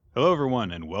Hello,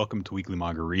 everyone, and welcome to Weekly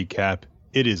Manga Recap.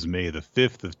 It is May the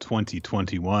 5th of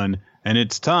 2021, and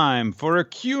it's time for a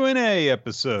Q&A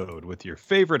episode with your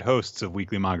favorite hosts of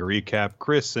Weekly Manga Recap,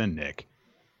 Chris and Nick.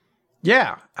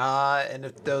 Yeah, and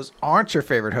if those aren't your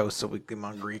favorite hosts of Weekly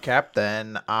Manga Recap,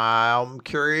 then I'm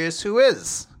curious who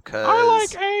is. I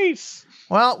like Ace!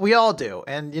 Well, we all do,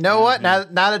 and you know what? Now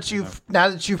that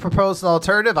you've proposed an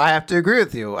alternative, I have to agree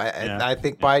with you. I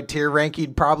think my tier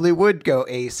ranking probably would go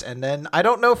Ace, and then I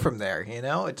don't know from there. You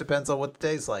know, it depends on what the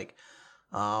day's like.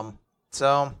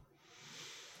 So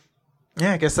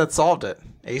yeah, I guess that solved it.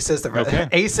 Ace is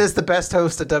the best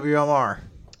host at WMR.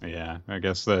 Yeah, I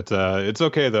guess that it's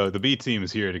okay though. The B team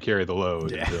is here to carry the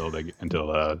load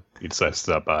until he decides to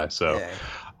stop by. So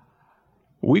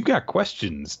we've got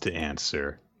questions to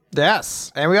answer.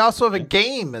 Yes, and we also have a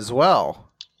game as well.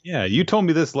 Yeah, you told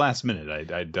me this last minute.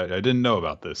 I didn't know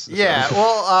about this. Yeah,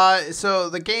 well, so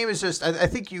the game is just, I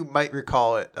think you might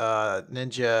recall it.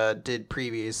 Ninja did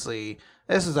previously.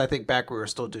 This is, I think, back when we were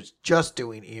still just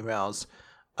doing emails,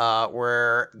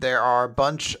 where there are a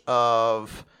bunch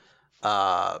of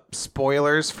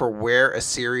spoilers for where a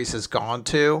series has gone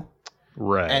to.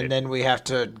 Right. And then we have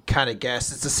to kind of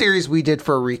guess. It's a series we did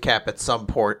for a recap at some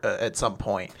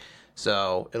point.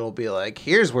 So it'll be like,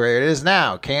 here's where it is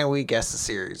now. Can we guess the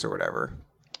series or whatever?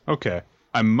 Okay.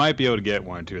 I might be able to get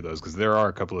one or two of those because there are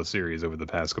a couple of series over the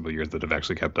past couple of years that I've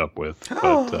actually kept up with.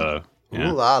 But yeah.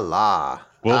 Ooh la la.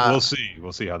 We'll see.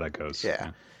 We'll see how that goes.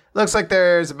 Yeah. Looks like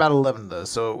there's about 11 of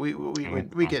those. So we could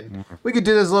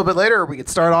do this a little bit later, or we could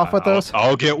start off with those.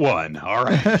 I'll get one. All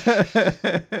right.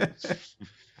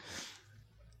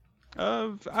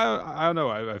 I don't know.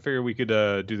 I figure we could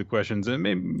do the questions, and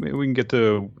maybe we can get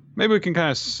to. Maybe we can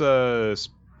kind of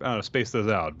space those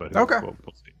out. But okay, we'll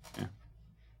see. Yeah.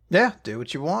 Yeah. Do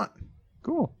what you want.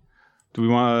 Cool. Do we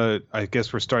want to? I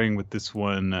guess we're starting with this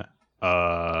one.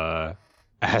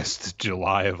 As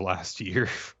July of last year.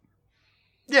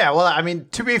 Yeah, well, I mean,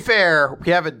 to be fair,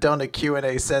 we haven't done a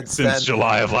Q&A since then.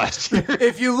 July of last year.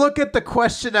 If you look at the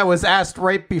question that was asked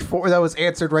right before, that was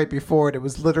answered right before it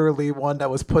was literally one that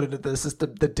was put into the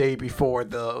system the day before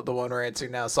the one we're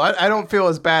answering now. So I don't feel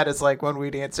as bad as like when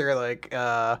we'd answer like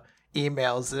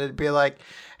emails and it'd be like,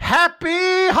 "Happy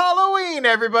Halloween,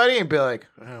 everybody," and be like,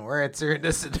 "Oh, we're answering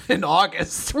this in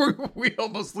August." We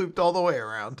almost looped all the way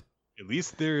around. At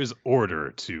least there is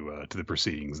order to the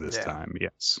proceedings this time.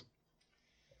 Yes.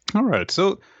 All right,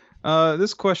 so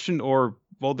this question,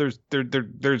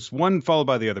 there's one followed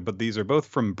by the other, but these are both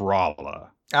from Brawla.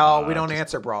 Oh, we don't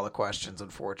answer Brawla questions,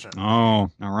 unfortunately. Oh,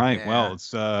 all right. Yeah. Well,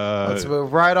 let's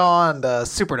move right on to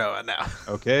Supernova now.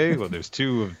 Okay. Well, there's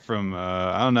two from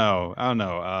I don't know. I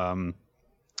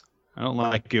don't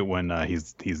like it when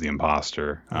he's the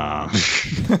imposter.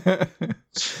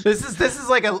 This is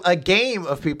like a game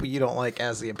of people you don't like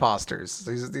as the imposters.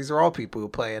 These are all people who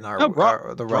play in the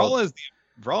role.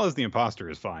 Brawla as the imposter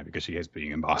is fine because she hates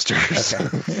being imposters.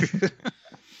 Okay.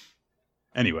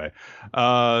 Anyway,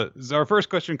 so our first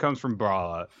question comes from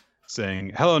Brawla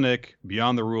saying, "Hello, Nick,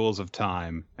 Beyond the Rules of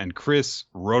Time, and Chris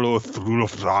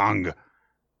Rolothrulofrang.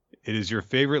 It is your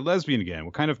favorite lesbian again.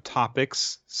 What kind of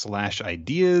topics /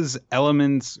 ideas,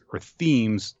 elements, or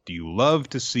themes do you love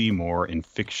to see more in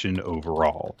fiction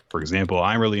overall? For example,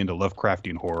 I'm really into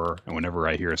Lovecraftian horror, and whenever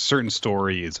I hear a certain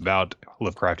story is about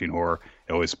Lovecraftian horror,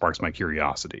 it always sparks my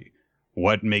curiosity.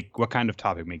 What kind of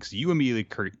topic makes you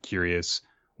immediately curious?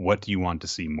 What do you want to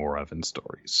see more of in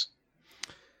stories?"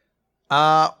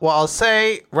 Well, I'll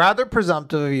say, rather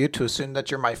presumptive of you to assume that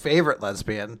you're my favorite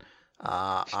lesbian.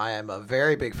 I am a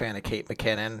very big fan of Kate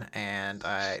McKinnon, and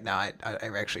I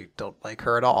actually don't like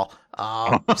her at all.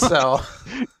 So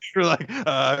you're like,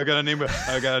 I gotta name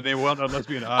a well-known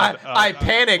lesbian. I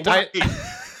panicked.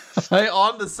 I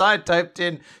on the side typed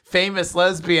in famous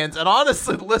lesbians, and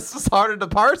honestly, the list was harder to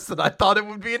parse than I thought it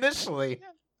would be initially.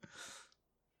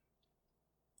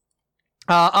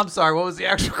 I'm sorry. What was the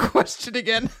actual question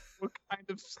again? What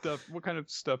kind of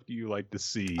stuff do you like to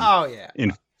see? Oh yeah,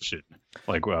 in fiction,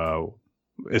 like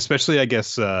especially I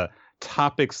guess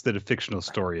topics that a fictional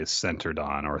story is centered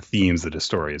on, or themes that a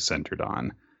story is centered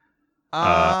on.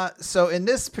 So in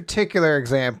this particular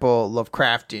example,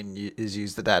 Lovecraftian is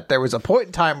used to that. There was a point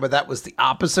in time where that was the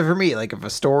opposite for me. Like if a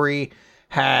story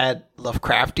had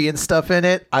Lovecraftian stuff in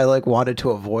it, I like wanted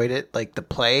to avoid it, like the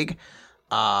plague,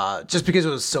 just because it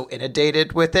was so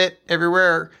inundated with it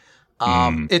everywhere.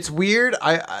 It's weird.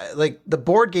 I like the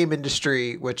board game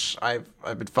industry, which I've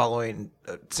been following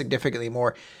significantly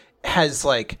more, has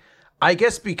like, I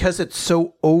guess because it's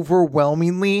so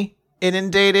overwhelmingly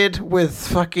inundated with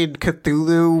fucking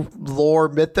Cthulhu lore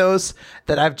mythos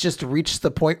that I've just reached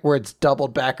the point where it's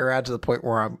doubled back around to the point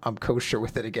where I'm kosher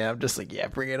with it again. I'm just like, yeah,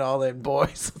 bring it all in,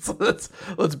 boys.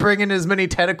 Let's bring in as many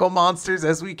tentacle monsters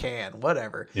as we can.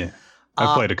 Whatever. Yeah.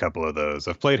 I've played a couple of those.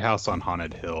 I've played House on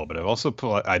Haunted Hill, but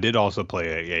I did also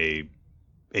play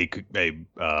a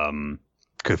Cthulhu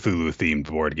themed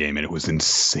board game, and it was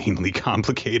insanely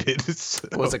complicated. So.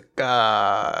 Was it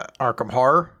Arkham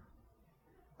Horror?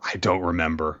 I don't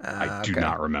remember. I do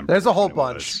not remember. There's a whole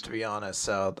bunch, to be honest.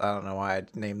 So I don't know why I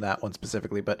named that one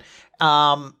specifically, but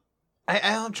I'm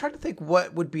trying to think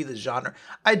what would be the genre.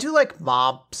 I do like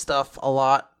mob stuff a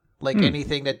lot. Like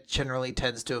anything that generally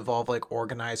tends to involve like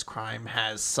organized crime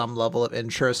has some level of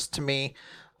interest to me.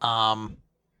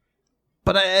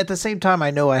 But at the same time, I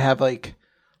know I have like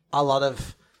a lot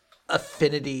of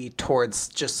affinity towards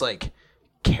just like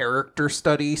character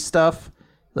study stuff.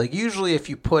 Like usually if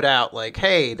you put out like,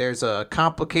 hey, there's a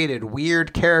complicated,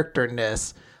 weird character in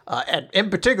this, and in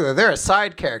particular, they're a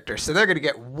side character, so they're going to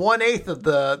get 1/8 of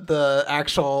the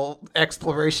actual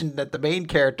exploration that the main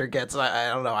character gets. I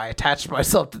don't know. I attached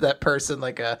myself to that person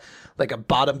like a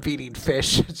bottom feeding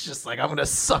fish. It's just like I'm going to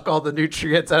suck all the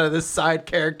nutrients out of this side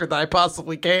character that I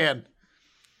possibly can.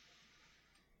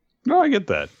 No, I get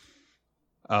that.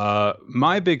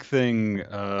 My big thing,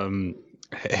 and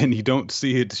you don't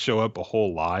see it show up a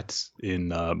whole lot in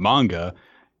manga,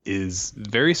 is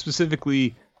very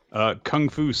specifically kung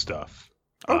fu stuff.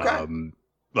 Okay.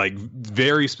 Like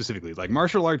very specifically, like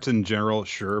martial arts in general,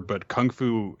 sure, but kung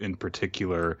fu in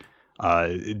particular,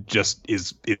 it just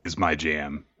is my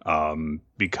jam.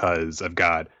 Because I've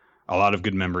got a lot of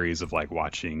good memories of like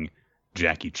watching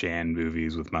Jackie Chan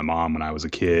movies with my mom when I was a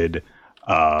kid.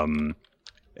 And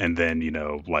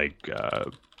then, like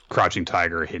Crouching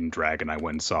Tiger, Hidden Dragon, I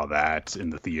went and saw that in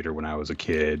the theater when I was a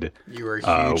kid. You were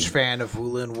a huge fan of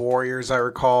Wulin Warriors, I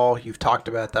recall. You've talked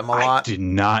about them a lot. I did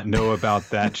not know about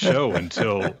that show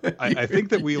until I think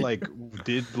that we like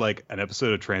did like an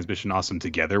episode of Transmission Awesome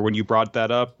together when you brought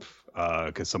that up,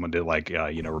 because someone did like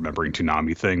remembering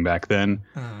Toonami thing back then,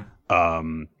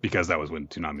 because that was when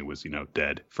Toonami was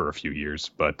dead for a few years,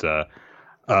 but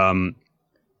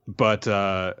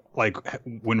like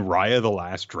when Raya the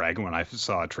Last Dragon, when I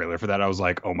saw a trailer for that, I was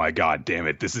like, oh my god, damn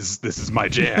it, this is my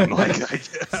jam. Like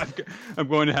I'm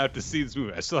going to have to see this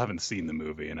movie. I still haven't seen the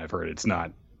movie, and I've heard it's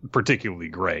not particularly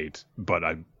great, but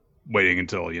I'm waiting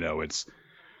until it's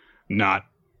not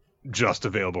just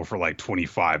available for like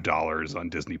 $25 on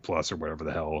Disney Plus or whatever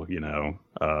the hell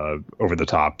over the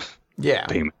top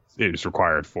payment is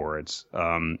required for it.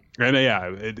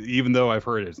 Even though I've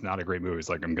heard it's not a great movie, it's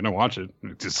like I'm gonna watch it.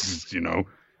 It's just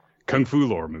kung fu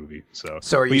lore movie. So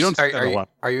are you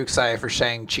excited for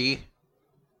Shang-Chi?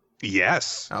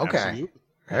 Yes. Okay.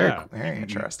 Very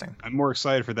interesting. I'm more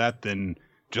excited for that than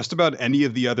just about any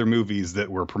of the other movies that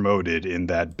were promoted in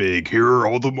that big "here are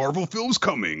all the Marvel films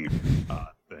coming"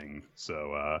 thing.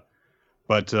 So,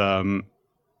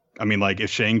 I mean, like, if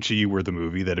Shang-Chi were the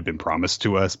movie that had been promised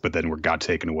to us, but then got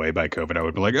taken away by COVID, I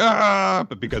would be like, ah!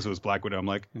 But because it was Black Widow, I'm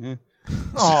like, eh.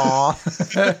 Aww.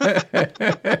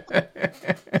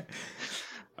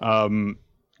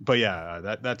 But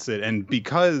yeah, that's it. And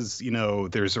because,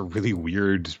 there's a really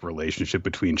weird relationship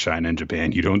between China and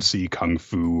Japan, you don't see kung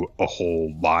fu a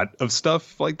whole lot of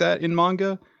stuff like that in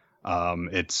manga.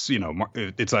 It's,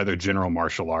 it's either general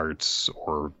martial arts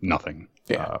or nothing.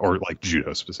 Yeah. Or like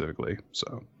judo specifically.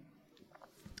 So.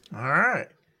 All right.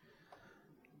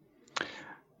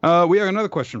 We have another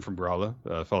question from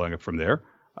Brawla, following up from there.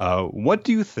 What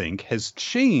do you think has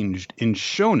changed in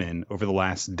shonen over the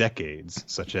last decades,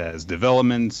 such as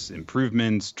developments,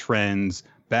 improvements, trends,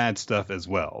 bad stuff as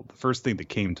well? The first thing that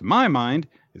came to my mind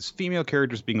is female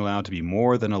characters being allowed to be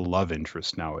more than a love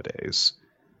interest nowadays.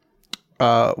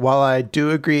 While I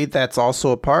do agree that's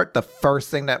also a part, the first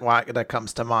thing that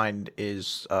comes to mind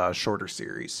is shorter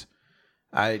series.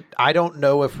 I don't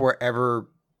know if we're ever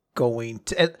going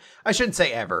to. I shouldn't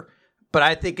say ever, but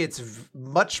I think it's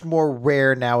much more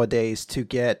rare nowadays to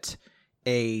get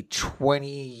a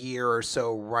 20-year or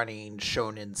so running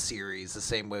shonen series the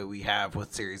same way we have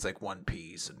with series like One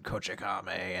Piece and Kochikame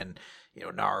and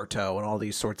Naruto and all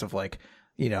these sorts of like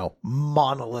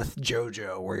monolith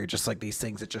JoJo where you're just like these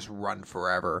things that just run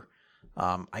forever.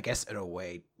 I guess in a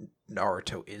way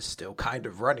Naruto is still kind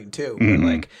of running too,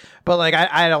 but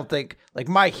I don't think like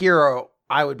My Hero,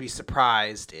 I would be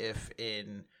surprised if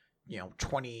in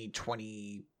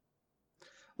 2020,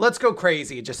 let's go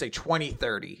crazy and just say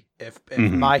 2030, if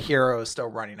My Hero is still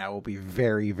running, I will be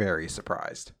very, very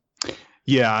surprised.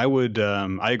 Yeah, I would.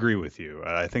 I agree with you.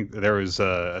 I think there was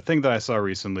a thing that I saw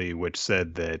recently which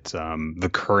said that the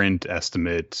current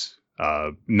estimate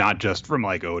not just from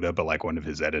like Oda, but like one of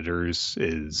his editors,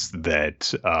 is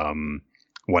that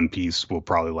One Piece will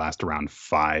probably last around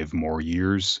 5 more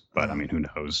years. But I mean, who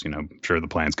knows? You know, I'm sure the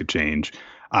plans could change.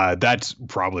 That's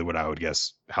probably what I would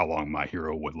guess how long My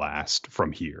Hero would last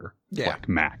from here, like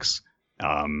max.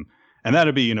 And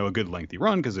that'd be, you know, a good lengthy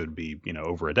run because it would be, you know,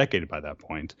 over a decade by that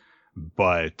point.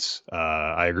 But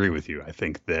I agree with you. I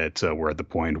think that we're at the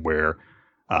point where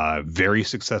very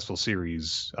successful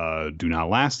series do not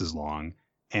last as long.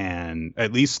 And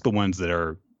at least the ones that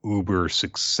are uber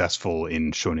successful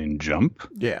in Shonen Jump.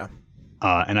 Yeah.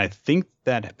 And I think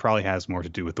that probably has more to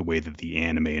do with the way that the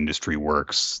anime industry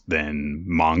works than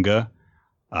manga,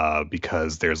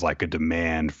 because there's like a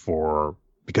demand for,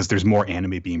 because there's more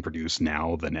anime being produced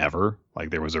now than ever. Like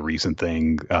there was a recent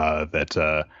thing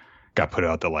that got put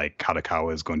out that like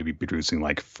Kadokawa is going to be producing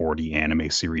like 40 anime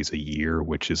series a year,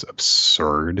 which is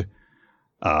absurd.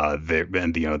 They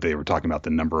were talking about the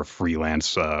number of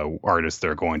freelance artists that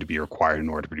are going to be required in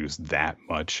order to produce that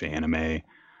much anime.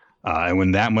 And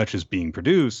when that much is being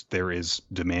produced, there is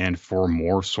demand for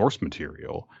more source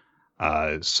material.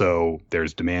 So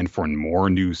there's demand for more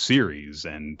new series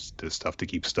and the stuff to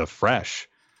keep stuff fresh.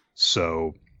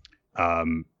 So,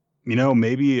 you know,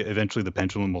 maybe eventually the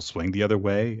pendulum will swing the other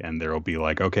way and there will be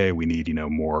like, okay, we need, you know,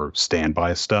 more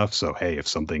standby stuff. So, hey, if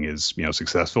something is, you know,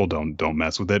 successful, don't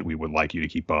mess with it. We would like you to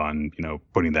keep on, you know,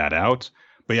 putting that out.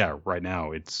 But yeah, right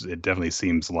now it definitely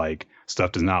seems like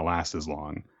stuff does not last as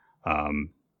long.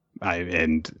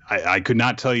 I could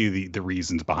not tell you the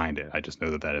reasons behind it. I just know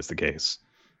that is the case.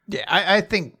 Yeah, I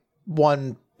think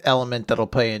one element that'll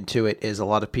play into it is a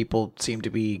lot of people seem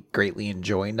to be greatly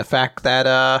enjoying the fact that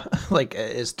like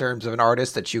as terms of an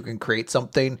artist that you can create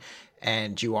something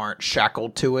and you aren't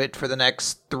shackled to it for the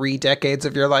next 3 decades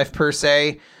of your life per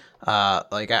se.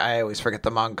 Like I always forget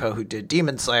the manga who did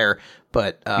Demon Slayer,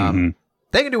 but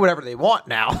they can do whatever they want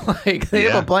now. Like they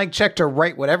have a blank check to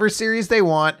write whatever series they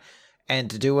want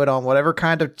and to do it on whatever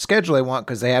kind of schedule they want,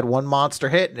 because they had one monster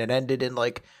hit and it ended in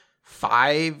like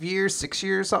 5 years, 6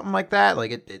 years, something like that.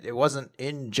 Like it wasn't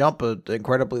in Jump an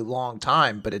incredibly long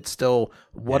time, but it's still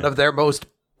one of their most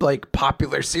like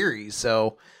popular series.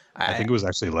 So I think it was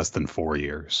actually less than 4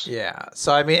 years. Yeah.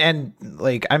 So I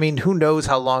mean, who knows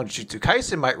how long Jujutsu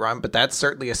Kaisen might run, but that's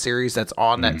certainly a series that's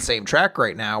on that same track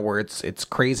right now, where it's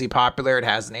crazy popular. It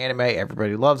has an anime,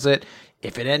 everybody loves it.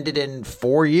 If it ended in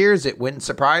 4 years, it wouldn't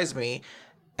surprise me.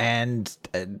 And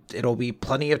it'll be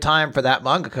plenty of time for that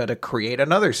mangaka to create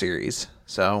another series.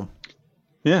 So,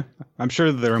 yeah, I'm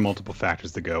sure there are multiple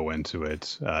factors that go into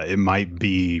it. It might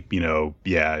be, you know,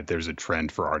 there's a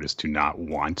trend for artists to not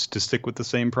want to stick with the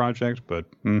same project. But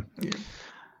the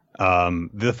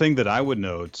thing that I would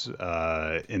note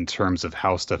in terms of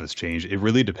how stuff has changed, it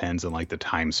really depends on like the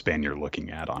time span you're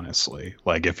looking at, honestly.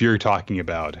 Like if you're talking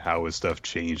about how has stuff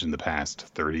changed in the past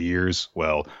 30 years,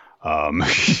 well,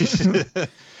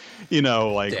 you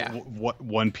know, like what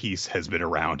One Piece has been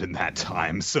around in that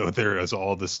time, so there is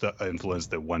all the influence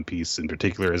that One Piece in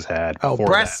particular has had. Oh,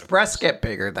 breasts get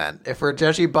bigger then. If we're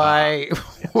judging by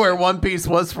where One Piece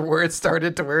was from where it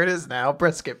started to where it is now,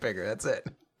 breasts get bigger. That's it.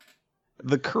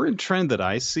 The current trend that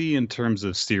I see in terms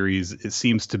of series, it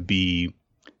seems to be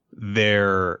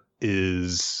there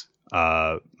is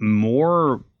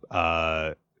more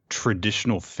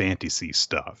traditional fantasy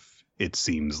stuff. It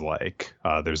seems like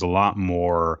there's a lot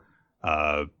more,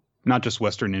 not just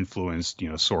Western influenced, you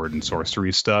know, sword and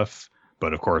sorcery stuff,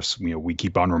 but of course, you know, we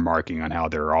keep on remarking on how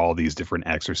there are all these different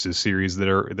Exorcist series that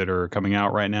are coming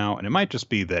out right now, and it might just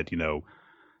be that, you know,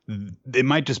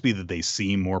 they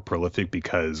seem more prolific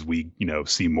because we, you know,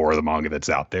 see more of the manga that's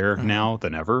out there now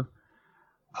than ever.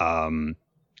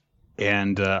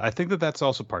 And I think that that's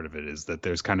also part of it, is that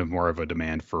there's kind of more of a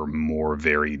demand for more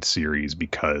varied series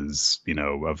because, you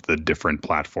know, of the different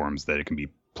platforms that it can be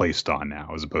placed on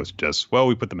now, as opposed to just, well,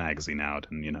 we put the magazine out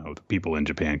and, you know, the people in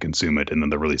Japan consume it, and then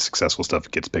the really successful stuff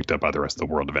gets picked up by the rest of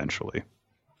the world eventually.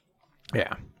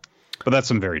 Yeah. But that's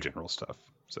some very general stuff.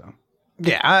 So,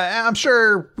 yeah, I'm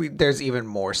sure there's even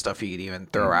more stuff you could even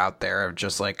throw out there of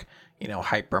just like, you know,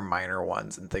 hyper minor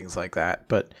ones and things like that.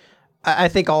 But I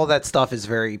think all that stuff is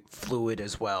very fluid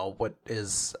as well. What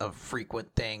is a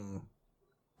frequent thing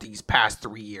these past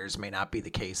 3 years may not be the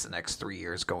case the next 3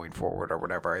 years going forward or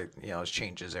whatever. You know, it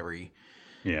changes every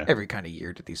kind of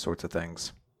year to these sorts of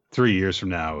things. 3 years from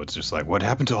now, it's just like, what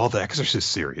happened to all the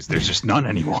Exorcist series? There's just none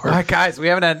anymore. All right, guys, we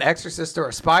haven't had an Exorcist or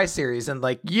a spy series in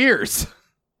like years.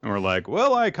 And we're like,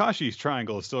 well, Ayakashi's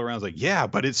triangle is still around. It's like, yeah,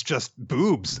 but it's just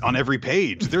boobs on every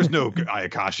page. There's no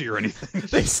Ayakashi or anything.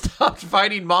 They stopped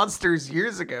fighting monsters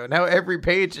years ago. Now every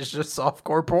page is just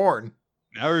softcore porn.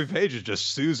 Now every page is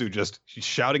just Suzu just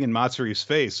shouting in Matsuri's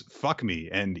face, "Fuck me,"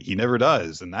 and he never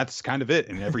does, and that's kind of it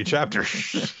in every chapter.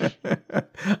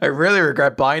 I really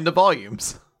regret buying the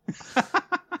volumes.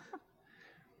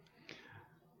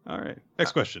 All right,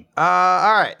 next question.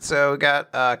 All right, so we got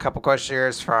a couple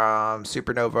questions from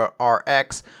Supernova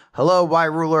RX. Hello, Y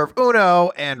Ruler of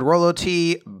Uno and Rolo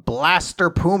T Blaster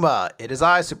Puma. It is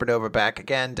I, Supernova, back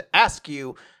again to ask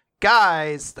you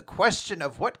guys the question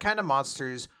of what kind of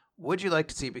monsters would you like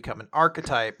to see become an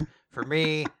archetype? For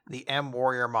me, the M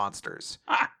Warrior monsters.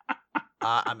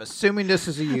 I'm assuming this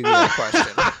is a Yu-Gi-Oh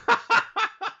question.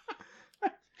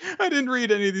 I didn't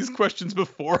read any of these questions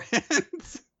beforehand.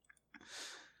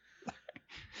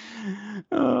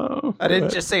 Oh, I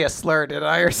didn't just say a slur, did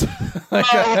I? Or something?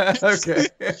 Okay.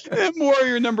 M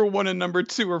Warrior number 1 and number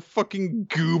 2 are fucking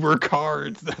goober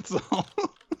cards. That's all.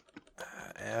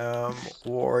 M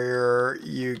Warrior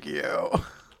Yu-Gi-Oh.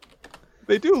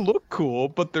 They do look cool,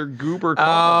 but they're goober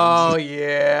cards. Oh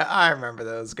yeah, I remember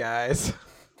those guys.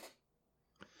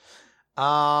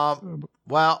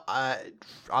 Well,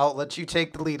 I'll let you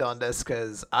take the lead on this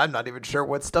because I'm not even sure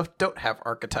what stuff don't have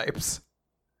archetypes.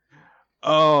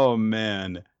 Oh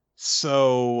man.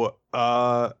 So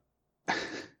I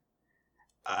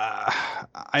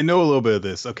know a little bit of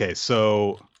this. Okay,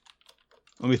 so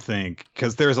let me think,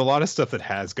 because there's a lot of stuff that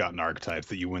has gotten archetypes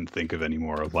that you wouldn't think of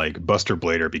anymore. Like Buster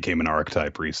Blader became an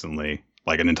archetype recently,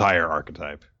 like an entire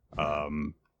archetype.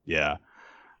 Yeah.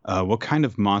 What kind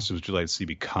of monsters would you like to see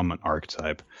become an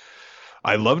archetype?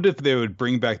 I loved if they would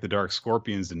bring back the Dark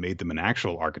Scorpions and made them an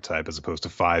actual archetype as opposed to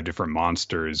 5 different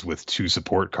monsters with 2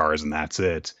 support cards and that's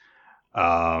it.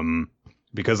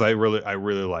 Because I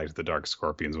really liked the Dark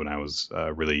Scorpions when I was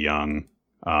really young.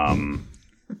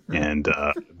 And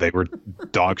they were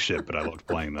dog shit, but I loved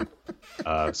playing them.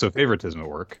 So favoritism at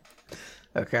work.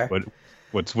 Okay.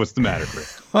 What's the matter,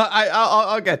 Chris? Well,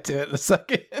 I'll get to it in a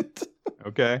second.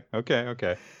 Okay.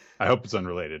 I hope it's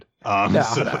unrelated. No,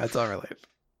 it's unrelated.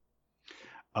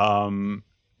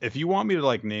 If you want me to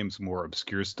like name some more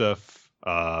obscure stuff,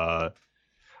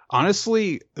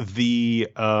 honestly, the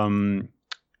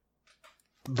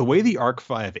way the Arc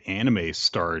 5 anime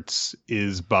starts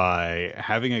is by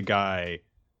having a guy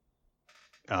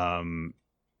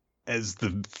as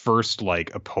the first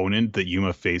like opponent that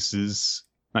Yuya,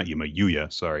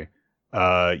 sorry,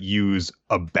 use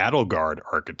a Battle Guard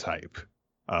archetype,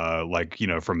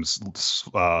 from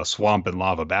Swamp and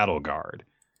Lava Battle Guard.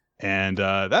 And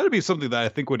that would be something that I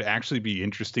think would actually be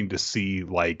interesting to see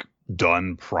like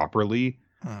done properly.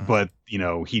 But,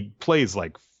 he plays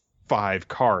like 5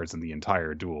 cards in the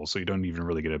entire duel, so you don't even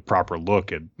really get a proper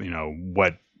look at,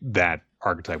 what that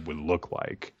archetype would look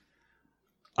like.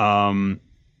 I'd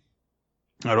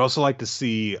also like to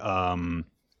see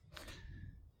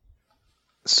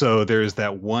so there's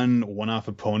that one-off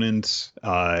opponent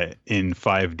in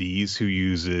 5Ds who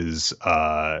uses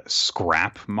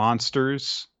scrap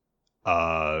monsters.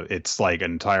 It's like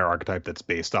an entire archetype that's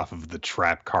based off of the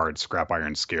trap card Scrap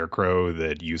Iron Scarecrow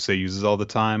that Yusei uses all the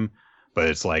time, but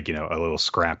it's like, a little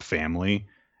scrap family.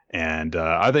 And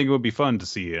I think it would be fun to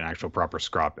see an actual proper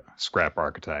scrap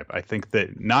archetype. I think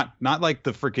that not like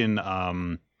the freaking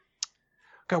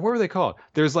God, what were they called?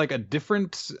 There's like a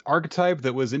different archetype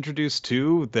that was introduced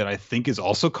too that I think is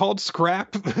also called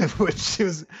Scrap, which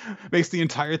makes the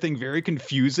entire thing very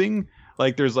confusing.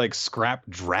 Like there's like Scrap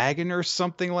Dragon or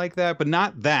something like that, but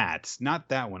not that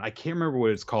one. I can't remember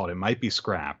what it's called. It might be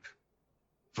Scrap,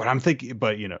 but I'm thinking,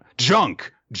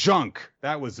 Junk.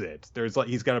 That was it. There's like,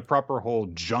 he's got a proper whole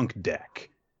Junk deck,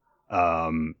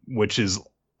 which is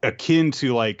akin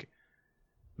to like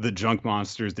the Junk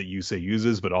monsters that Yusei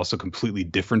uses, but also completely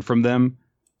different from them.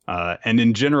 And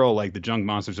in general, like the Junk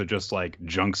monsters are just like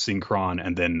Junk Synchron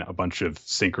and then a bunch of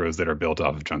synchros that are built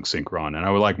off of Junk Synchron. And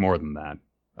I would like more than that.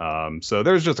 So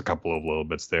there's just a couple of little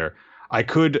bits there. I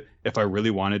could, if I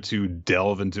really wanted to,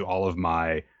 delve into all of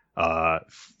my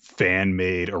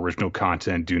fan-made original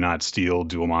content, Do Not Steal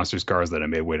Duel Monsters cards that I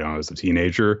made when I was a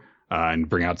teenager, and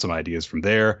bring out some ideas from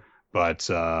there. But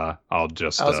I'll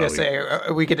just... I was going to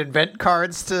say, we could invent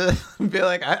cards to be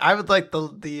like, I would like the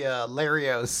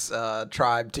Larios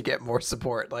tribe to get more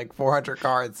support, like 400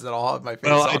 cards that all have my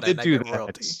face on it.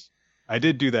 I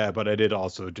did do that, but I did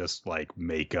also just like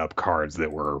make up cards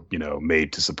that were,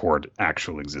 made to support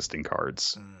actual existing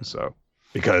cards. So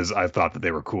because I thought that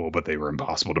they were cool, but they were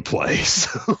impossible to play.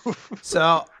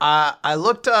 So I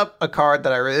looked up a card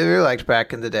that I really, really liked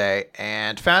back in the day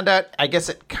and found out, I guess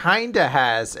it kind of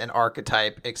has an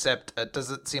archetype, except it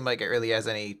doesn't seem like it really has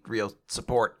any real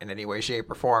support in any way, shape,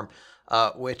 or form,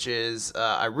 which is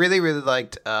I really, really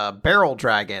liked Barrel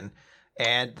Dragon.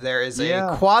 And there is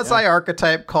a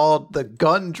quasi-archetype called the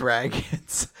Gun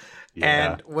Dragons.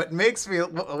 Yeah. And what made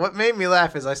me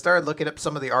laugh is I started looking up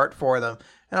some of the art for them.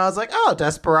 And I was like, oh,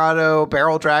 Desperado,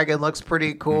 Barrel Dragon looks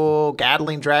pretty cool.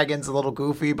 Gatling Dragon's a little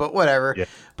goofy, but whatever. Yeah.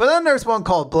 But then there's one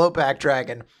called Blowback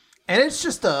Dragon. And it's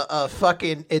just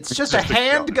it's just a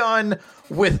handgun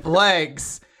with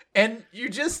legs. And you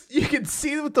can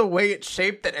see with the way it's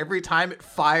shaped that every time it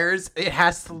fires, it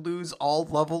has to lose all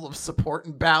level of support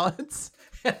and balance.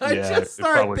 And I just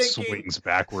started thinking, it probably swings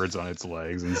backwards on its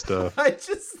legs and stuff. I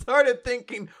just started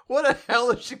thinking, what a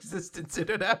hellish existence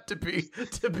it'd have to be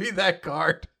that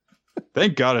card.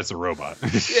 Thank God it's a robot.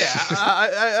 Yeah,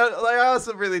 I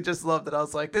also really just loved it. I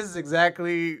was like, this is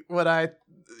exactly what I,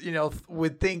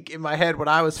 would think in my head when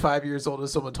I was 5 years old. If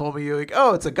someone told me, like,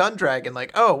 oh, it's a gun dragon.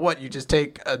 Like, oh, what? You just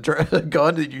take a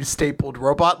gun and you stapled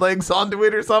robot legs onto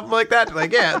it or something like that?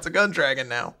 Like, yeah, it's a gun dragon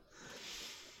now.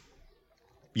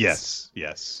 Yes.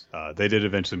 They did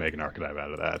eventually make an archetype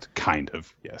out of that. Kind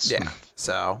of, yes. Yeah.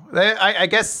 So I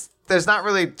guess there's not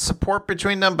really support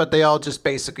between them, but they all just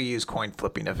basically use coin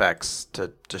flipping effects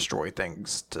to destroy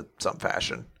things to some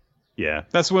fashion. Yeah,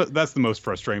 that's the most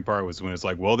frustrating part was when it's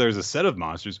like, well, there's a set of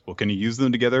monsters. Well, can you use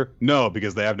them together? No,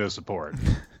 because they have no support.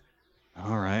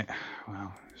 All right.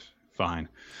 Well, fine.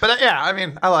 But yeah, I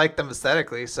mean, I like them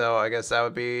aesthetically, so I guess that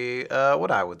would be what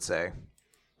I would say.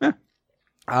 Yeah.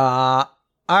 All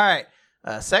right.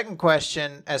 Second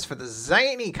question. As for the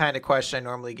zany kind of question I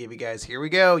normally give you guys, here we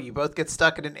go. You both get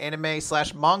stuck in an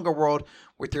anime/manga world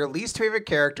with your least favorite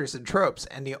characters and tropes,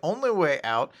 and the only way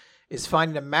out is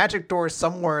finding a magic door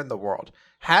somewhere in the world.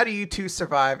 How do you two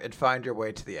survive and find your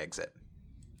way to the exit?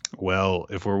 Well,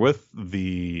 if we're with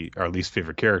our least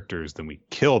favorite characters, then we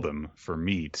kill them for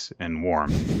meat and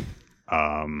warmth.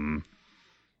 And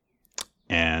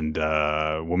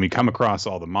when we come across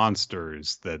all the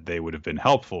monsters that they would have been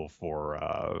helpful for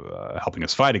helping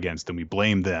us fight against, then we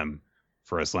blame them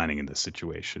for us landing in this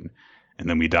situation. And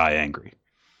then we die angry.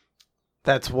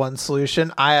 That's one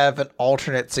solution. I have an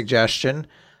alternate suggestion.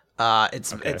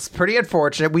 It's pretty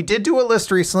unfortunate. We did do a list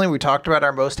recently. We talked about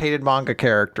our most hated manga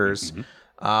characters.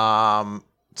 Mm-hmm.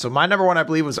 So my number one, I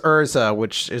believe, was Urza,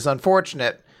 which is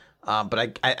unfortunate.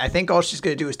 But I think all she's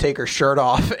going to do is take her shirt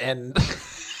off and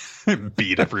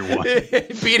beat everyone.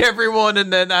 Beat everyone,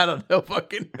 and then, I don't know,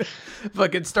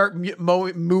 fucking start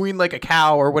mooing like a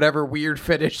cow or whatever weird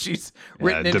fetish she's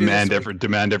written into.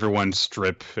 Demand everyone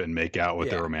strip and make out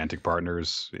with their romantic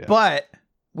partners. Yeah. But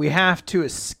we have to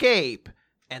escape.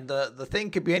 And the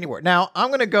thing could be anywhere. Now, I'm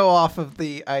going to go off of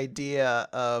the idea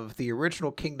of the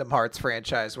original Kingdom Hearts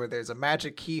franchise where there's a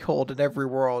magic keyhole in every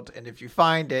world. And if you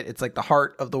find it, it's like the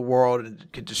heart of the world and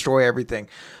it can destroy everything.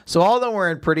 So all of them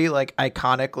were in pretty like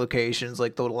iconic locations.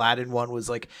 Like the Aladdin one was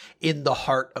like in the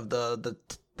heart of the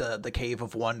Cave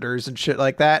of Wonders and shit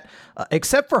like that,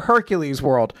 except for Hercules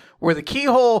World, where the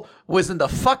keyhole was in the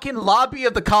fucking lobby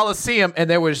of the Colosseum and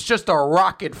there was just a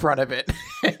rock in front of it.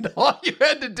 And all you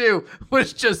had to do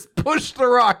was just push the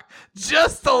rock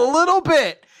just a little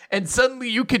bit and suddenly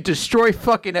you could destroy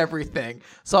fucking everything.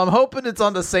 So I'm hoping it's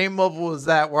on the same level as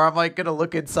that, where I'm like going to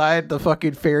look inside the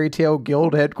fucking Fairy Tale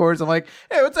Guild headquarters. I'm like,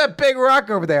 hey, what's that big rock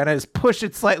over there? And I just push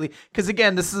it slightly. Because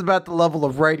again, this is about the level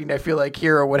of writing I feel like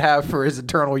Hiro would have for his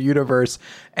internal universe.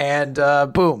 And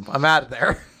boom, I'm out of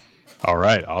there. All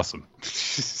right. Awesome.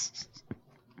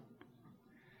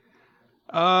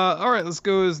 All right. Let's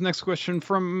go to this next question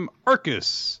from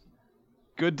Arcus.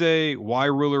 Good day, Y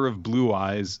Ruler of Blue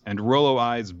Eyes and Rolo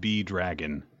Eyes B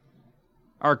Dragon.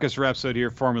 Arcus Rhapsode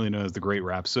here, formerly known as the Great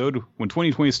Rhapsode. When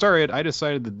 2020 started, I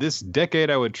decided that this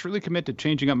decade I would truly commit to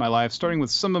changing up my life, starting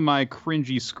with some of my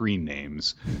cringy screen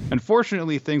names.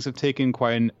 Unfortunately, things have taken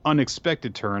quite an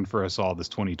unexpected turn for us all this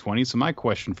 2020, so my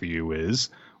question for you is,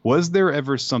 was there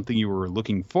ever something you were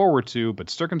looking forward to, but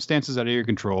circumstances out of your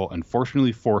control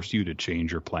unfortunately forced you to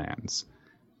change your plans?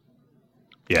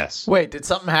 Yes. Wait, did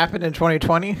something happen in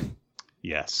 2020?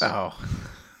 Yes. Oh.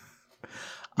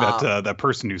 That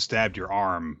person who stabbed your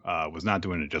arm was not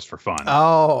doing it just for fun.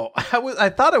 Oh, I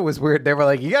thought it was weird. They were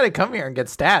like, you got to come here and get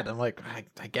stabbed. I'm like,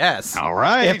 I guess. All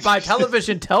right. If my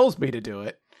television tells me to do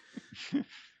it. You're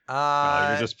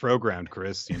just programmed,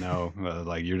 Chris.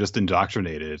 Like you're just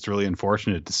indoctrinated. It's really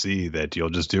unfortunate to see that you'll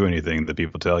just do anything that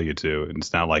people tell you to. And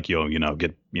it's not like you'll,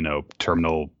 get,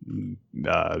 terminal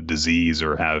disease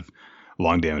or have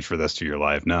lung damage for the rest of your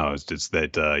life. No, it's just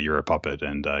that you're a puppet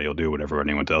and you'll do whatever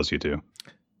anyone tells you to.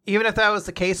 Even if that was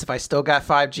the case, if I still got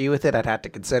 5G with it, I'd have to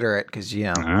consider it because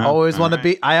I always want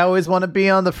to be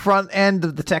on the front end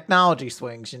of the technology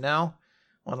swings.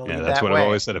 Want to Yeah, lead that's that what way. I've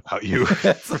always said about you.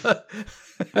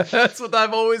 That's what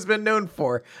I've always been known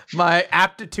for. My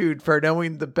aptitude for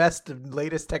knowing the best and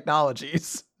latest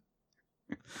technologies.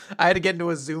 I had to get into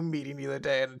a Zoom meeting the other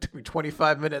day, and it took me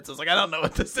 25 minutes. I was like, I don't know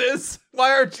what this is.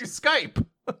 Why aren't you Skype?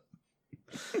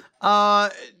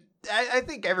 I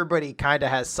think everybody kind of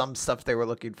has some stuff they were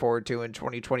looking forward to in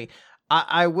 2020.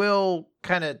 I will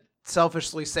kind of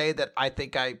selfishly say that I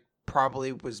think I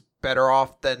probably was better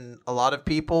off than a lot of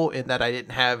people in that I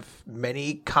didn't have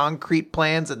many concrete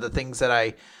plans, and the things that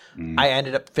I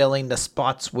ended up filling the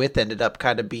spots with ended up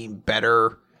kind of being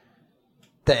better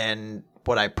than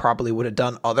what I probably would have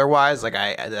done otherwise. Like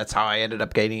that's how I ended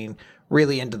up getting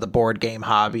really into the board game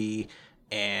hobby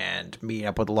and meeting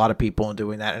up with a lot of people and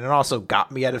doing that. And it also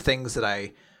got me out of things that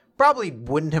I probably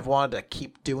wouldn't have wanted to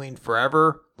keep doing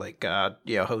forever, like,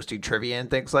 hosting trivia and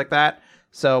things like that.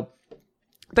 So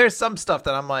there's some stuff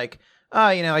that I'm like,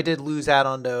 I did lose out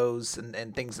on those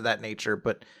and things of that nature.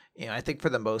 But, I think for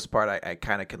the most part, I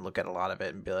kind of can look at a lot of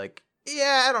it and be like,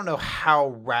 yeah, I don't know how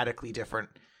radically different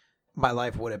my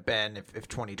life would have been if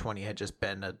 2020 had just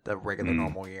been a regular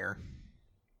normal year.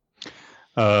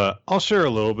 I'll share a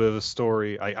little bit of a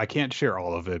story. I can't share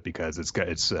all of it because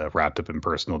it's wrapped up in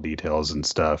personal details and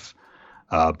stuff.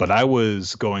 But I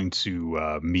was going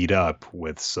to meet up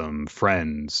with some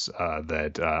friends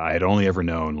that I had only ever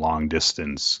known long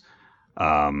distance.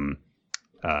 But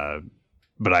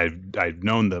I've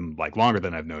known them like longer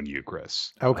than I've known you,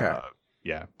 Chris. Okay.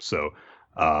 Yeah. So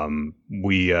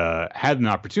we had an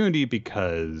opportunity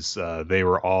because they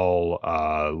were all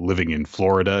living in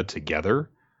Florida together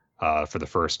for the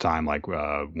first time. Like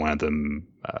one of them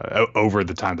over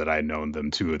the time that I had known them,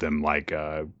 two of them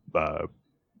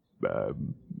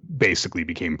basically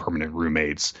became permanent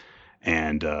roommates,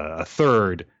 and a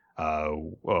third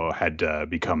had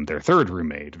become their third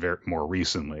roommate more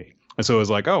recently. And so it was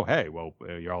like, oh, hey, well,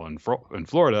 you're all in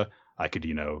Florida. I could,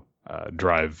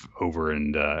 drive over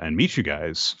and meet you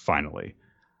guys finally.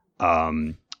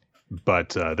 But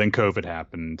then COVID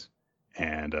happened,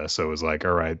 and so it was like,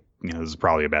 all right, this is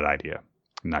probably a bad idea.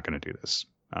 I'm not going to do this.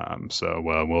 So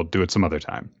we'll do it some other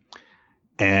time.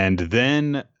 And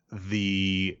then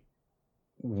the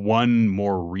one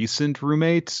more recent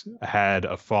roommate had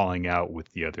a falling out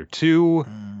with the other two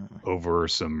over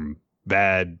some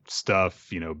bad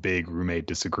stuff, big roommate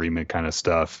disagreement kind of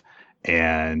stuff.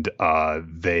 And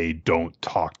they don't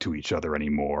talk to each other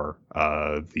anymore.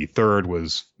 The third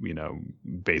was,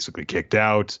 basically kicked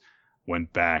out,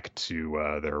 went back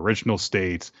to their original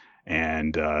state.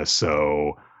 And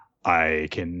so I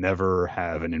can never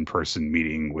have an in-person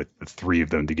meeting with the three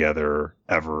of them together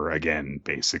ever again,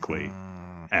 basically.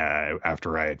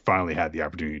 After I had finally had the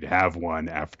opportunity to have one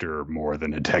after more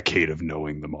than a decade of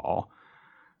knowing them all.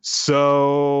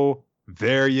 So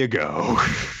there you go.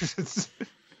 That's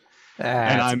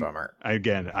a bummer.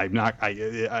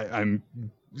 I'm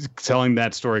telling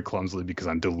that story clumsily because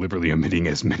I'm deliberately omitting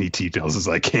as many details as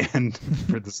I can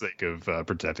for the sake of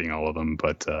protecting all of them.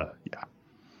 But yeah.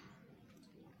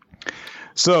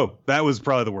 So that was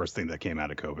probably the worst thing that came out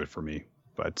of COVID for me.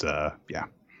 But yeah.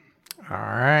 All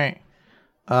right.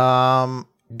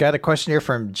 Got a question here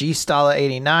from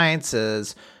G-Stala89.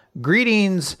 Says,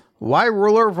 greetings, why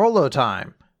ruler Volo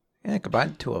time? Yeah,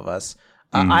 combine the two of us.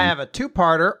 I have a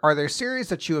two-parter. Are there series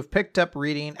that you have picked up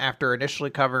reading after initially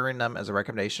covering them as a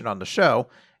recommendation on the show?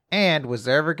 And was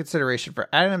there ever consideration for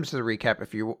adding them to the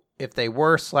recap if they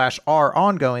were / are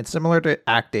ongoing, similar to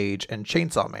Act Age and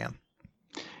Chainsaw Man?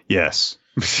 Yes.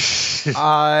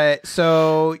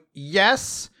 So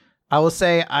yes, I will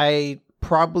say I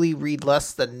probably read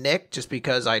less than Nick just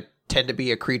because I tend to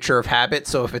be a creature of habit.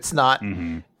 So if it's not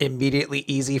immediately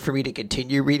easy for me to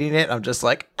continue reading it, I'm just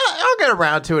like, I'll get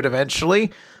around to it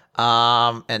eventually.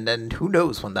 And then who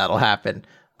knows when that'll happen.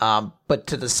 But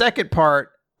to the second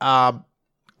part,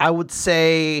 I would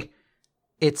say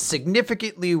it's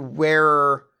significantly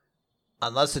rarer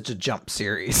unless it's a Jump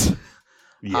series.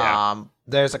 Yeah.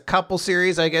 There's a couple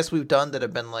series I guess we've done that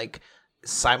have been like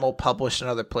simul-published in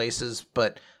other places,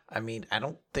 but I mean, I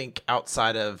don't think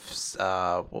outside of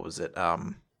what was it?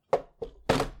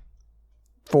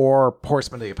 4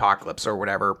 Horsemen of the Apocalypse or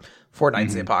whatever, 4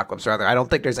 Knights of the Apocalypse rather. I don't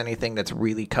think there's anything that's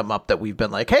really come up that we've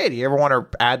been like, hey, do you ever want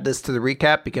to add this to the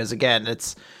recap? Because again,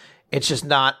 it's just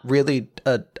not really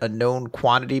a known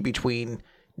quantity between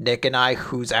Nick and I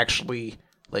who's actually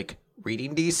like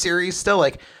reading these series still.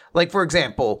 Like for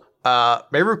example,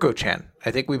 Meruko-chan.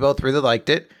 I think we both really liked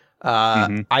it.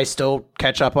 I still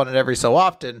catch up on it every so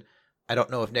often. I don't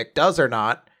know if Nick does or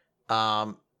not.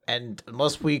 And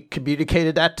unless we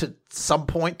communicated that to some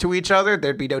point to each other,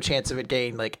 there'd be no chance of it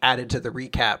getting like added to the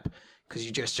recap because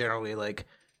you just generally like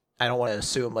I don't want to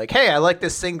assume like, hey, I like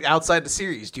this thing outside the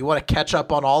series. Do you want to catch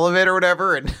up on all of it or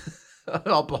whatever? And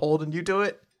I'll be holding you to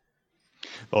it.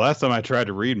 The last time I tried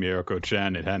to read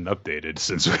Miyako-chan, it hadn't updated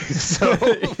since we so.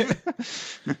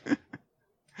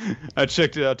 I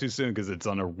checked it out too soon because it's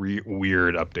on a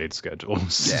weird update schedule.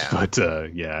 Yeah. But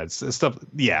it's stuff.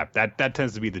 Yeah, that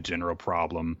tends to be the general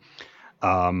problem.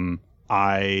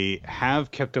 I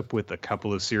have kept up with a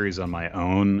couple of series on my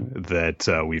own that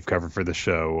we've covered for the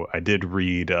show. I did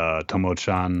read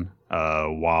Tomo-chan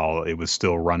while it was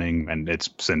still running, and it's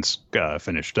since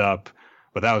finished up.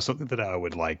 But that was something that I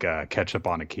would like catch up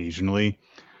on occasionally.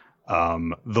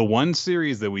 The one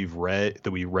series that we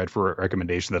read for a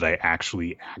recommendation that I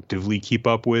actually actively keep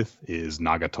up with is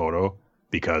Nagatoro,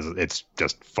 because it's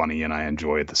just funny and I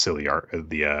enjoy the silly art,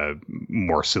 the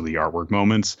more silly artwork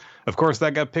moments. Of course,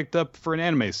 that got picked up for an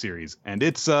anime series, and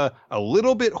it's a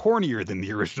little bit hornier than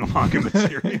the original manga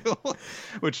material,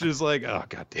 which is like, oh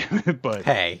god damn it! But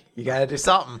hey, you gotta do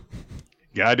something.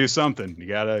 You gotta do something. You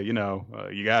gotta, you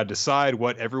gotta decide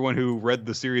what everyone who read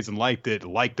the series and liked it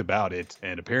liked about it,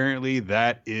 and apparently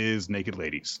that is Naked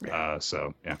Ladies.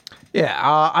 So yeah.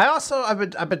 Yeah.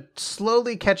 I've been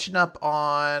slowly catching up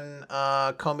on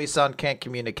Komi-san Can't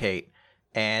Communicate,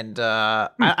 and I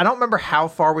don't remember how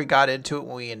far we got into it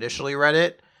when we initially read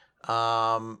it,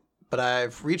 but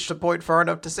I've reached a point far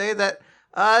enough to say that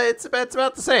it's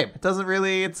about the same. It doesn't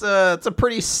really. It's a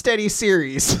pretty steady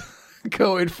series.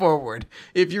 Going forward,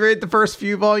 if you read the first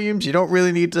few volumes, you don't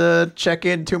really need to check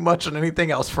in too much on anything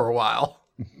else for a while.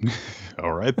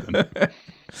 All right then.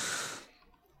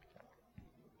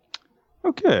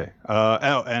 Okay.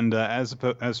 As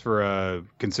for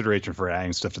consideration for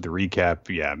adding stuff to the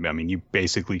recap, yeah, I mean, you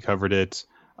basically covered it.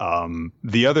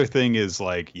 The other thing is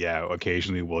like, yeah,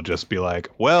 occasionally we'll just be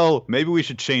like, well, maybe we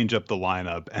should change up the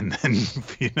lineup, and then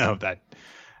that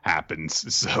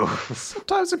happens. So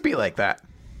sometimes it'd be like that.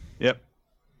 Yep.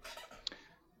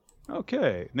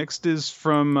 Okay. Next is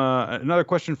from another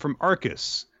question from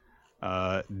Arcus.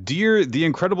 Dear the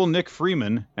incredible Nick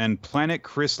Freeman and Planet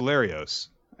Chris Larios.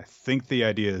 I think the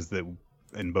idea is that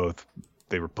in both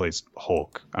they replaced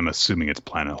Hulk. I'm assuming it's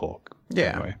Planet Hulk.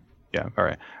 Yeah. Anyway. Yeah. All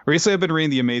right. Recently, I've been reading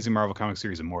the amazing Marvel comic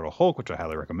series Immortal Hulk, which I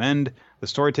highly recommend. The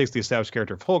story takes the established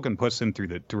character of Hulk and puts him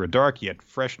through a dark yet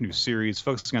fresh new series,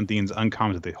 focusing on themes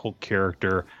uncommon to the Hulk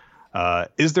character.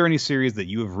 Is there any series that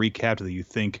you have recapped that you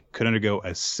think could undergo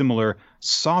a similar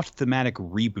soft thematic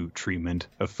reboot treatment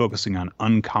of focusing on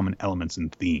uncommon elements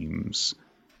and themes?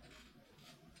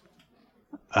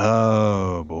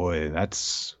 Oh boy,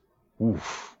 that's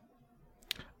oof.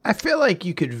 I feel like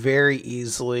you could very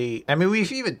easily. I mean,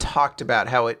 we've even talked about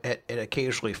how it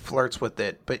occasionally flirts with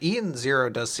it, but Eden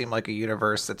Zero does seem like a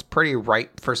universe that's pretty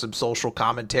ripe for some social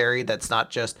commentary. That's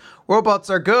not just robots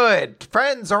are good,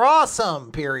 friends are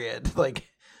awesome. Period. Like,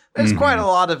 there's quite a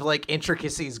lot of like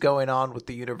intricacies going on with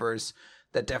the universe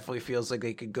that definitely feels like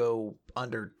they could go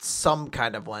under some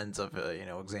kind of lens of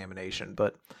examination,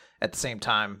 but. At the same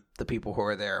time, the people who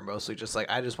are there are mostly just like,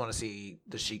 I just want to see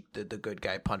the good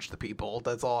guy punch the people.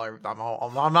 That's all.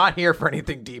 I'm not here for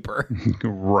anything deeper.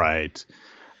 Right.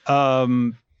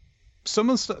 Some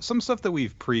stuff that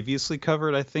we've previously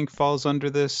covered, I think, falls under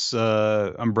this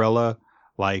umbrella.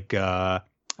 Like, I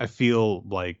feel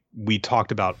like we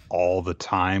talked about all the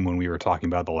time when we were talking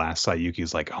about the last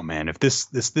Sayuki's. Like, oh man, if this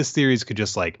series could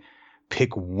just like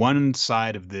pick one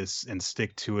side of this and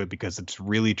stick to it, because it's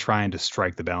really trying to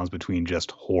strike the balance between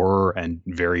just horror and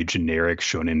very generic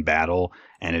shonen battle,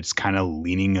 and it's kind of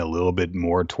leaning a little bit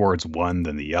more towards one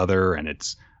than the other, and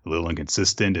it's a little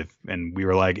inconsistent. And we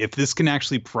were like, if this can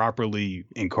actually properly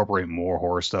incorporate more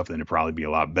horror stuff, then it'd probably be a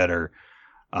lot better.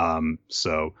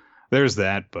 So there's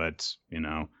that, but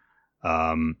Chainsaw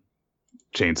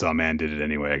Man did it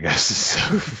anyway, I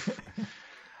guess.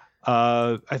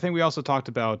 I think we also talked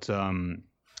about when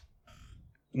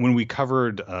we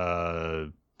covered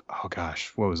what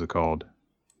was it called?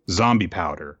 Zombie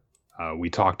Powder.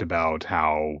 We talked about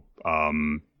how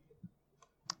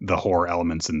the horror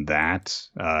elements in that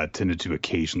tended to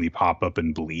occasionally pop up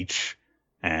in Bleach,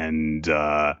 and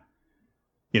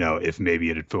if maybe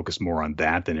it had focused more on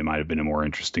that, then it might have been a more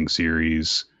interesting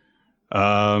series.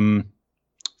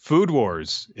 Food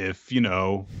Wars, if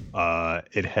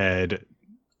it had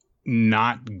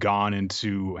not gone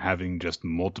into having just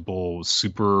multiple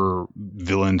super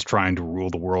villains trying to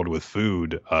rule the world with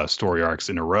food story arcs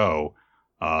in a row,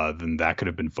 then that could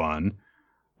have been fun.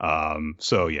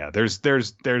 So yeah, there's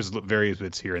various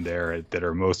bits here and there that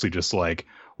are mostly just like,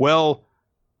 well,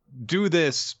 do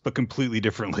this but completely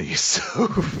differently.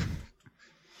 So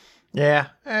yeah,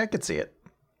 I could see it.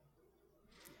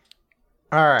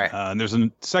 All right. And there's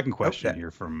a second question here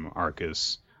from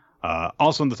Arcus.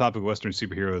 Also on the topic of Western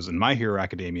superheroes, in My Hero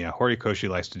Academia, Horikoshi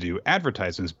likes to do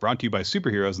advertisements brought to you by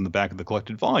superheroes in the back of the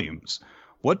collected volumes.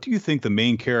 What do you think the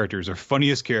main characters or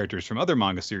funniest characters from other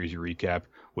manga series you recap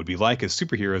would be like as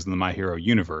superheroes in the My Hero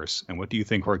universe? And what do you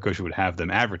think Horikoshi would have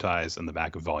them advertise on the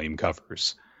back of volume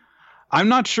covers? I'm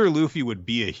not sure Luffy would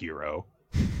be a hero.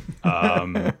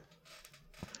 I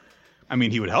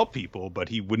mean, he would help people, but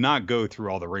he would not go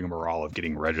through all the rigmarole of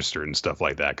getting registered and stuff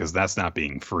like that, because that's not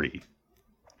being free.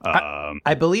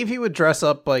 I believe he would dress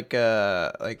up like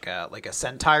a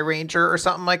Sentai Ranger or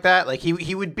something like that. Like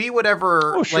he would be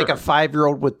whatever like a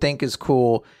 5-year-old would think is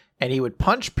cool, and he would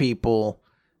punch people.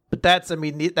 But that's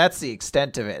the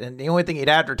extent of it. And the only thing he'd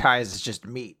advertise is just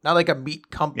meat, not like a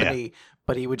meat company.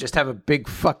 But he would just have a big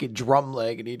fucking drum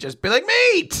leg, and he'd just be like,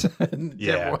 meat. And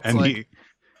and like,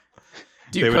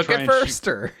 do you cook it first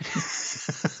or?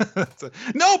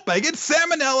 Nope, I get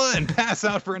salmonella and pass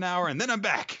out for an hour, and then I'm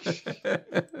back.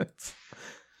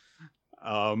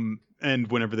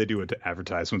 And whenever they do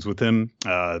advertisements with him,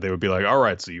 they would be like, "All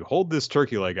right, so you hold this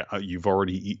turkey like you've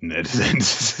already eaten it," and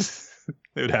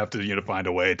they would have to find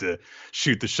a way to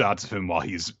shoot the shots of him while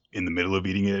he's in the middle of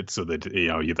eating it, so that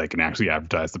they can actually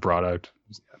advertise the product.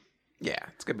 Yeah,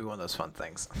 it's gonna be one of those fun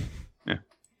things. Yeah,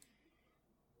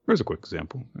 there's a quick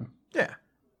example. Yeah.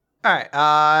 All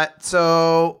right.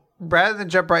 So rather than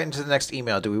jump right into the next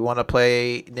email, do we want to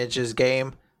play Ninja's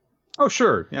game? Oh,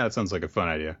 sure. Yeah, that sounds like a fun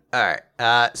idea. All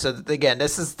right. So again,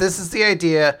 this is the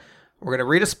idea. We're gonna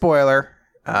read a spoiler.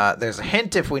 There's a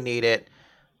hint if we need it,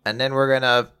 and then we're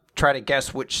gonna try to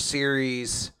guess which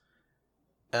series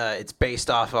it's based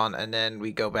off on, and then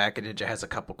we go back and Ninja has a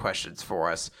couple questions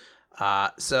for us.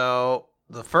 So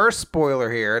the first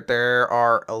spoiler here, there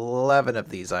are 11 of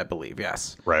these, I believe.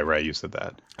 Yes. Right. You said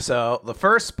that. So the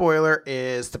first spoiler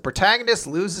is the protagonist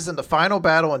loses in the final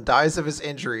battle and dies of his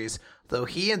injuries, though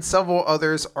he and several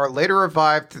others are later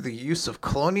revived through the use of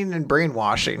cloning and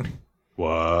brainwashing.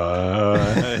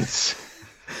 What?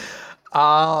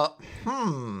 Hold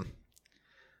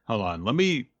on. Let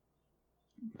me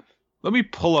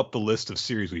pull up the list of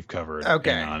series we've covered.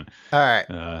 Okay. Hang on. All right.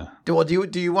 Do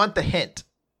you want the hint?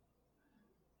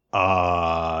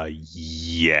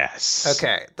 Yes.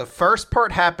 Okay. The first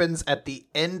part happens at the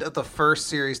end of the first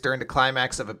series during the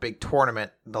climax of a big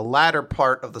tournament. The latter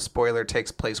part of the spoiler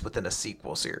takes place within a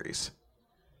sequel series.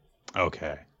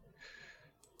 Okay.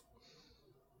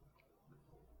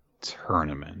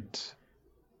 Tournament.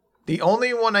 The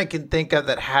only one I can think of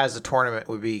that has a tournament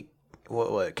would be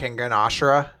what Kengan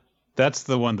Ashura. That's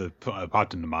the one that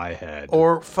popped into my head.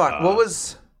 Or what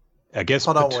was? I guess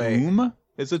Batum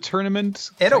is a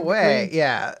tournament. In a way,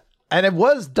 yeah. And it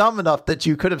was dumb enough that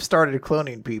you could have started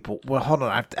cloning people. Well, hold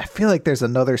on. I feel like there's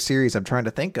another series I'm trying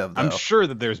to think of, though. I'm sure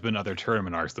that there's been other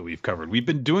tournament arcs that we've covered. We've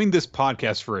been doing this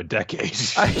podcast for a decade.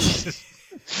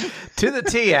 To the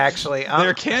T, actually.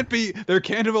 There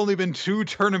can't have only been 2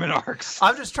 tournament arcs.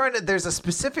 I'm just trying to, there's a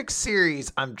specific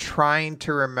series I'm trying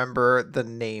to remember the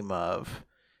name of,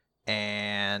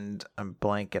 and I'm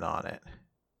blanking on it.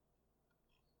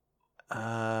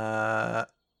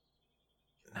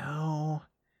 No.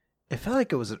 It felt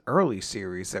like it was an early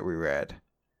series that we read.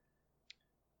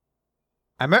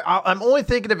 I'm only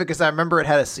thinking of it because I remember it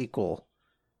had a sequel.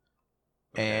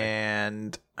 Okay.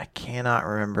 And I cannot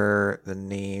remember the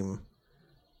name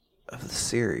of the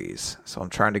series. So I'm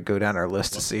trying to go down our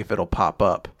list to see if it'll pop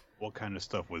up. What kind of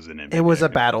stuff was in it? It was a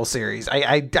battle series.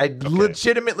 I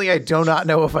legitimately, I do not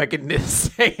know if I can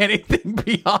say anything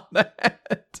beyond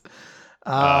that.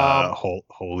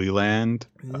 Holy Land?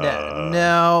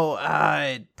 No,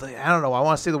 I don't know. I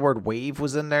want to say the word wave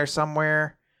was in there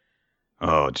somewhere.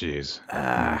 Oh, jeez.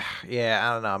 Yeah,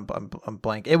 I don't know. I'm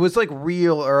blank. It was like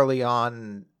real early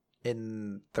on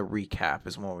in the recap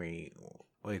is when we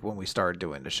started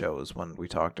doing the shows when we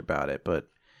talked about it, but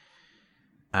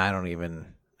I don't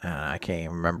even. I can't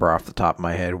even remember off the top of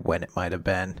my head when it might have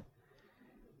been.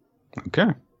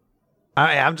 Okay.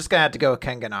 I'm just gonna have to go with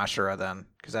Kengan Ashura then,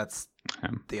 because that's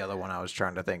the other one I was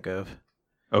trying to think of.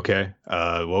 Okay.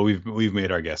 Well, we've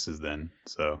made our guesses then.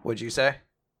 So. What'd you say?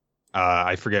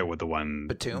 I forget what the one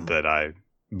Batum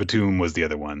Batum was the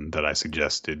other one that I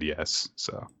suggested. Yes.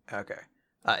 So. Okay.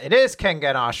 It is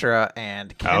Kengan Ashura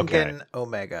and Kengan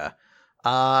Omega.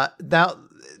 Now,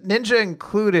 Ninja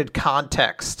included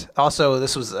context. Also,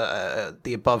 this was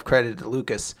the above credited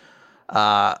Lucas.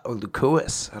 Or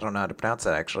Lucuis. I don't know how to pronounce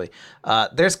that, actually.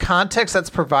 There's context that's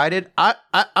provided. I'm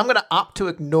going to opt to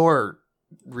ignore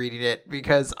reading it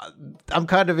because I'm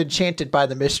kind of enchanted by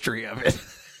the mystery of it.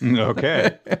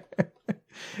 Okay.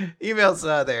 Email's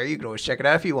there. You can always check it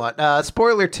out if you want.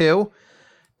 Spoiler 2.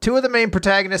 2 of the main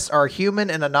protagonists are human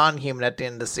and a non-human at the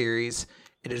end of the series.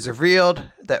 it is revealed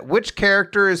that which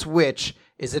character is which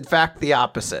is in fact the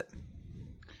opposite.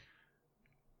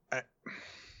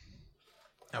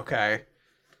 Okay.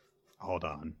 Hold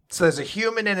on. So there's a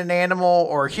human and an animal,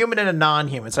 or a human and a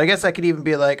non-human. So I guess I could even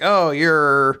be like, oh,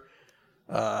 you're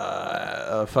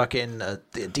a fucking a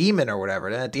demon or whatever.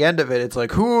 And at the end of it, it's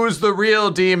like, who's the real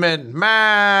demon?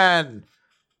 Man!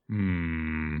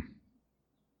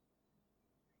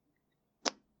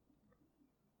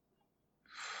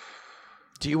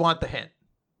 Do you want the hint?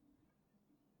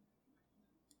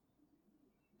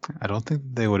 I don't think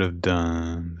they would have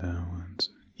done that one.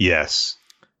 Yes.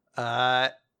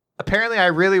 Apparently, I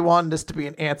really wanted this to be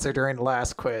an answer during the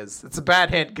last quiz. It's a bad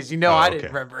hint because I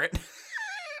didn't remember it.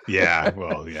 Yeah,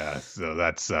 well, yeah. So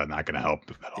that's not going to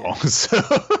help at all. So,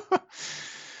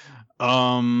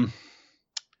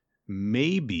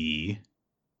 maybe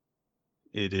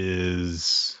it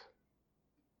is.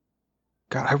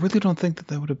 God, I really don't think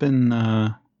that would have been.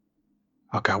 Oh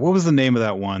God, what was the name of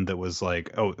that one that was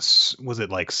like? Oh, was it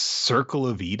like Circle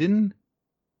of Eden?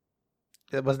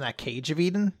 It wasn't that Cage of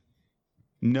Eden?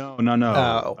 No.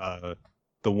 Oh.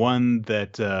 The one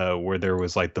that where there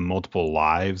was like the multiple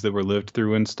lives that were lived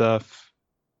through and stuff.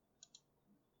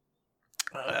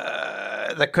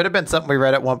 That could have been something we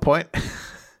read at one point.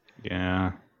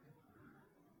 Yeah.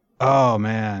 Oh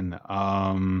man.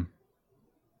 Oh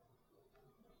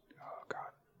God.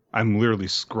 I'm literally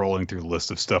scrolling through the list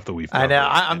of stuff that we've. I know.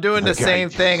 I'm doing the same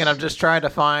thing, and I'm just trying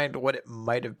to find what it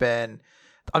might have been.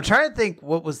 I'm trying to think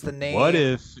what was the name. What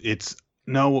if it's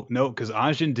no, because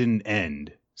Ajin didn't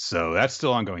end. So that's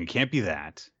still ongoing. It can't be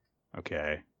that.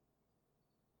 Okay.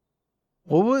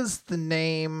 What was the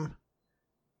name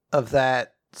of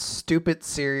that stupid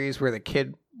series where the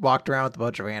kid walked around with a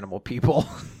bunch of animal people?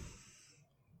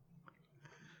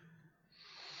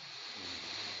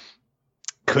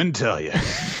 Couldn't tell you.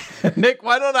 Nick,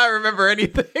 why don't I remember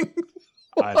anything?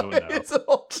 I don't know.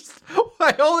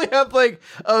 I only have like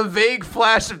a vague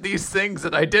flash of these things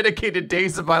that I dedicated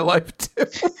days of my life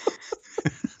to.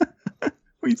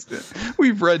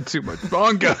 We've read too much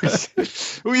manga.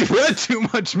 We've read too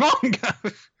much manga.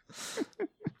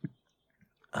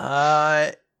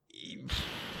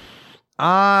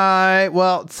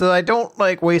 Well, so I don't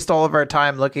like waste all of our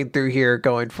time looking through here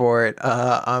going for it.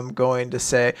 I'm going to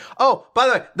say, oh, by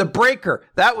the way, The Breaker.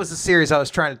 That was a series I was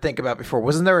trying to think about before.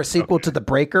 Wasn't there a sequel to The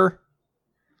Breaker?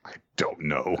 I don't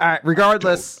know. All right,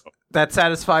 regardless, that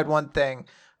satisfied one thing.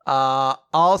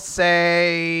 I'll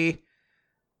say,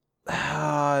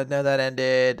 no, that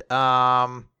ended.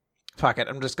 Fuck it.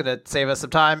 I'm just going to save us some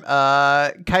time.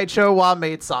 Kaicho wa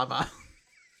Maid-sama.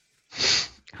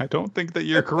 I don't think that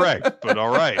you're correct, but all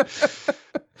right.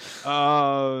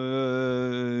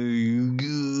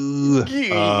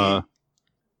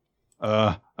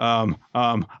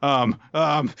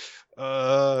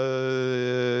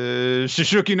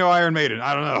 Shishuki no Iron Maiden.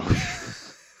 I don't know.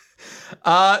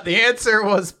 The answer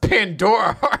was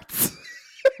Pandora Hearts.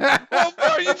 What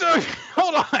are you doing?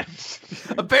 Hold on.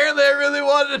 Apparently, I really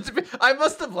wanted it to be. I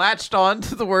must have latched on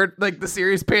to the word, like the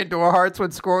series Pandora Hearts when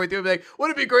scrolling through. Like,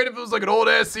 wouldn't it be great if it was like an old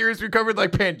ass series we covered,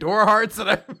 like Pandora Hearts, that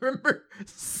I remember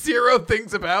zero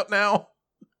things about now?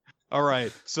 All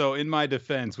right. So, in my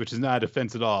defense, which is not a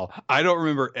defense at all, I don't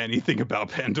remember anything about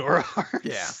Pandora Hearts.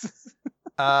 Yeah.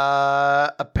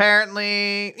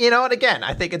 Apparently, and again,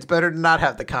 I think it's better to not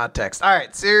have the context. All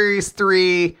right, series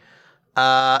 3.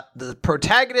 The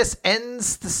protagonist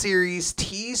ends the series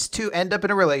teased to end up in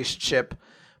a relationship,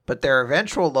 but their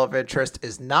eventual love interest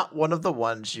is not one of the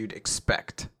ones you'd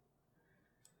expect.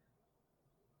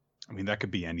 I mean, that could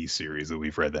be any series that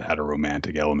we've read that had a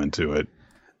romantic element to it.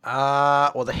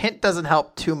 Well, the hint doesn't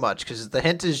help too much because the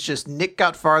hint is just Nick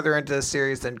got farther into the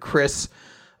series than Chris,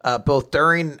 both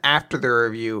during and after the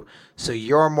review, so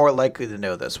you're more likely to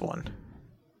know this one.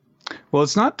 Well,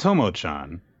 it's not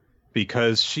Tomo-chan,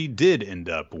 because she did end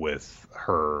up with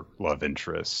her love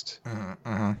interest.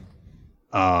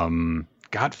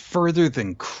 Got further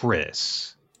than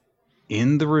Chris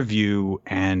in the review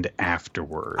and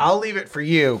afterward. I'll leave it for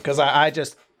you because I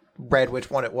just read which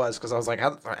one it was because I was like,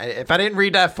 if I didn't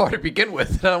read that far to begin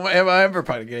with, am I ever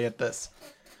probably gonna get this?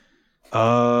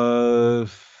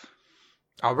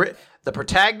 The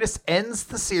protagonist ends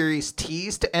the series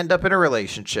teased to end up in a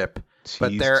relationship,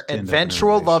 but their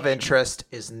eventual love interest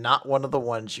is not one of the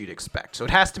ones you'd expect. So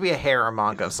it has to be a harem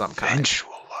manga of some kind.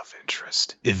 Eventual love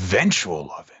interest. Eventual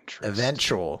love interest.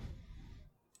 Eventual.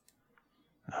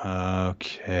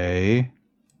 Okay.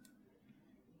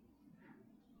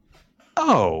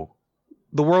 Oh,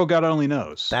 The World God Only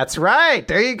Knows. That's right.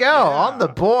 There you go. Yeah. On the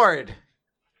board.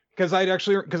 Because I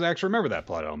actually remember that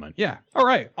plot element. Yeah. All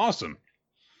right. Awesome.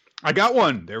 I got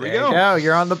one. There we There go. you go.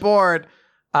 You're on the board.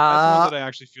 That's one that I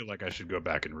actually feel like I should go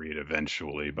back and read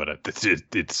eventually, but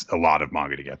it's a lot of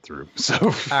manga to get through. So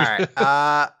all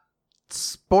right.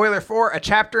 Spoiler 4, a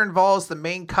chapter involves the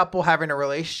main couple having a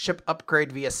relationship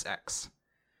upgrade via sex.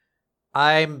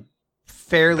 I'm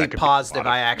fairly positive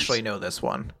I actually know this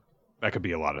one. That could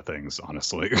be a lot of things,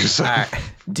 honestly. All right.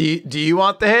 Do you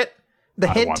want the hint?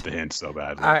 I want the hint so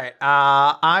badly. All right.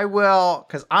 I will,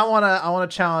 because I wanna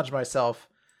challenge myself.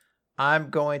 I'm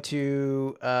going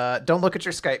to don't look at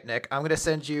your Skype, Nick. I'm gonna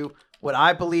send you what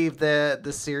I believe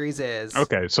the series is.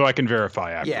 Okay, so I can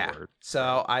verify afterward. Yeah.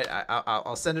 So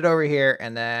I'll send it over here,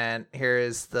 and then here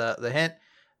is the hint.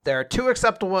 There are 2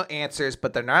 acceptable answers,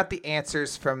 but they're not the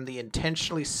answers from the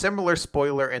intentionally similar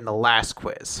spoiler in the last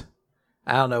quiz.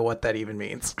 I don't know what that even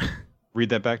means. Read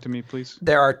that back to me, please.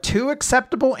 There are 2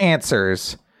 acceptable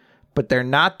answers, but they're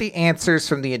not the answers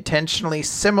from the intentionally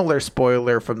similar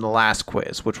spoiler from the last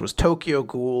quiz, which was Tokyo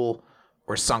Ghoul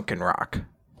or Sunken Rock.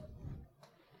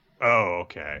 Oh,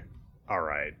 okay. All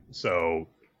right. So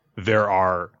there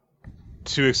are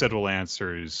 2 acceptable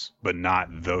answers, but not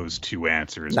those 2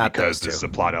 answers, not because this is a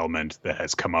plot element that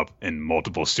has come up in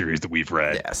multiple series that we've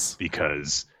read. Yes.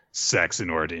 Because sex, in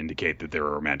order to indicate that they're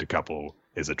a romantic couple,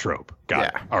 is a trope. Got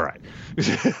it. All right.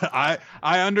 I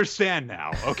understand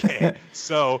now. Okay.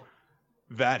 So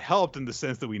that helped in the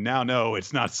sense that we now know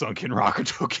it's not Sunken Rock or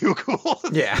Tokyo Ghoul.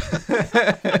 Yeah.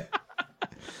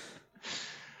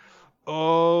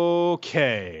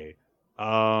 Okay.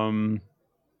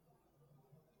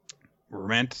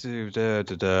 Romantic.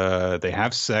 They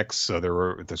have sex, so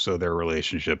their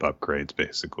relationship upgrades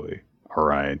basically. All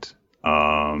right.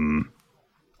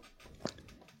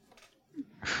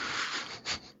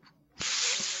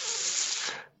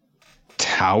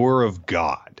 Tower of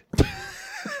God.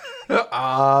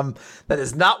 That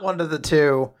is not one of the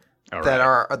 2 that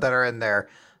are in there.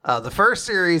 The first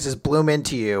series is Bloom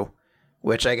Into You,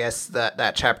 which I guess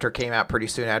that chapter came out pretty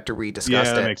soon after we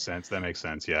discussed it. Yeah, that makes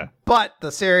sense, yeah. But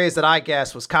the series that I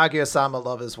guessed was Kaguya-sama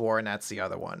Love is War, and that's the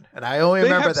other one. And I only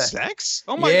remember that. Sex?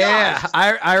 Oh my gosh. Yeah,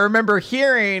 I remember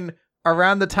hearing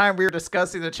around the time we were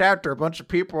discussing the chapter, a bunch of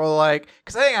people were like,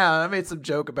 because I made some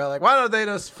joke about like, why don't they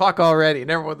just fuck already?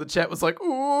 And everyone in the chat was like,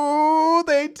 ooh,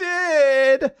 they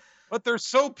did. But they're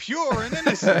so pure and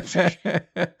innocent.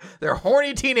 They're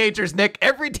horny teenagers, Nick.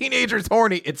 Every teenager's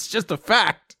horny. It's just a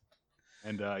fact.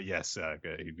 And yes,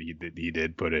 he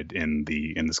did put it in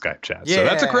the Skype chat. Yeah. So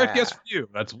that's a correct guess for you.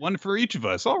 That's one for each of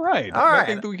us. All right. I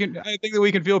think that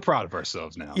we can feel proud of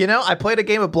ourselves now. You know, I played a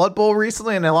game of Blood Bowl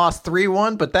recently and I lost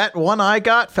 3-1, but that one I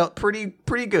got felt pretty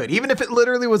good. Even if it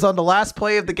literally was on the last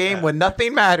play of the game when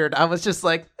nothing mattered, I was just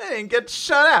like, I didn't get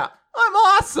shut out. I'm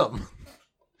awesome.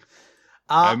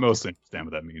 I mostly understand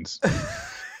what that means.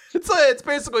 It's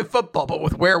basically football, but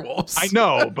with werewolves. I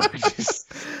know, but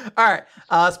all right.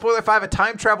 Spoiler 5, a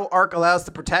time travel arc allows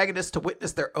the protagonist to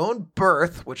witness their own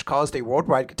birth, which caused a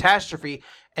worldwide catastrophe,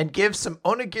 and gives some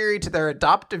onigiri to their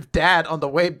adoptive dad on the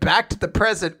way back to the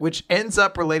present, which ends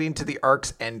up relating to the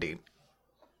arc's ending.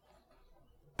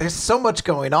 There's so much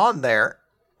going on there.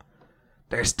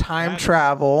 There's time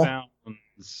travel.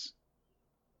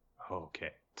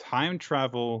 Okay. Time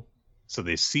travel. So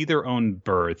they see their own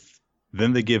birth.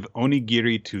 Then they give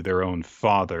onigiri to their own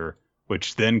father,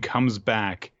 which then comes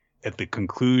back at the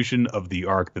conclusion of the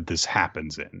arc that this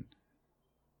happens in.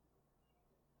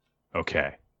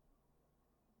 Okay.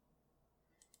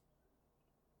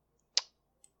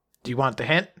 Do you want the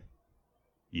hint?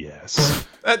 Yes.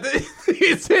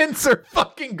 These hints are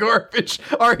fucking garbage.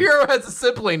 Our hero has a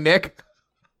sibling, Nick.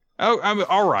 Oh,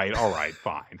 all right,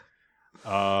 fine.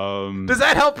 Does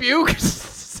that help you?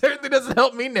 Certainly doesn't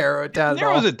help me narrow it down. It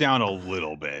narrows it down a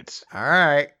little bit. All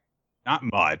right. Not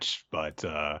much, but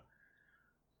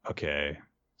okay.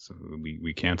 So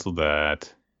we canceled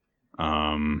that.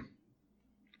 Time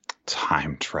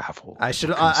travel. I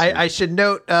should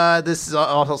note this is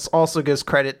also gives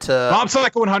credit to Mob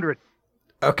Psycho 100.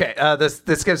 Okay,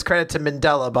 this gives credit to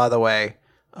Mandela, by the way,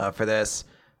 for this.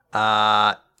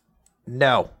 No,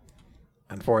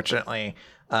 unfortunately,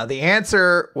 the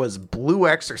answer was Blue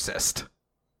Exorcist.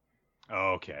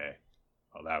 Okay.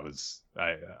 Well, that was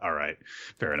all right.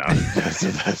 Fair enough.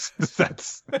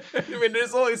 that's. I mean,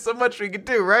 there's only so much we can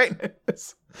do, right?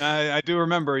 I do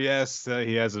remember. Yes,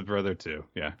 he has a brother too.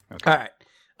 Yeah. Okay. All right.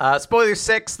 Spoiler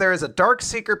 6. There is a dark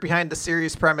secret behind the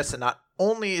series premise, and not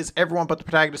only is everyone but the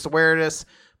protagonist aware of this,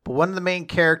 but one of the main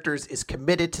characters is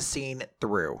committed to seeing it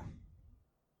through.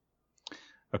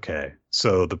 Okay,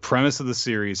 so the premise of the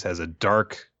series has a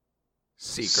dark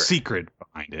secret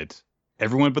behind it.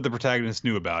 Everyone but the protagonist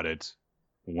knew about it.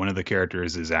 One of the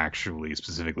characters is actually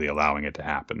specifically allowing it to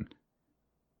happen.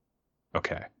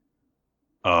 Okay.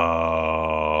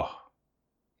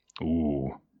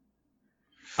 Ooh.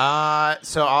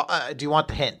 So do you want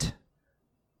the hint?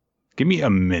 Give me a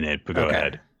minute, but go Okay.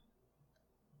 ahead.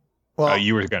 Well,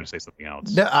 you were going to say something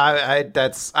else. No,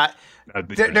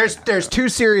 there's two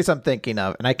series I'm thinking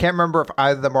of, and I can't remember if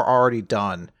either of them are already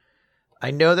done.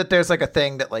 I know that there's like a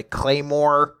thing that like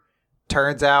Claymore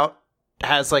turns out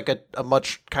has like a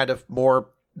much kind of more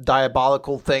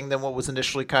diabolical thing than what was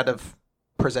initially kind of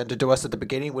presented to us at the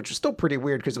beginning, which is still pretty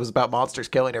weird because it was about monsters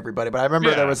killing everybody. But I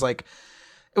remember there was like,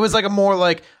 it was like a more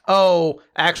like, oh,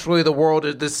 actually the world,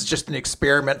 this is just an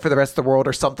experiment for the rest of the world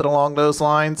or something along those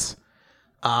lines.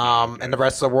 And the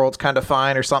rest of the world's kind of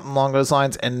fine or something along those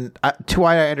lines. And to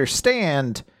what I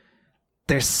understand,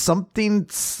 there's something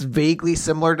vaguely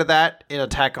similar to that in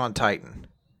Attack on Titan.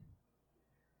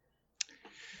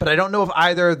 But I don't know if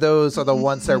either of those are the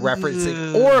ones they're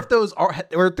referencing, or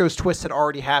if those twists had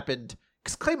already happened.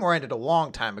 Because Claymore ended a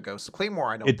long time ago, so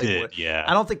Claymore I don't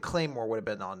think Claymore would have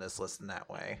been on this list in that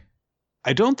way.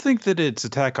 I don't think that it's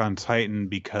Attack on Titan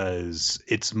because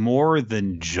it's more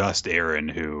than just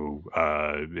Eren who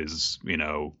is,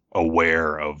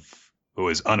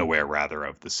 unaware rather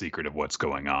of the secret of what's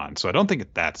going on. So I don't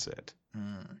think that's it.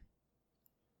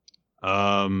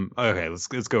 Okay, let's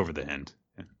go over the hint.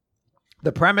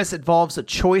 The premise involves a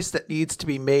choice that needs to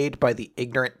be made by the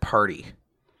ignorant party.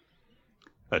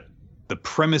 The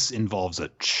premise involves a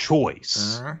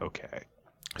choice. Okay.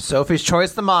 Sophie's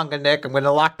Choice, the manga, Nick. I'm going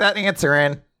to lock that answer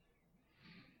in.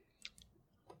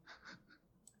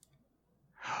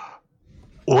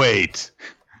 Wait.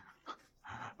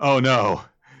 Oh, no.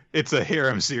 It's a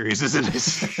harem series, isn't it?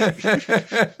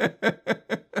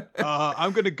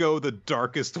 I'm going to go the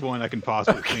darkest one I can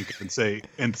possibly think of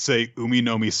and say Umi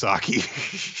no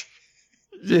Misaki.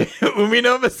 Umi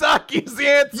no Misaki is the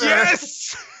answer.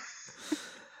 Yes!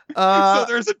 So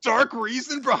there's a dark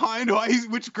reason behind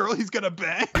which girl he's gonna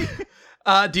bang.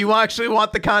 Do you actually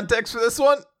want the context for this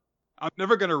one? I'm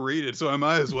never gonna read it, so I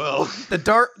might as well.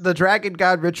 The dragon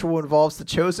god ritual involves the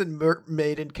chosen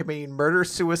maiden committing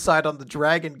murder-suicide on the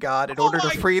dragon god in order to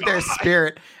free their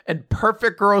spirit, and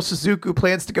perfect girl Suzuku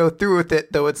plans to go through with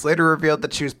it, though it's later revealed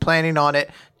that she was planning on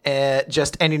it,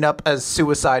 just ending up as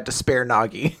suicide to spare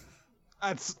Nagi.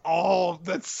 That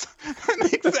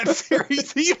makes that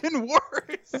series even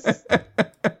worse.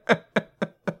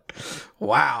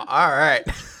 Wow. All right.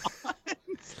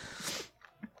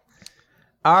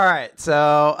 All right.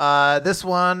 So this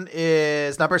one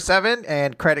is number 7,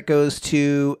 and credit goes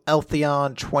to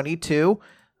Eltheon22.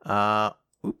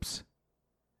 Oops.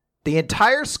 The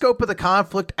entire scope of the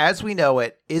conflict as we know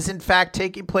it is in fact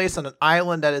taking place on an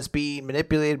island that is being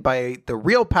manipulated by the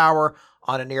real power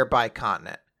on a nearby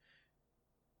continent.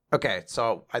 Okay,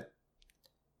 so I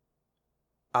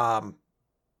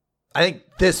think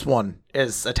this one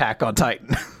is Attack on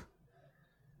Titan.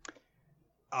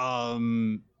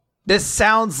 This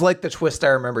sounds like the twist I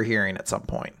remember hearing at some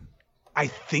point. I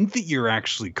think that you're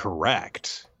actually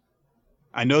correct.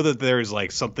 I know that there's like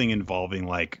something involving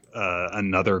like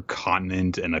another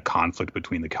continent and a conflict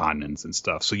between the continents and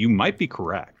stuff. So you might be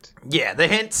correct. Yeah, the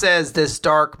hint says this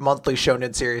dark monthly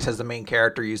shonen series has the main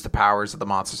character use the powers of the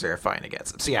monsters they're fighting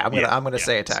against. So yeah, I'm gonna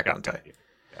say Attack on Titan.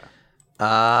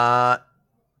 Yeah.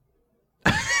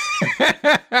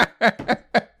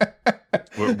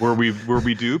 Were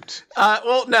we duped?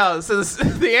 Well, no. So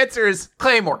the answer is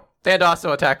Claymore and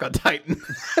also Attack on Titan.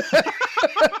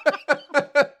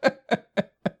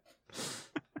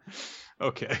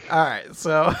 Okay. All right.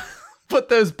 So put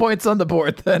those points on the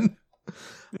board then.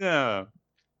 Yeah.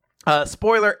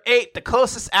 Spoiler 8, the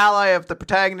closest ally of the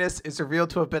protagonist is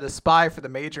revealed to have been a spy for the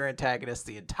major antagonist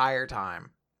the entire time.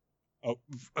 Oh,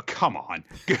 come on.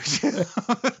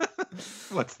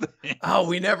 What's the hint? Oh,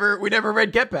 we never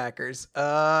read Get Backers.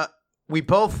 We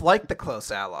both like the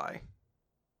close ally.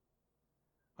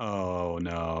 Oh,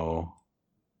 no.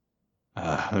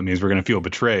 That means we're going to feel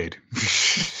betrayed.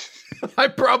 I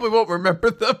probably won't remember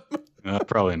them.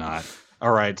 Probably not.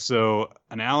 All right, so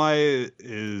an ally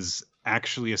is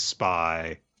actually a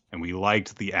spy, and we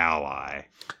liked the ally.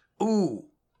 Ooh,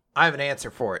 I have an answer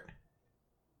for it.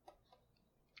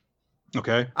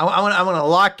 Okay. I want to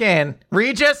lock in.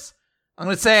 Regis, I'm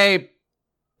going to say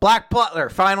Black Butler,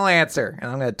 final answer.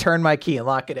 And I'm going to turn my key and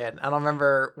lock it in. I don't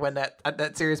remember when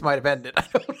that series might have ended. I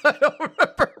don't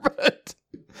remember, but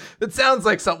it sounds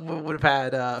like something we would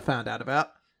have had found out about.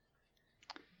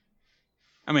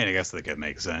 I mean, I guess that could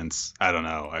make sense. I don't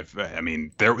know. I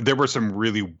mean, there were some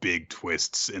really big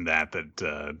twists in that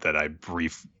I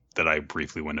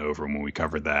briefly went over when we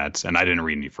covered that, and I didn't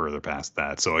read any further past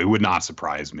that. So it would not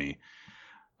surprise me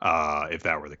if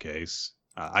that were the case.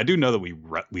 I do know that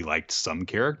we liked some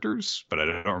characters, but I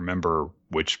don't remember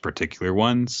which particular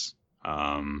ones.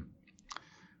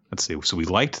 Let's see. So we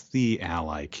liked the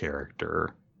ally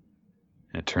character.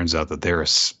 And it turns out that they're a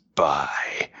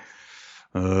spy.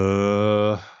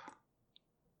 Oh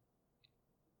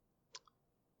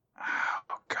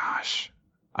gosh.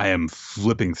 I am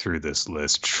flipping through this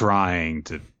list, trying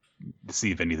to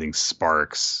see if anything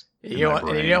sparks. You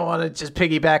don't want to just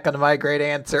piggyback on my great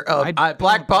answer of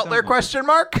Black Butler question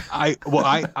mark? I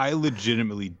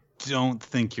legitimately don't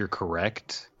think you're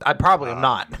correct. I probably am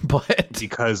not, but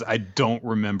because I don't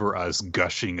remember us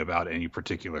gushing about any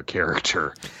particular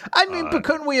character. I mean, but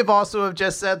couldn't we have also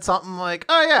just said something like,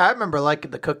 "Oh yeah, I remember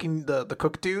liking the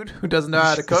cook dude who doesn't know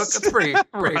how to cook. It's pretty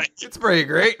right. It's pretty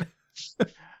great."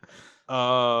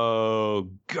 Oh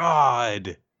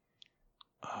God.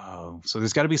 Oh, so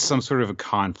there's got to be some sort of a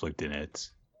conflict in it.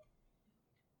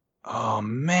 Oh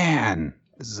man,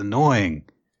 this is annoying.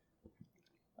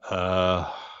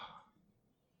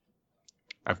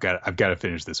 I've got to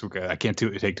finish this. I can't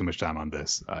take too much time on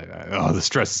this. The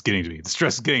stress is getting to me. The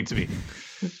stress is getting to me.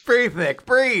 Breathe, Nick.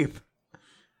 Breathe.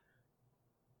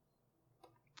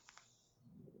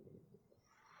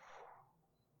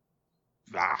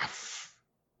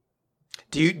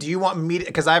 Do you want me to?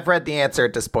 Because I've read the answer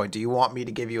at this point. Do you want me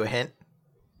to give you a hint?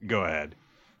 Go ahead.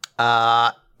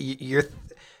 Your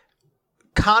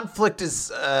conflict is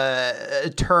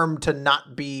a term to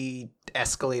not be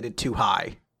escalated too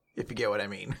high. If you get what I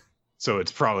mean. So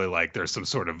it's probably like there's some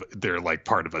sort of they're like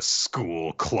part of a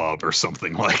school club or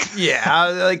something like that. Yeah,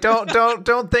 like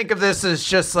don't think of this as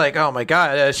just like, oh my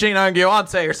god, Shinran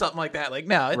Gyoanse or something like that. Like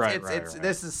no, it's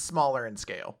this is smaller in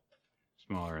scale.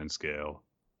 Smaller in scale.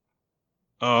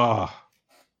 Oh.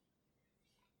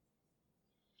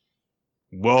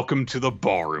 Welcome to the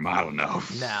ballroom. I don't know.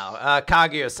 Now,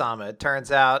 Kaguya-sama. It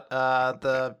turns out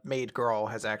the maid girl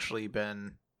has actually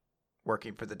been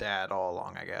working for the dad all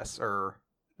along, I guess. Or,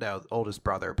 no, oldest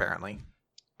brother, apparently.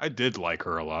 I did like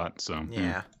her a lot, so.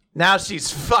 Yeah. Now she's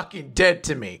fucking dead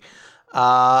to me.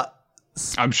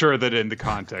 I'm sure that in the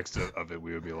context of it,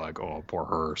 we would be like, oh, poor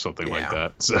her, or something like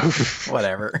that. So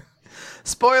whatever.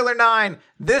 Spoiler 9.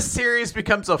 This series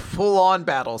becomes a full-on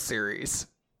battle series.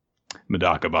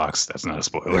 Medaka box. That's not a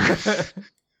spoiler.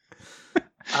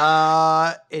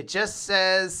 It just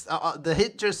says the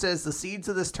hint just says the seeds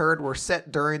of this turd were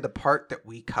set during the part that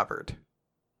we covered.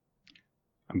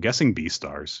 I'm guessing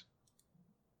Beastars.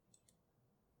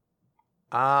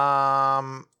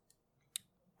 I'll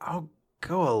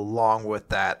go along with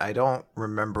that. I don't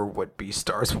remember what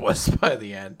Beastars was by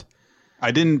the end. I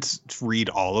didn't read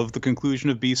all of the conclusion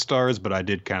of Beastars, but I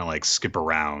did kind of like skip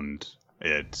around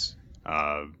it.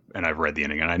 And I've read the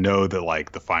ending, and I know that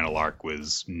like the final arc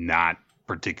was not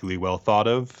particularly well thought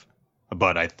of,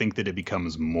 but I think that it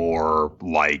becomes more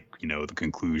like, you know, the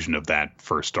conclusion of that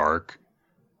first arc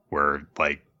where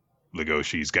like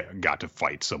Legoshi's got to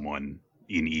fight someone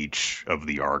in each of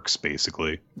the arcs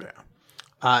basically.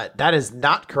 Yeah. That is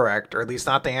not correct, or at least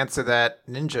not the answer that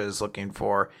Ninja is looking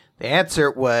for. The answer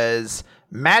was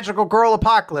Magical Girl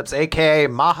Apocalypse, aka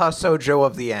Maha Sojo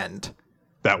of the End.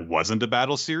 That wasn't a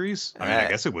battle series? I mean, I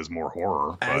guess it was more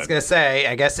horror. I was going to say,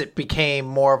 I guess it became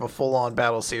more of a full-on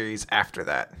battle series after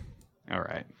that. All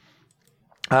right.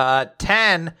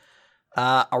 10,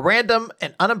 a random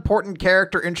and unimportant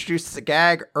character introduced as a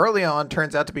gag early on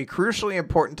turns out to be crucially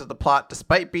important to the plot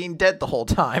despite being dead the whole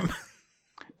time.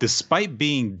 Despite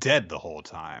being dead the whole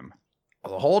time?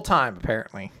 Well, the whole time,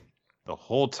 apparently. The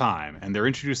whole time. And they're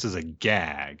introduced as a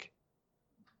gag.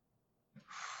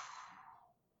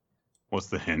 What's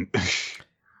the hint?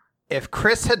 If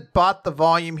Chris had bought the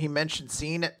volume he mentioned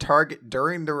seeing at Target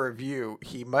during the review,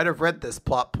 he might have read this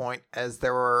plot point, as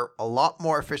there were a lot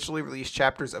more officially released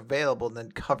chapters available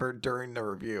than covered during the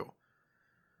review.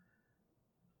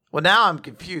 Well, now I'm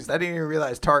confused. I didn't even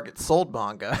realize Target sold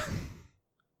manga.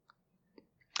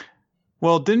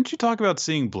 Well, didn't you talk about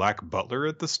seeing Black Butler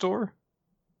at the store?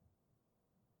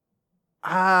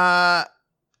 I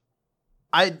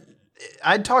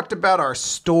talked about our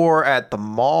store at the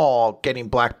mall getting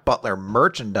Black Butler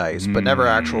merchandise, but never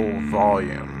actual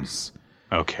volumes.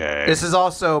 Okay. This is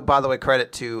also, by the way,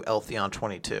 credit to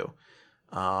Eltheon22.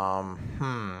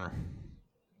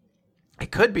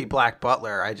 It could be Black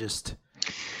Butler.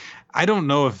 I don't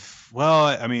know if. Well,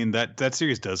 I mean that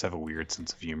series does have a weird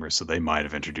sense of humor, so they might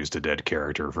have introduced a dead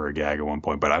character for a gag at one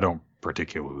point, but I don't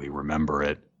particularly remember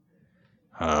it.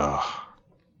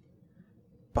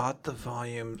 Bought the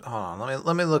volume. Hold on,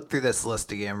 let me look through this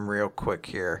list again real quick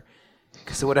here,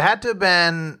 because it would have had to have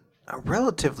been a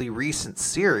relatively recent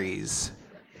series.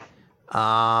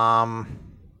 I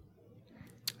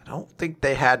don't think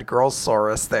they had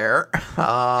Girlsaurus there.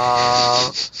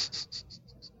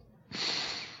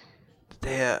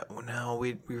 No,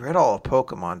 we read all the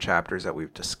Pokemon chapters that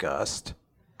we've discussed.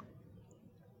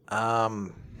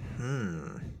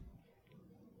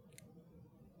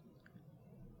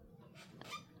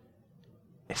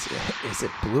 Is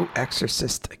it Blue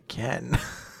Exorcist again?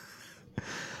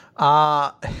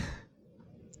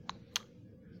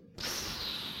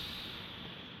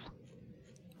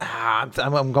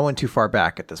 I'm going too far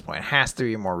back at this point. It has to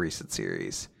be a more recent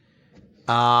series.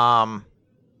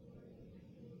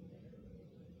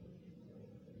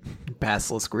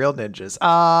 Basilisk Real Ninjas.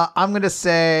 I'm gonna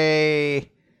say.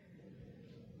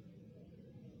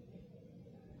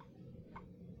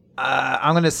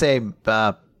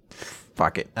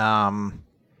 Fuck it. I'm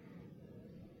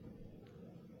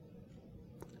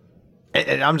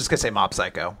just gonna say Mob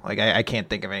Psycho. Like I can't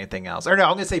think of anything else. Or no,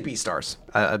 I'm gonna say Beastars.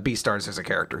 Beastars is a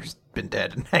character who's been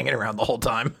dead and hanging around the whole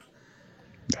time.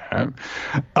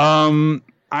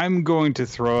 I'm going to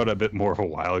throw out a bit more of a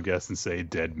wild guess and say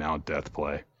Dead Mount Death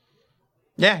Play.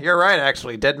 Yeah, you're right.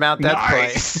 Actually, Dead Mount Death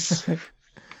Play.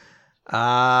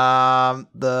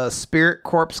 The spirit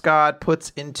corpse god puts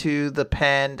into the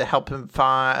pen to help him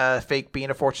fake being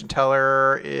a fortune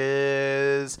teller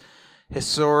is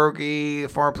Hisorogi, the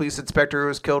former police inspector who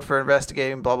was killed for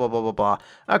investigating blah blah blah blah blah.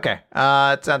 Okay,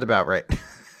 it sounds about right.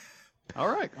 All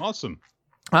right, awesome.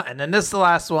 And then this is the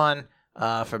last one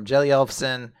from Jelly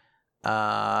Elfson.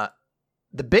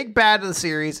 The big bad of the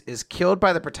series is killed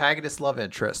by the protagonist's love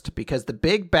interest because the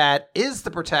big bad is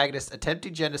the protagonist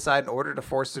attempting genocide in order to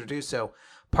force her to do so.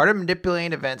 Part of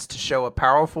manipulating events to show a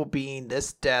powerful being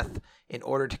this death in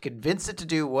order to convince it to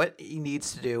do what he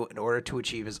needs to do in order to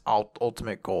achieve his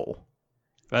ultimate goal.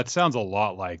 That sounds a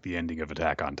lot like the ending of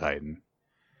Attack on Titan.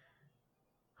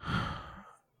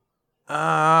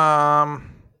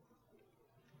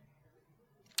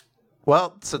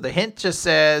 Well, so the hint just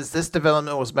says this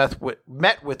development was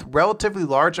met with relatively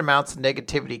large amounts of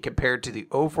negativity compared to the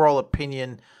overall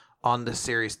opinion on the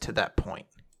series to that point.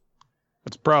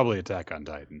 It's probably Attack on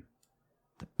Titan.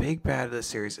 The big bad of the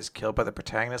series is killed by the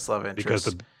protagonist's love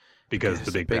interest. Because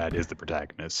the big bad is the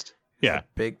protagonist. Yeah. The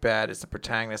big bad is the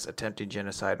protagonist attempting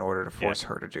genocide in order to force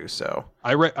her to do so.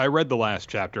 I read the last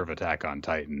chapter of Attack on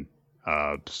Titan.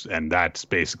 And that's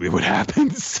basically what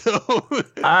happens. So, all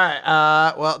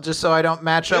right. Well, just so I don't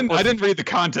match up. I didn't read the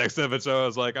context of it, so I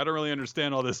was like, I don't really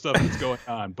understand all this stuff that's going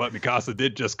on. But Mikasa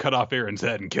did just cut off Aaron's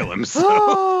head and kill him.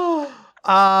 So,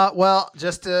 well,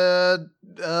 just to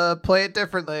play it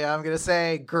differently, I'm gonna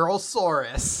say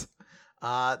Girlsaurus.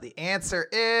 The answer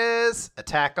is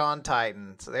Attack on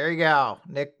Titan. So there you go.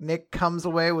 Nick comes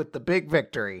away with the big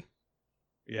victory.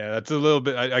 Yeah, that's a little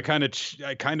bit. I kind of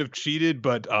cheated,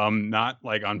 but not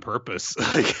like on purpose. So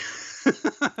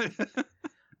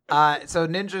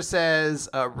Ninja says,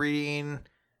 reading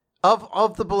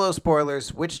of the below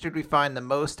spoilers, which did we find the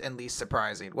most and least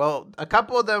surprising? Well, a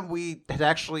couple of them we had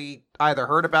actually either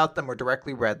heard about them or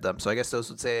directly read them. So I guess those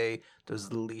would say those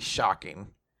are the least shocking.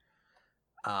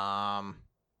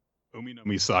 Umi no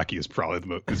Misaki is probably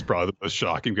the most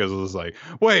shocking because it was like,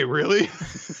 wait, really?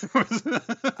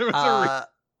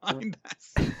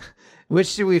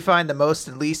 Which do we find the most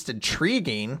and least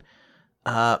intriguing?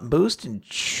 Most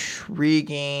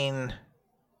intriguing.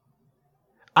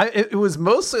 It was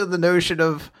mostly the notion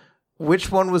of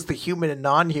which one was the human and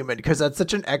non-human, because that's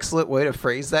such an excellent way to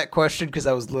phrase that question. Because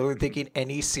I was literally thinking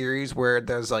any series where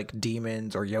there's like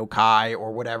demons or yokai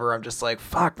or whatever, I'm just like,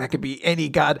 fuck, that could be any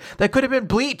god. That could have been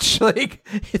Bleach. Like,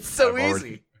 it's so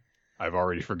easy. I've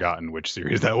already forgotten which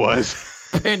series that was.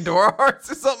 Pandora Hearts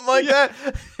or something like that.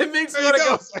 It makes me want to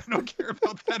go. I don't care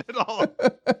about that at all.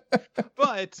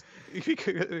 But,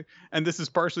 and this is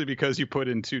partially because you put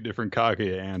in two different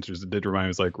Kaguya answers. It did remind me, I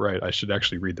was like, right, I should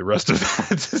actually read the rest of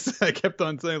that. I kept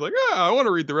on saying, like, I want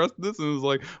to read the rest of this. And it was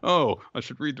like, oh, I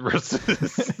should read the rest of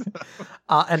this.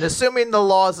 And assuming the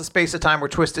laws of space and time were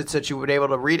twisted so that you would be able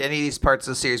to read any of these parts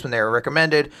of the series when they were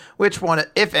recommended, which one,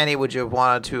 if any, would you have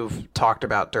wanted to have talked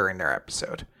about during their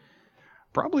episode?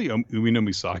 Probably Umi no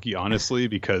Misaki, honestly,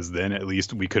 because then at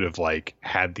least we could have like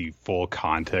had the full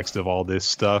context of all this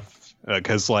stuff.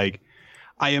 Because like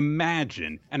I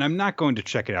imagine, and I'm not going to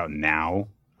check it out now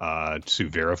to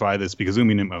verify this because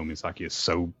Umi no Misaki is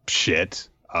so shit.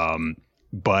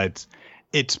 But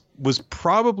it was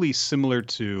probably similar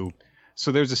to.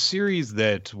 So there's a series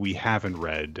that we haven't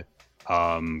read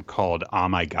called Ah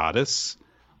My Goddess,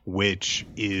 which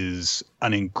is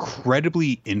an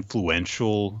incredibly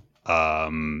influential.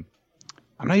 I'm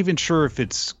not even sure if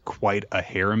it's quite a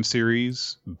harem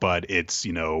series, but it's,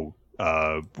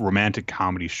 romantic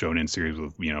comedy shonen series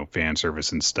with, you know, fan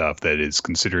service and stuff that is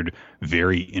considered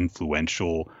very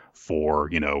influential for,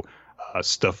 you know,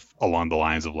 stuff along the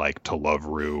lines of like To Love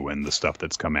Ru and the stuff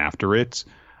that's come after it.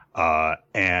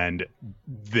 And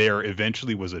there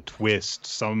eventually was a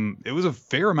twist. It was a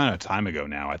fair amount of time ago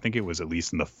now. I think it was at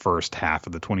least in the first half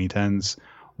of the 2010s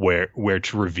where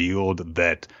it's revealed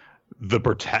that the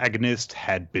protagonist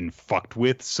had been fucked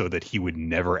with so that he would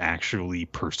never actually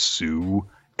pursue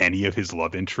any of his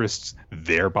love interests,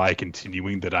 thereby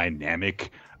continuing the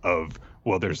dynamic of,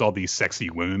 well, there's all these sexy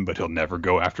women, but he'll never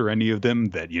go after any of them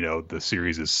that, you know, the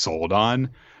series is sold on.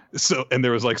 So, and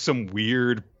there was like some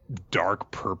weird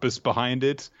dark purpose behind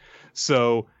it.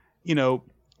 So, you know,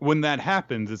 when that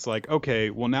happens, it's like, okay,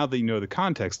 well, now that you know the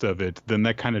context of it, then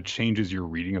that kind of changes your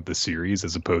reading of the series,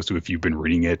 as opposed to if you've been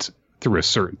reading it through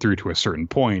to a certain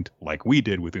point, like we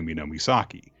did with Umi no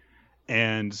Misaki.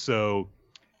 And so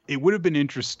it would have been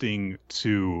interesting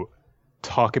to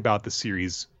talk about the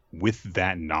series with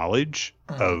that knowledge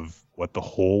of what the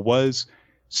whole was,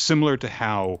 similar to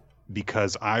how,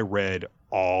 because I read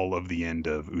all of the end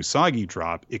of Usagi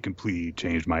Drop, it completely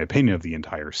changed my opinion of the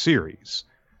entire series.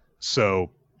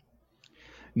 So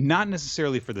not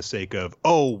necessarily for the sake of,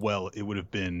 oh, well, it would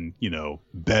have been, you know,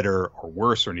 better or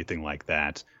worse or anything like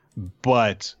that,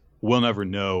 but we'll never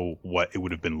know what it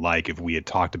would have been like if we had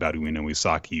talked about Umi no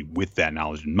Misaki with that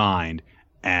knowledge in mind,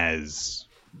 as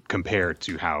compared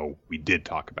to how we did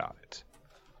talk about it.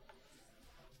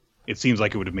 It seems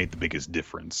like it would have made the biggest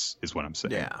difference, is what I'm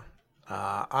saying. Yeah.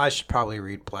 I should probably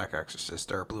read Black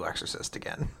Exorcist or Blue Exorcist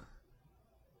again.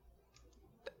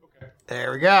 Okay.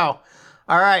 There we go.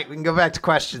 All right, we can go back to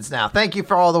questions now. Thank you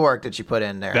for all the work that you put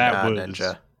in there,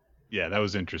 Ninja. Yeah, that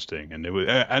was interesting, and it was.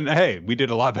 And hey, we did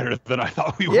a lot better than I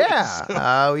thought we would. Yeah,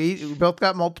 so. We both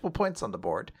got multiple points on the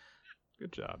board.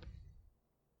 Good job.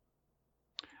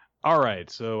 All right,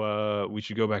 so we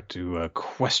should go back to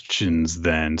questions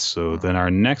then. So then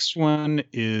our next one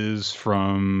is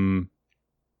from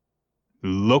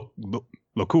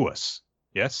Locuus.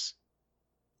 Yes.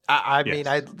 I mean,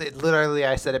 I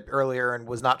said it earlier and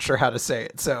was not sure how to say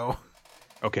it. So.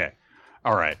 Okay.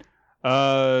 All right.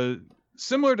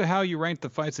 Similar to how you ranked the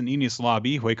fights in Enies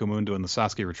Lobby, Hueco Mundo, and the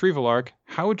Sasuke Retrieval Arc,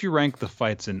 how would you rank the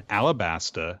fights in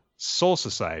Alabasta, Soul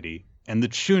Society, and the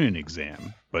Chunin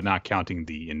exam, but not counting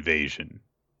the invasion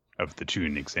of the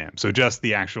Chunin exam? So just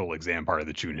the actual exam part of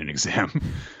the Chunin exam.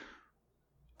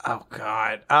 Oh,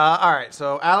 God. All right,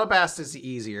 so Alabasta is the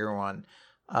easier one.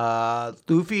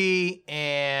 Luffy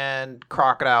and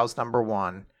Crocodile's number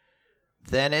one.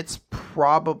 Then it's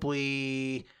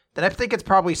probably... Then I think it's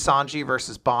probably Sanji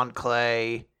versus Bon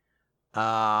Clay. Then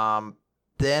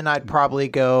I'd probably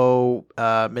go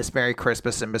Miss Merry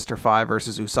Christmas and Mr. 5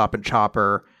 versus Usopp and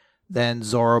Chopper. Then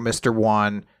Zoro, Mr.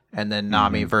 1, and then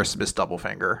Nami versus Miss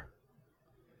Doublefinger.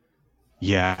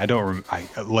 Yeah, I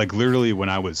like literally when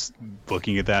I was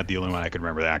looking at that, the only one I could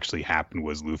remember that actually happened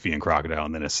was Luffy and Crocodile,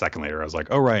 and then a second later I was like,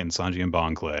 oh right, and Sanji and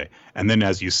Bon Clay. And then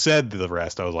as you said the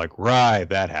rest, I was like, right,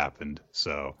 that happened.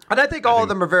 So, and I think all of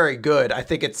them are very good. I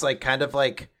think it's like kind of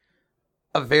like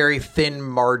a very thin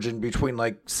margin between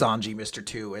like Sanji, Mr.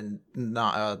 2, and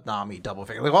Nami,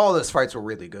 Doublefinger. Like all of those fights were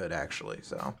really good actually.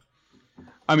 So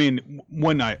I mean,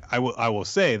 when I will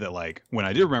say that, like, when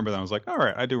I did remember them, I was like, all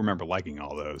right, I do remember liking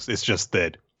all those. It's just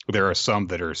that there are some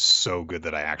that are so good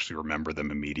that I actually remember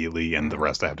them immediately, and the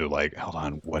rest I have to, like, hold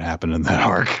on, what happened in that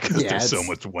arc? Because there's so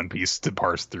much One Piece to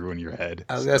parse through in your head.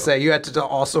 I was going to say, you had to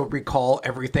also recall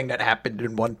everything that happened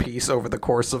in One Piece over the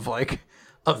course of, like,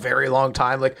 a very long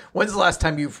time. Like, when's the last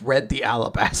time you've read the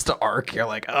Alabasta arc? You're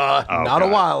like, not a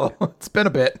while. It's been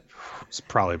a bit. It's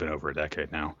probably been over a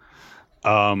decade now.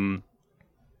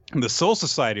 The Soul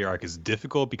Society arc is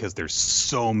difficult because there's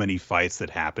so many fights that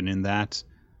happen in that.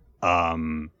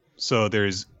 So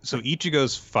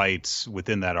Ichigo's fights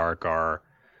within that arc are,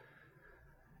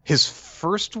 his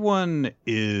first one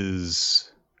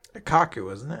is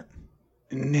Kaku, isn't it?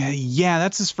 Yeah,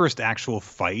 that's his first actual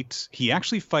fight. He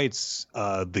actually fights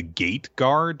the gate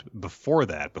guard before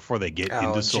they get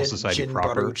into Soul Society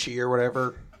proper. Baruchi or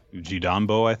whatever.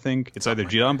 Jidanbo, I think. It's either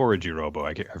Jidanbo or Jirobo.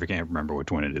 I can't remember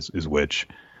which one it is which.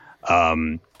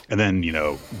 And then, you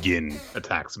know, Gin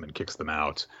attacks them and kicks them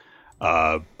out.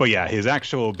 But yeah, his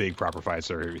actual big proper fights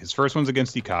are, his first one's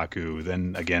against Ikaku,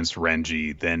 then against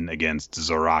Renji, then against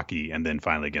Zoraki, and then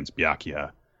finally against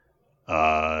Byakuya.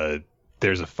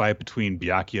 There's a fight between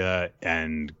Byakuya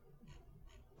and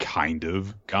kind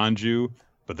of Ganju,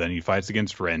 but then he fights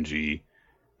against Renji.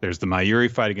 There's the Mayuri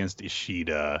fight against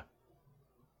Ishida.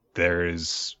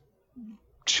 There's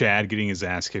Chad getting his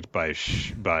ass kicked by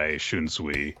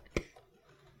Shunsui.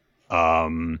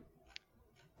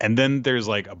 And then there's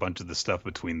like a bunch of the stuff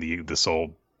between the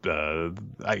soul,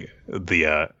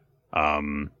 the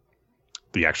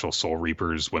actual Soul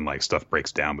Reapers when like stuff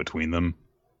breaks down between them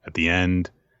at the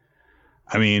end.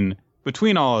 I mean,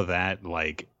 between all of that,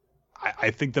 like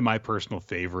I think that my personal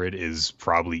favorite is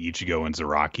probably Ichigo and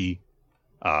Zaraki.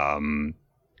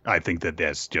 I think that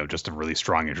that's just a really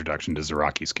strong introduction to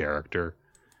Zaraki's character.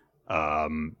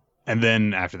 And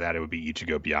then after that, it would be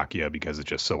Ichigo Byakuya because it's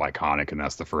just so iconic, and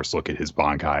that's the first look at his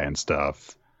Bankai and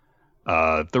stuff.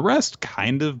 The rest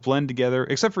kind of blend together,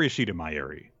 except for Ishida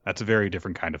Mayuri. That's a very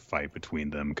different kind of fight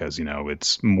between them because,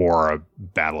 it's more a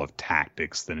battle of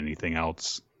tactics than anything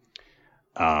else.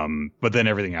 But then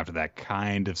everything after that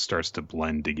kind of starts to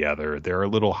blend together. There are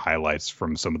little highlights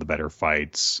from some of the better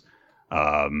fights,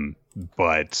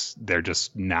 but they're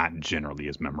just not generally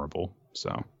as memorable.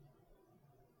 So,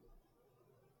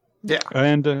 yeah.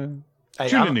 And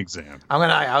Chunin Exam.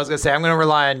 I was gonna say I'm gonna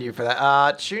rely on you for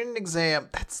that. Chunin Exam.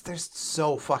 There's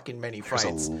so fucking many fights.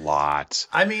 There's a lot.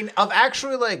 I mean, of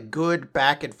actually like good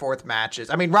back and forth matches.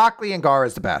 I mean, Rock Lee and Gaara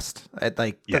is the best.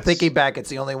 Thinking back, it's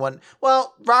the only one.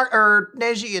 Well,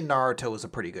 Neji and Naruto was a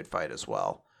pretty good fight as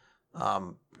well.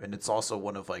 And it's also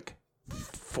one of like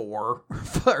 4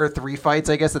 or 3 fights,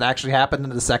 I guess, that actually happened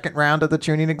in the second round of the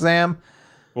Chunin Exam.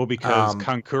 Well, because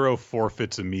Kankuro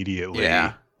forfeits immediately.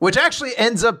 Yeah. Which actually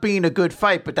ends up being a good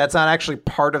fight, but that's not actually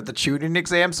part of the Chunin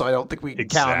Exam, so I don't think we can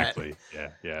count it.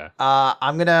 Yeah.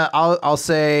 I'll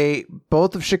say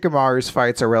both of Shikamaru's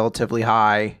fights are relatively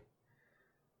high.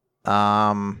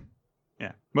 Yeah,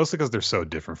 mostly because they're so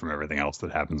different from everything else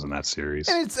that happens in that series.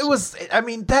 And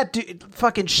that dude,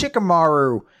 fucking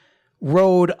Shikamaru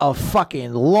rode a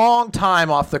fucking long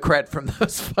time off the cred from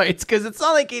those fights because it's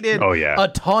not like he did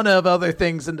a ton of other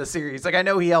things in the series. Like, I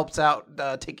know he helps out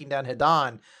taking down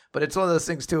Hidan, but it's one of those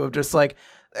things too of just like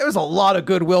there's a lot of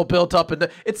goodwill built up, and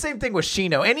it's same thing with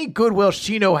Shino. Any goodwill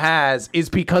Shino has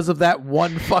is because of that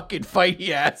one fucking fight he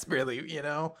has, really.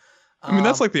 I mean,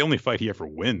 that's like the only fight he ever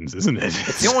wins, isn't it?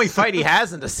 It's the only fight he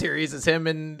has in the series is him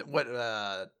and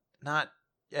the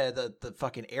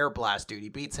fucking Air Blast dude. He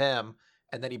beats him.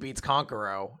 And then he beats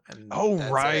Kankuro. And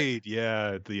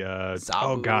yeah. The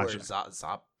Zabu or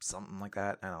Zop, something like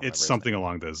that. I don't know. It's something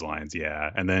along those lines, yeah.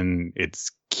 And then it's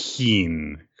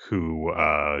Keen who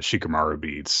Shikamaru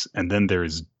beats, and then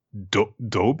there's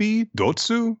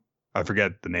Dotsu. I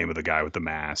forget the name of the guy with the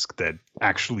mask that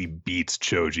actually beats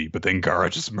Choji, but then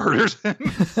Gaara just murders him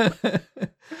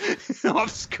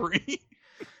off screen.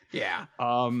 Yeah.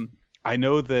 I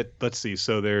know that. Let's see.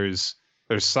 So there's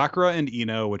Sakura and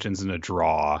Ino, which ends in a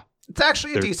draw. It's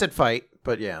actually a decent fight,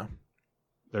 but yeah.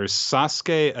 There's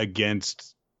Sasuke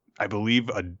against, I believe,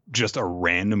 just a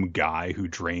random guy who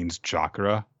drains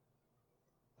chakra.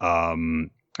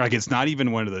 Like it's not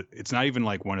even one of the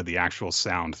actual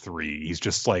Sound 3. He's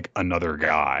just like another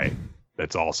guy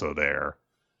that's also there.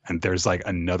 And there's like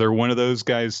another one of those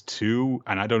guys too,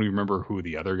 and I don't even remember who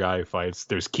the other guy fights.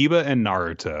 There's Kiba and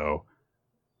Naruto.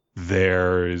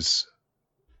 There's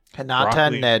Hinata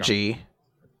and Neji.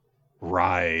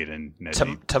 Right, and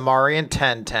Neji. Tamari and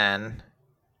Tenten.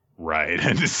 Right,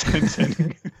 and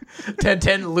Tenten.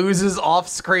 Tenten loses off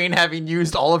screen having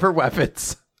used all of her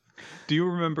weapons. Do you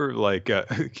remember, like,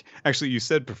 actually, you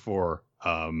said before,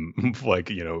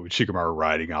 Shikamaru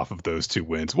riding off of those 2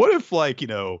 wins. What if, they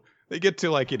get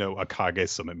to, a Kage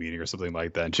summit meeting or something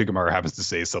like that, and Shikamaru happens to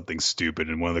say something stupid,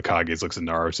 and one of the Kages looks at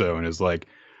Naruto and is like,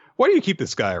 why do you keep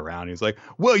this guy around? He's like,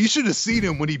 well, you should have seen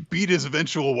him when he beat his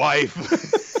eventual wife.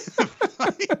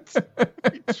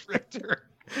 He tricked her.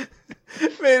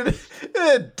 Man,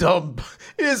 dumb.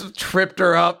 He just tripped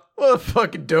her up. What a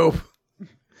fucking dope.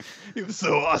 He was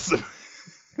so awesome.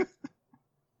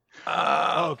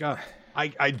 Oh, God.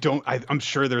 I'm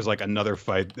sure there's like another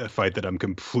fight that I'm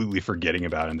completely forgetting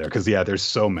about in there. Cause there's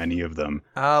so many of them.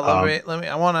 Let me,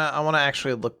 I want to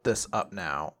actually look this up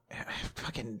now.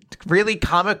 Fucking really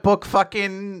comic book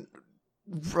fucking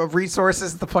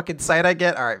resources, the fucking site I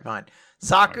get. All right, fine.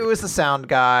 Zaku is the sound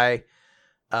guy.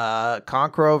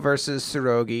 Kankuro versus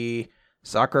Tsurugi.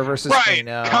 Sakura versus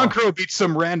Ino. Kankuro beats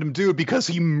some random dude because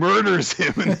he murders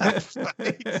him in that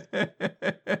fight.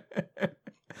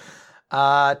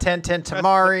 Tenten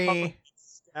Tamari.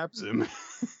 Stabs him.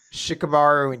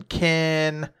 Shikamaru and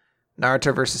Kin.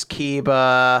 Naruto versus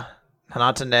Kiba.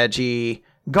 Hinata Neji.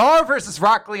 Gaara versus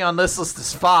Rock Lee on this list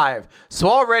is 5. So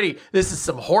already, this is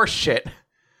some horse shit.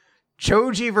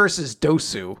 Choji versus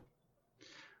Dosu.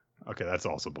 Okay, that's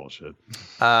also bullshit.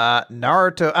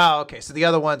 Naruto. Oh, okay. So the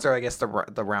other ones are, I guess, the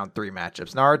round 3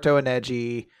 matchups. Naruto and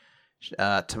Neji.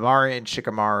 Tamari and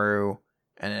Shikamaru.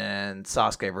 And then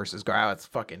Sasuke versus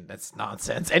Gaara. That's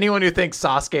nonsense. Anyone who thinks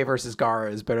Sasuke versus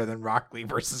Gaara is better than Rock Lee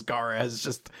versus Gaara has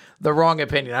just the wrong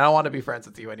opinion. I don't want to be friends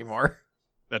with you anymore.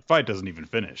 That fight doesn't even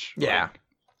finish. Yeah.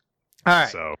 All right.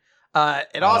 So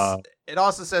it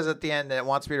also says at the end that it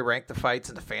wants me to rank the fights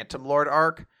in the Phantom Lord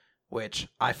arc, which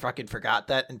I fucking forgot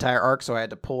that entire arc, so I had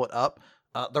to pull it up.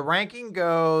 The ranking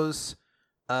goes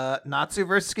Natsu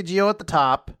versus Kajio at the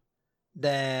top,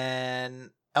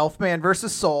 then Elfman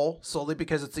versus Soul, solely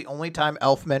because it's the only time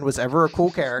Elfman was ever a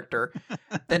cool character.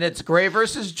 Then it's Gray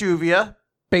versus Juvia,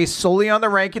 based solely on the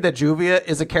ranking that Juvia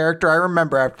is a character I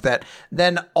remember after that.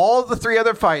 Then all the 3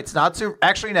 other fights,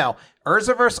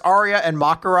 Urza versus Arya and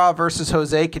Makara versus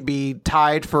Jose can be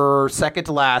tied for second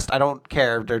to last. I don't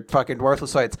care. They're fucking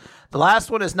worthless fights. The last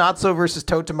one is Natsu versus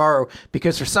Totemaru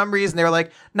because for some reason they were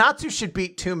like, Natsu should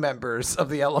beat 2 members of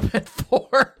the Element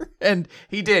 4. And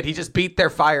he did. He just beat their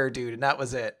fire dude, and that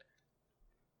was it.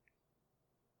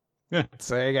 Yeah.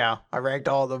 So there you go. I ranked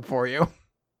all of them for you.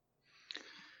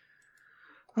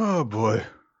 Oh, boy.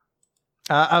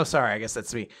 Sorry. I guess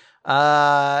that's me.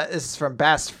 This is from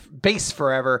Base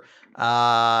Forever.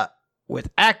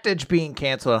 With Actage being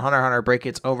canceled and Hunter x Hunter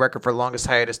breaking its own record for longest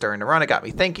hiatus during the run, it got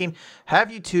me thinking,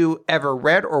 have you two ever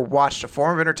read or watched a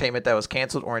form of entertainment that was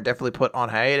canceled or indefinitely put on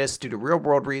hiatus due to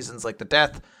real-world reasons like the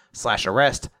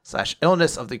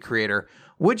death/arrest/illness of the creator?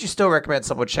 Would you still recommend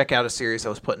someone check out a series that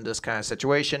was put in this kind of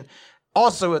situation?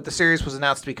 Also, if the series was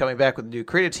announced to be coming back with a new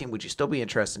creative team, would you still be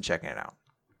interested in checking it out?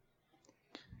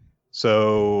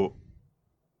 So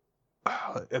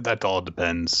that all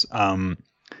depends.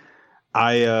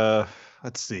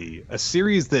 Let's see, a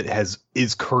series that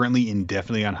is currently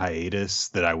indefinitely on hiatus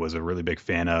that I was a really big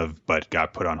fan of but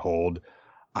got put on hold.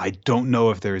 I don't know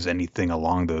if there's anything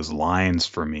along those lines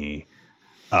for me.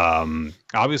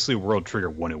 Obviously World Trigger,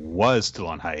 when it was still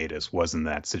on hiatus, was in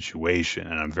that situation,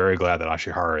 and I'm very glad that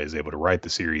Ashihara is able to write the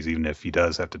series, even if he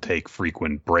does have to take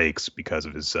frequent breaks because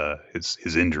of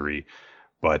his injury.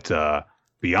 But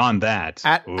beyond that,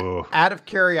 out of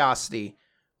curiosity,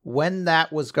 when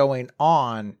that was going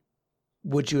on,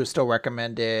 would you have still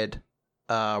recommended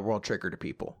World Trigger to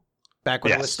people? Back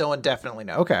when it was still indefinitely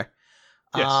no. Okay.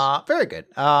 Yes. Very good.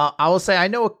 I will say I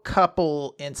know a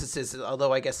couple instances,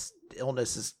 although I guess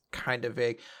illness is kind of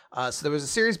vague. So there was a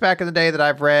series back in the day that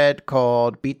I've read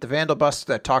called Beat the Vandal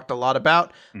Buster that talked a lot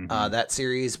about. That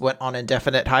series went on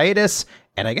indefinite hiatus,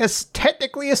 and I guess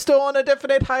technically is still on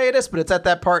indefinite hiatus, but it's at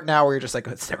that part now where you're just like,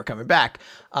 it's never coming back.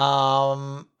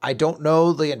 I don't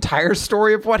know the entire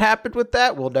story of what happened with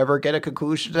that. We'll never get a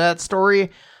conclusion to that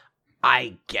story.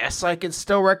 I guess I can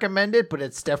still recommend it, but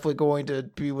it's definitely going to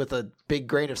be with a big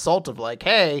grain of salt of like,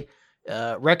 hey,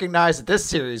 recognize that this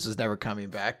series was never coming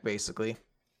back, basically.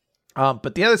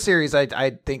 But the other series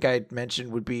I think I'd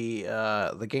mentioned would be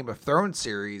the Game of Thrones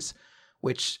series,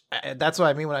 which that's what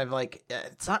I mean when I'm like,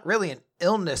 it's not really an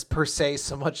illness per se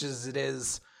so much as it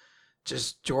is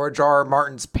just George R.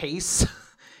 Martin's pace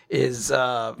is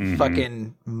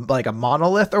fucking like a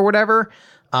monolith or whatever.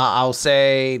 I'll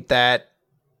say that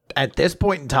at this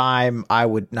point in time, I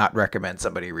would not recommend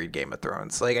somebody read Game of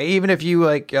Thrones. Like, even if you're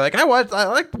like, I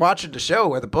like watching the show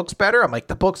where the book's better. I'm like,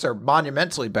 the books are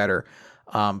monumentally better.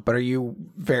 But are you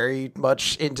very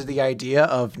much into the idea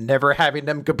of never having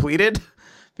them completed?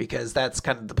 Because that's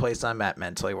kind of the place I'm at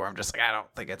mentally, where I'm just like, I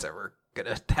don't think it's ever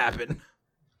gonna happen.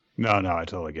 No, I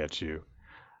totally get you.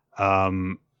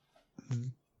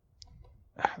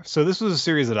 So this was a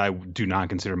series that I do not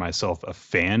consider myself a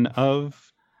fan of.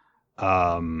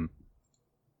 But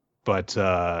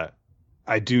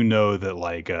I do know that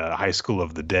like High School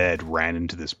of the Dead ran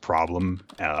into this problem,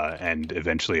 and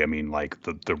eventually, I mean, like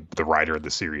the writer of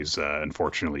the series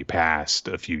unfortunately passed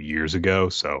a few years ago,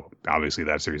 so obviously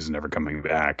that series is never coming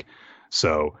back.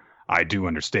 So I do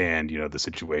understand, the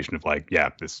situation of like, yeah,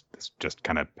 this just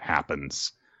kind of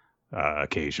happens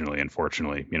occasionally.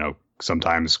 Unfortunately,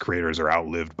 sometimes creators are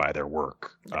outlived by their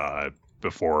work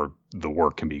before the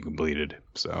work can be completed.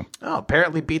 So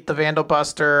apparently Beat the Vandal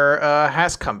Buster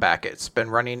has come back. It's been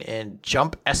running in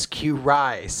Jump SQ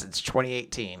Rise since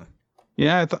 2018.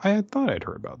 Yeah, I thought I'd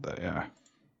heard about that. Yeah.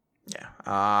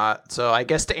 So I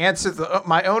guess to answer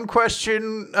my own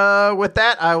question with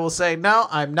that, I will say no,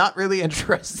 I'm not really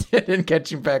interested in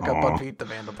catching back up on Beat the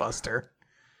Vandal Buster.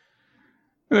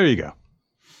 There you go.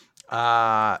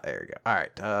 There you go. All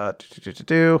right.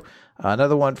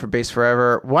 Another one for Base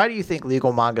Forever. Why do you think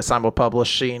legal manga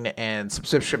simul-publishing and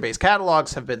subscription-based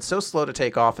catalogs have been so slow to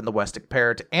take off in the West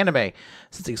compared to anime?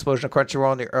 Since the explosion of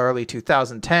Crunchyroll in the early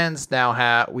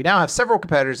 2010s, we now have several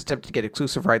competitors attempting to get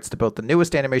exclusive rights to both the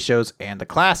newest anime shows and the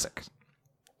classics.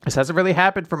 This hasn't really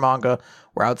happened for manga,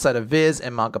 where outside of Viz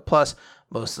and Manga Plus,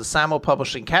 Most of the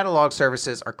simul-publishing catalog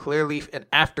services are clearly an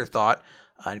afterthought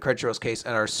in Crunchyroll's case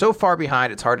and are so far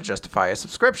behind it's hard to justify a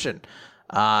subscription.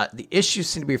 The issues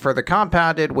seem to be further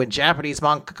compounded when Japanese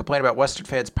manga complain about Western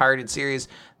fans' pirated series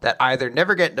that either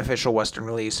never get an official Western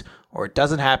release or it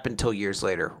doesn't happen until years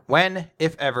later. When,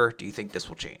 if ever, do you think this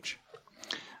will change?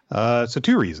 So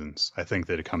 2 reasons I think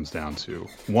that it comes down to.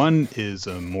 One is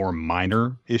a more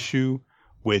minor issue,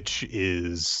 which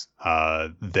is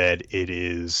that it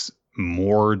is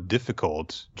more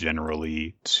difficult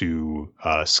generally to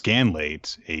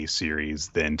scanlate a series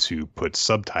than to put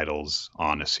subtitles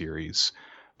on a series,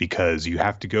 because you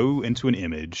have to go into an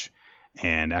image,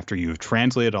 and after you've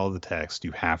translated all the text,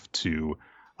 you have to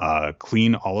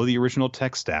clean all of the original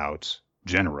text out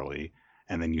generally,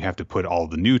 and then you have to put all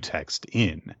the new text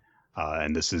in.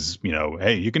 And this is,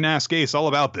 hey, you can ask Ace all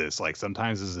about this. Like,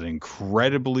 sometimes this is an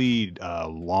incredibly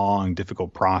long,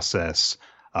 difficult process.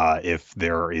 If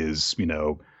there is,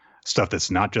 stuff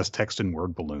that's not just text and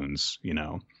word balloons,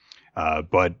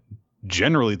 but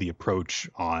generally the approach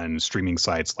on streaming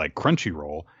sites like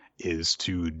Crunchyroll is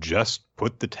to just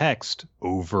put the text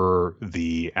over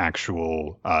the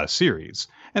actual series.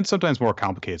 And sometimes more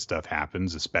complicated stuff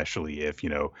happens, especially if,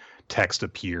 text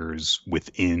appears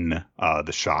within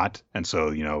the shot. And so,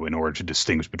 in order to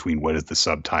distinguish between what is the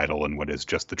subtitle and what is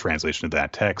just the translation of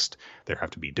that text, there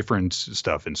have to be different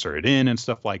stuff inserted in and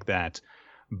stuff like that.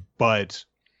 But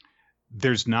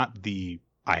there's not the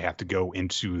I have to go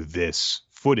into this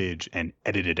footage and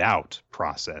edit it out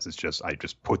process. It's just I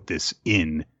just put this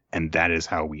in, and that is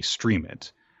how we stream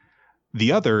it.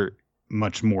 The other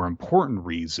much more important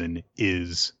reason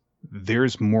is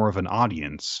there's more of an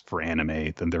audience for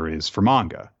anime than there is for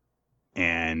manga.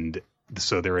 And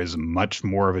so there is much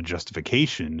more of a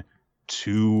justification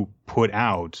to put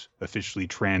out officially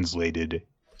translated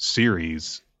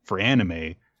series for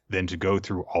anime than to go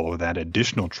through all of that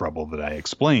additional trouble that I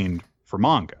explained for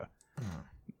manga.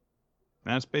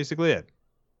 That's basically it.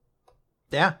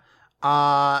 Yeah.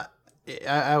 I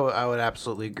would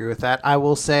absolutely agree with that. I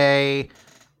will say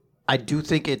I do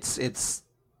think it's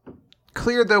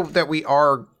clear, though, that we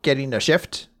are getting a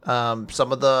shift. Some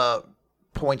of the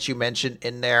points you mentioned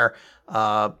in there,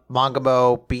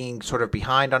 Mangamo being sort of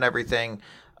behind on everything.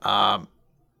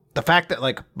 The fact that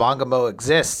like Mangamo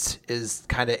exists is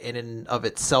kind of in and of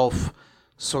itself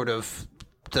sort of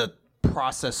the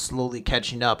process slowly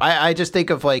catching up. I just think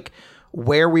of like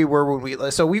where we were when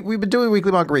we've been doing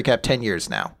Weekly Manga Recap 10 years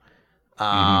now.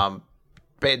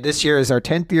 But this year is our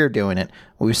 10th year doing it.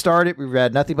 When we started, we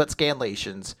read nothing but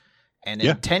scanlations. And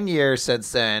in 10 years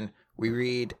since then, we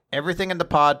read everything in the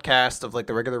podcast of like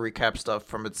the regular recap stuff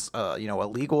from its, a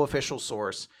legal official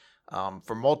source,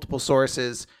 from multiple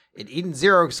sources. In Eden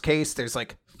Zero's case, there's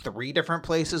like 3 different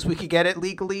places we could get it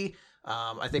legally.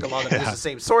 I think a lot of it is the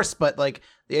same source, but like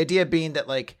the idea being that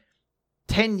like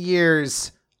 10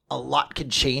 years, a lot can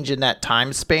change in that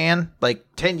time span. Like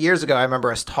 10 years ago, I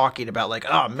remember us talking about like,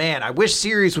 oh man, I wish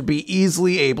series would be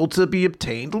easily able to be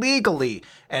obtained legally.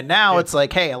 And now it's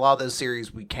like, hey, a lot of those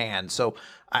series we can. So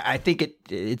I think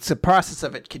it's a process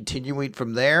of it continuing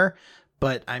from there.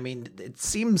 But I mean, it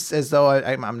seems as though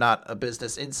I'm not a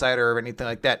business insider or anything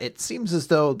like that. It seems as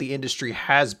though the industry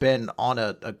has been on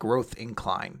a growth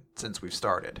incline since we've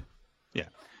started. Yeah.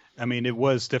 I mean, it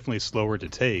was definitely slower to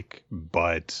take,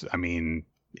 but I mean,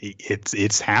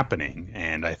 it's happening,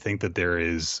 and I think that there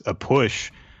is a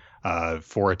push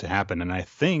for it to happen. And I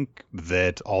think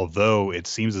that although it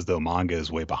seems as though manga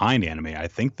is way behind anime, I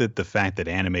think that the fact that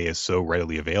anime is so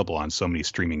readily available on so many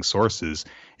streaming sources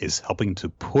is helping to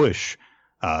push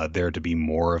there to be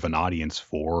more of an audience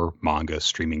for manga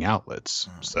streaming outlets.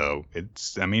 So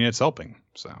it's helping.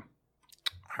 So,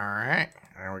 all right,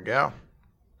 there we go.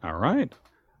 All right,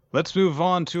 let's move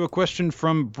on to a question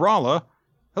from Brawla.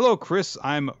 Hello, Chris.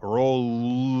 I'm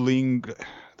rolling.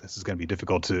 This is going to be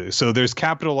difficult to. So there's a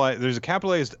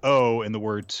capitalized O in the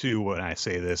word "to" when I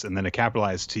say this, and then a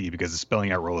capitalized T because it's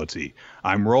spelling out royalty.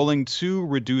 I'm rolling to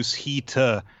reduce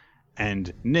Hita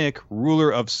and Nick,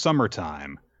 ruler of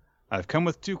summertime. I've come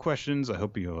with 2 questions. I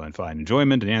hope you'll find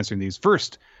enjoyment in answering these.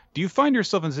 First, do you find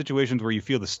yourself in situations where you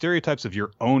feel the stereotypes of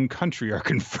your own country are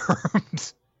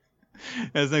confirmed?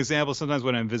 As an example, sometimes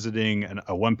when I'm visiting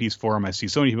a One Piece forum, I see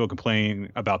so many people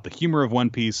complaining about the humor of One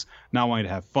Piece, not wanting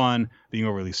to have fun, being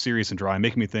overly serious and dry,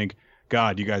 making me think,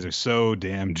 God, you guys are so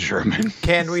damn German.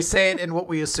 Can we say it in what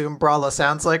we assume Brawla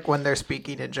sounds like when they're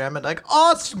speaking in German? Like,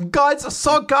 oh, you guys are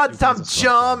so goddamn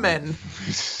German.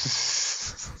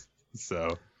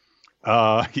 So,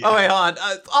 yeah. Oh, wait, hold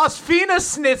on. Aus Wiener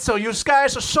Schnitzel, you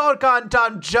guys are so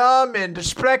goddamn German. The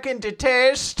sprechen die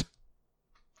Taste.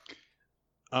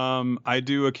 I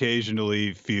do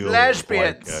occasionally feel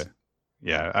Lesbians.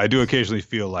 I do occasionally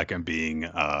feel like I'm being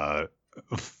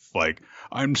like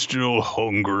I'm still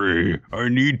hungry. I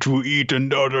need to eat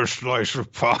another slice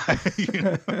of pie.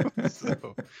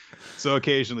 So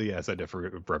occasionally, yes, I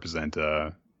definitely represent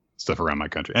stuff around my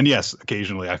country, and yes,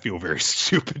 occasionally I feel very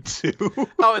stupid too.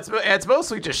 Oh, it's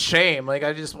mostly just shame. Like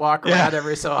I just walk around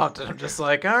every so often. I'm just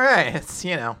like, all right, it's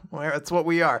it's what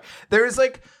we are. There's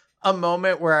like a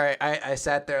moment where I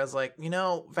sat there. I was like,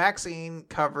 vaccine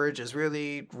coverage is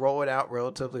really rolling out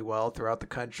relatively well throughout the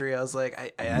country. I was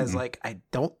like, I was like, I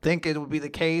don't think it would be the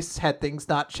case had things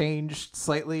not changed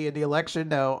slightly in the election.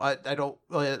 No, I don't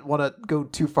want to go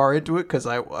too far into it because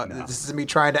this is me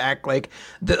trying to act like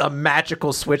a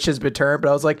magical switch has been turned. But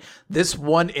I was like, this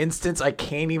one instance, I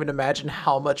can't even imagine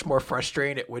how much more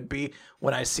frustrating it would be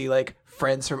when I see like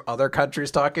friends from other countries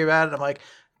talking about it. I'm like,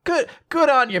 Good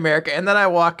on you, America. And then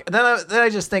then I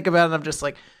just think about it and I'm just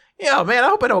like, man, I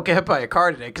hope I don't get hit by a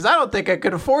car today because I don't think I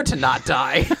could afford to not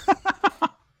die.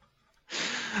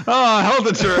 Health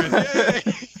insurance.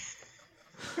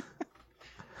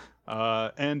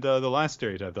 And the last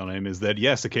stereotype on him is that,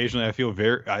 yes, occasionally I feel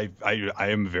I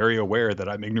am very aware that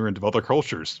I'm ignorant of other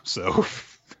cultures. So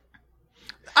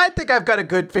I think I've got a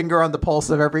good finger on the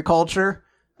pulse of every culture.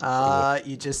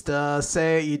 You just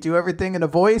say you do everything in a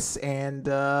voice, and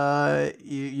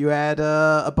you add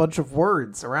a bunch of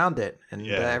words around it, and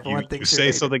everyone thinks you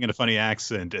say something in a funny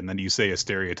accent, and then you say a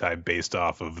stereotype based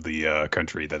off of the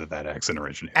country that accent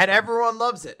originates. And everyone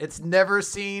loves it. It's never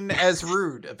seen as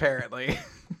rude, apparently.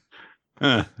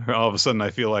 All of a sudden, I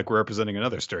feel like we're representing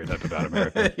another stereotype about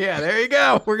America. Yeah, there you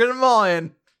go. We're getting them all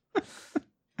in.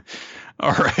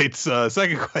 All right.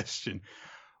 Second question.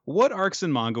 What arcs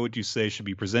in manga would you say should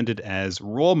be presented as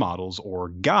role models or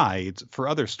guides for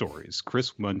other stories?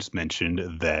 Chris once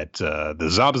mentioned that the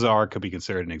Zabuza arc could be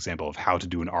considered an example of how to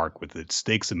do an arc with its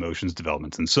stakes, emotions,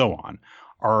 developments, and so on.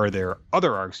 Are there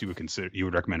other arcs you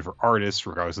would recommend for artists,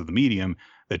 regardless of the medium,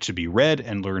 that should be read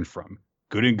and learned from?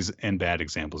 Good and bad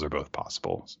examples are both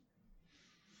possible.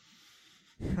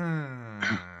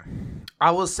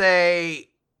 I will say,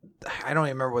 I don't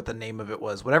even remember what the name of it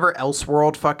was. Whatever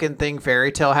Elseworld fucking thing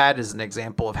Fairy Tail had is an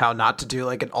example of how not to do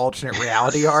like an alternate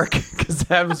reality arc, because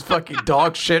that was fucking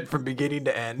dog shit from beginning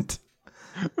to end.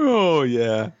 Oh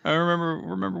yeah, I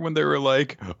remember when they were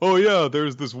like, "Oh yeah, there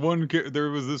was this one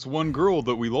girl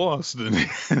that we lost," and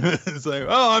it's like,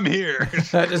 "Oh, I'm here."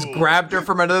 I just grabbed her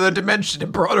from another dimension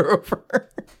and brought her over.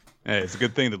 Hey, it's a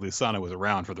good thing that Lisana was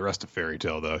around for the rest of Fairy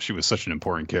Tail, though. She was such an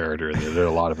important character. There did a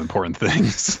lot of important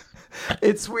things.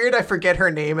 It's weird. I forget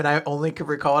her name, and I only could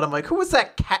recall it. I'm like, who was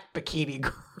that cat bikini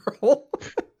girl?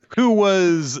 Who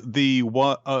was the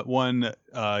one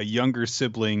younger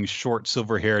sibling, short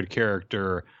silver-haired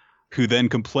character, who then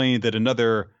complained that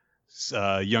another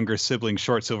younger sibling,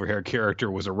 short silver-haired character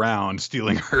was around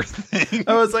stealing her thing?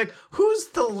 I was like, who's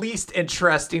the least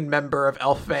interesting member of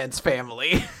Elfman's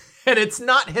family? And it's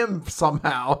not him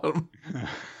somehow.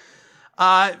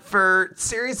 For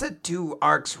series that do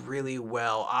arcs really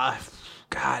well,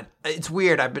 God, it's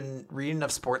weird. I've been reading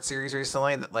enough sports series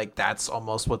recently that like that's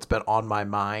almost what's been on my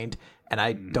mind, and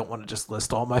I don't want to just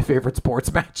list all my favorite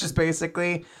sports matches.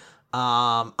 Basically,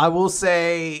 I will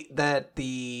say that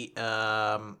the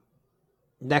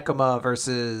Nekoma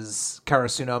versus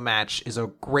Karasuno match is a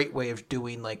great way of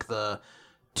doing like the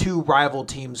two rival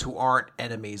teams who aren't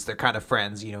enemies. They're kind of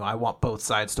friends. I want both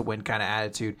sides to win kind of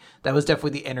attitude. That was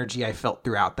definitely the energy I felt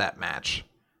throughout that match.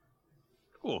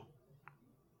 Cool.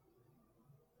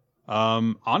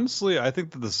 Honestly, I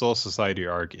think that the Soul Society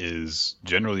arc is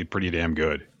generally pretty damn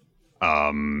good.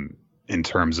 In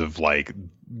terms of like,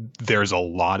 there's a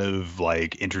lot of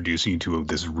like introducing you to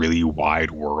this really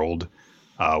wide world,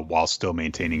 while still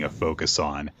maintaining a focus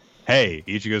on, hey,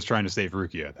 Ichigo's trying to save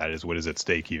Rukia. That is what is at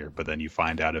stake here. But then you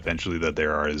find out eventually that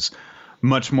there is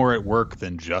much more at work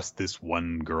than just this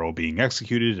one girl being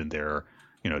executed, and there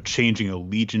are, changing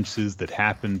allegiances that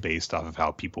happen based off of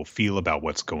how people feel about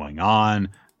what's going on.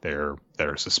 They're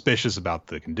suspicious about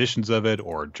the conditions of it,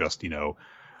 or just, are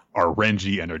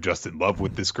Renji and are just in love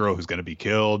with this girl who's going to be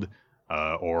killed,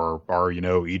 or are,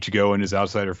 Ichigo and his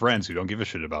outsider friends who don't give a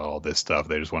shit about all this stuff.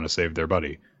 They just want to save their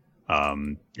buddy.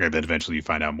 And then eventually you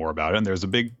find out more about it, and there's a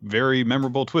big, very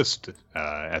memorable twist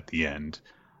at the end.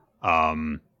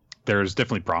 There's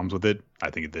definitely problems with it. I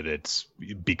think that it's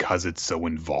because it's so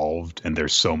involved and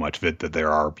there's so much of it that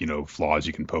there are, flaws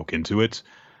you can poke into it.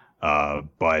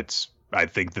 But I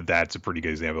think that that's a pretty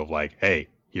good example of like, hey,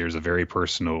 here's a very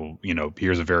personal,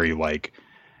 here's a very like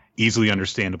easily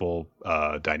understandable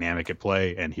dynamic at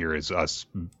play, and here is us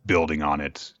building on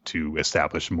it to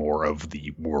establish more of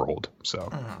the world. So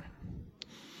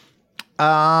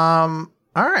All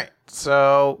right.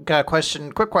 So, got a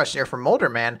quick question here from Molder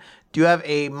Man. Do you have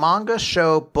a manga,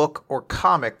 show, book, or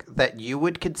comic that you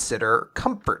would consider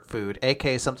comfort food,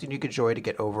 aka something you could enjoy to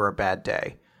get over a bad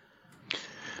day?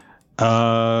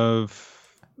 Avatar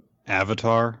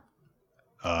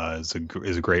is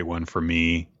a great one for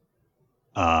me.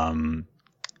 I'm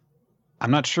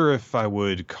not sure if I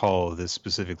would call this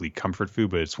specifically comfort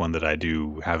food, but it's one that I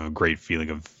do have a great feeling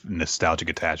of nostalgic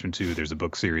attachment to. There's a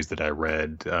book series that I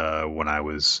read when I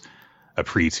was a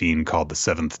preteen called The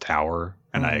Seventh Tower,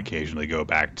 and I occasionally go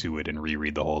back to it and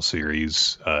reread the whole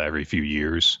series every few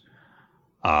years.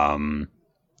 So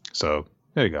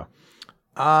there you go.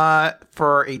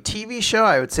 For a TV show,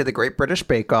 I would say The Great British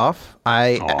Bake Off.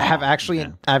 I've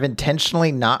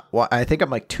intentionally not. I think I'm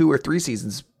like 2 or 3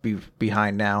 seasons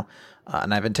behind now.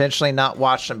 And I've intentionally not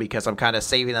watched them because I'm kind of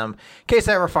saving them in case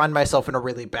I ever find myself in a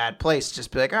really bad place.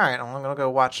 Just be like, all right, I'm going to go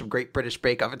watch some Great British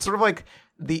Bake Off. It's sort of like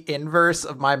the inverse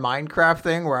of my Minecraft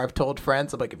thing where I've told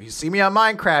friends, I'm like, if you see me on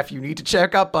Minecraft, you need to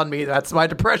check up on me. That's my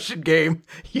depression game.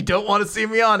 You don't want to see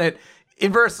me on it.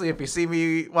 Inversely, if you see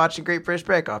me watching Great British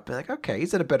Bake Off, be like, okay,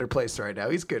 he's in a better place right now.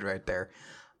 He's good right there.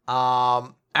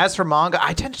 As for manga,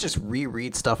 I tend to just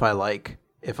reread stuff I like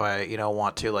if I,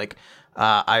 want to. Like,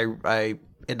 I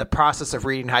in the process of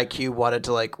reading Haikyuu, wanted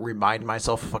to like remind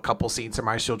myself of a couple scenes from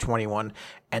Ice Shield 21,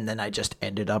 and then I just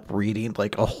ended up reading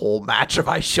like a whole match of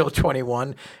Ice Shield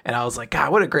 21, and I was like,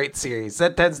 God, what a great series.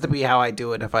 That tends to be how I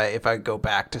do it if I go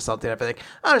back to something. I feel like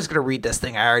I'm just gonna read this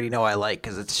thing I already know I like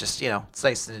because it's just it's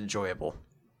nice and enjoyable.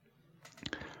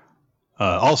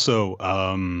 Also,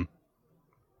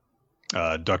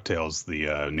 DuckTales,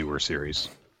 the newer series,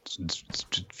 it's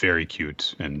very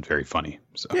cute and very funny.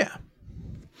 So yeah.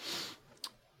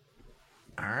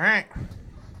 All right.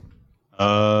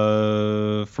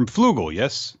 From Flugel,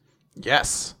 yes?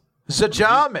 Yes.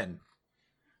 Zajamin.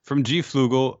 From G.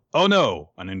 Flugel, oh no,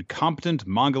 an incompetent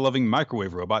manga-loving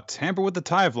microwave robot tampered with the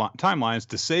timelines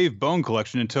to save Bone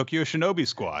Collection in Tokyo Shinobi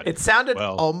Squad. It sounded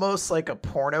almost like a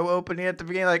porno opening at the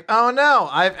beginning, like, oh no,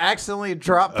 I've accidentally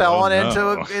dropped that one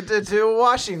into a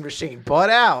washing machine. Butt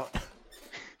out.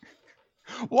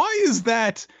 Why is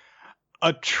that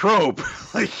a trope?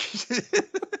 Like...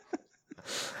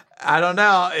 I don't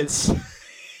know. It's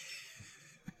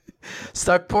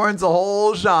stuck porn's a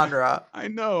whole genre. I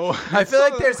know. I feel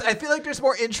like there's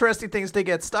more interesting things to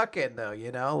get stuck in though,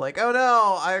 Like, oh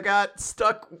no, I got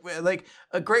stuck like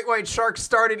a great white shark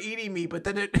started eating me, but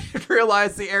then it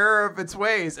realized the error of its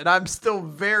ways and I'm still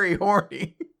very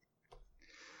horny.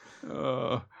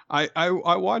 I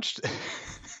watched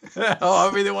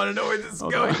I really want to know where this is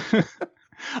going.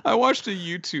 I watched a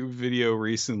YouTube video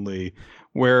recently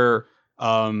where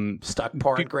stuck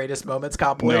porn greatest moments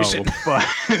compilation. No, but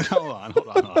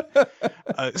hold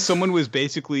on. Someone was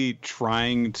basically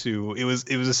trying to. It was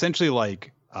essentially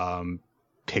like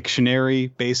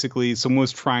Pictionary. Basically, someone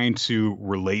was trying to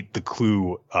relate the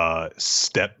clue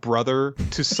stepbrother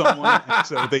to someone,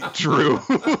 so they drew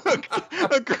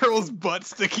a girl's butt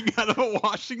sticking out of a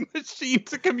washing machine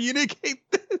to communicate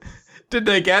this. Did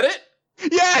they get it?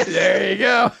 Yes. There you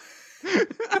go.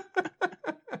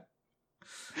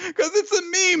 Because it's a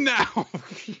meme now.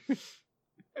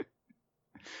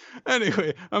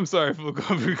 Anyway, I'm sorry for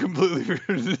completely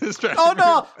distracted. Oh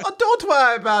no, don't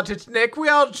worry about it, Nick. We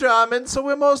are German, so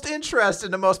we're most interested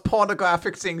in the most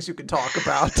pornographic things you can talk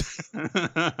about.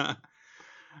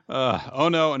 Oh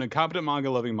no, an incompetent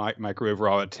manga-loving microwave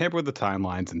robot tampered with the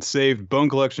timelines and saved Bone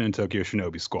Collection and Tokyo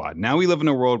Shinobi Squad. Now we live in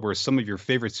a world where some of your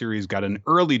favorite series got an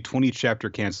early 20-chapter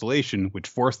cancellation, which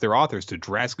forced their authors to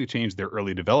drastically change their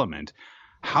early development.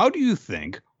 How do you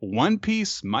think One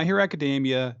Piece, My Hero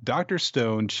Academia, Dr.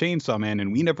 Stone, Chainsaw Man,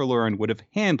 and We Never Learn would have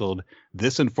handled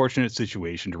this unfortunate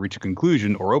situation to reach a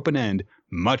conclusion or open end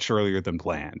much earlier than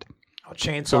planned? Oh,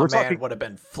 Chainsaw Man would have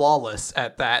been flawless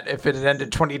at that if it had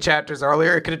ended 20 chapters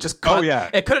earlier. It could have just cut. Oh, yeah.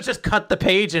 It could have just cut the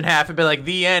page in half and been like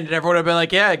the end, and everyone would have been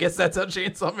like, "Yeah, I guess that's how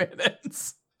Chainsaw Man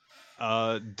ends."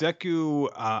 Deku,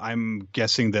 I'm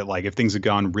guessing that like if things had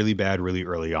gone really bad really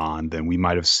early on, then we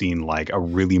might have seen like a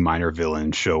really minor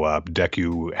villain show up.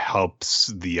 Deku helps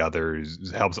the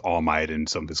others, helps All Might and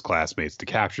some of his classmates to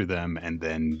capture them, and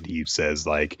then he says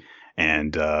like,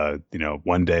 and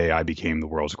one day I became the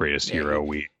world's greatest hero.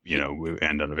 We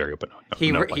end on a very open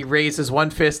note. He raises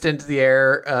one fist into the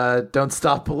air. Don't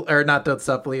stop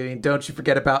believing. Don't you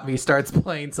forget about me. Starts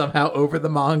playing somehow over the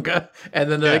manga, and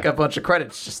then like a bunch of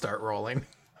credits just start rolling.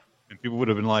 And people would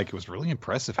have been like, it was really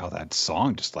impressive how that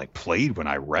song just like played when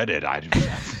I read it.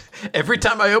 Every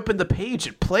time I open the page,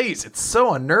 it plays. It's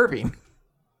so unnerving.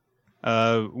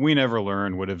 We Never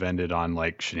Learn would have ended on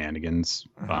like shenanigans.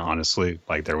 Honestly,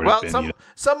 like there would have been.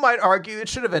 Some might argue it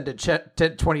should have ended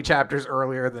 20 chapters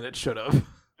earlier than it should have.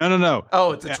 No.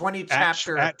 Oh, it's a 20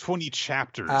 chapter. At 20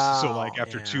 chapters. So like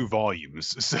after 2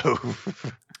 volumes. So.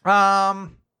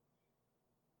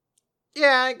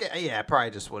 Yeah,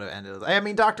 probably just would have ended. I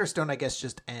mean, Dr. Stone, I guess,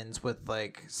 just ends with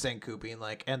like Senku being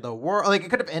like, and the world. Like it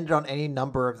could have ended on any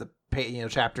number of the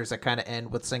chapters that kind of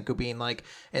end with Senku being like,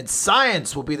 and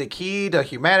science will be the key to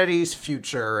humanity's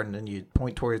future, and then you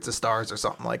point towards the stars or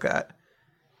something like that.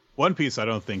 One Piece, I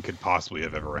don't think could possibly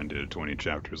have ever ended at 20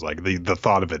 chapters. Like the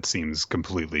thought of it seems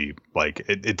completely like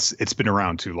it's been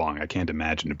around too long. I can't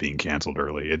imagine it being canceled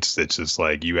early. It's just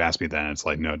like you asked me that, and it's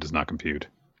like no, it does not compute.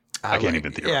 I can't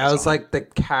even think. Yeah, it was like the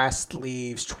cast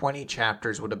leaves. 20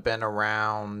 chapters would have been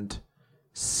around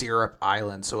Syrup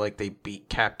Island, so like they beat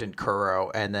Captain Kuro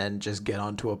and then just get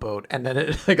onto a boat, and then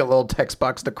it, like a little text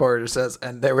box in the corner says,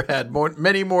 and they had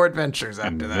many more adventures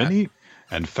after that.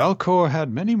 And Falcor had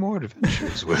many more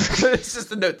adventures with. It's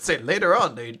just a note saying later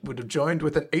on they would have joined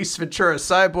with an Ace Ventura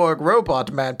cyborg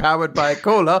robot man powered by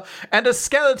cola and a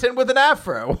skeleton with an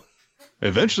afro.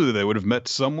 Eventually, they would have met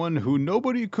someone who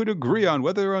nobody could agree on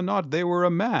whether or not they were a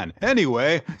man.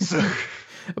 Anyway, so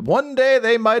one day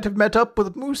they might have met up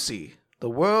with Moosey,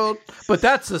 the world, but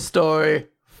that's a story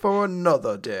for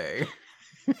another day.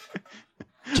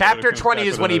 Chapter 20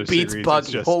 is when he beats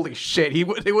Buggy. Just... Holy shit, he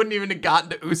wouldn't even have gotten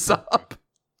to Usopp.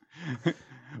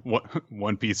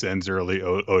 One Piece ends early.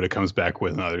 Oda comes back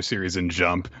with another series and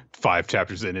Jump. 5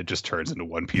 chapters in, it just turns into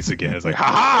One Piece again. It's like,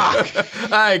 ha ha!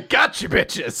 I got you,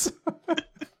 bitches.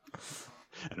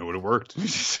 And it would have worked.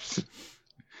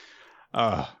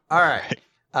 All right.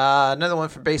 Another one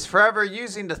for Base Forever.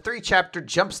 Using the 3-chapter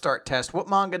jumpstart test, what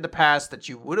manga in the past that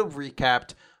you would have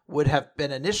recapped would have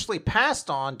been initially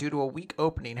passed on due to a weak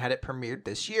opening had it premiered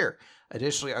this year?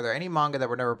 Additionally, are there any manga that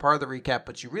were never part of the recap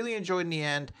but you really enjoyed in the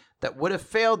end that would have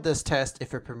failed this test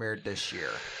if it premiered this year?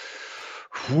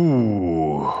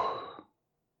 Ooh.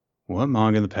 What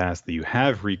manga in the past that you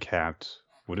have recapped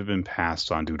would have been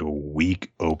passed on due to a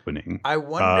weak opening? I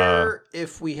wonder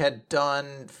if we had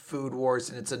done Food Wars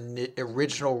in its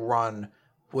original run,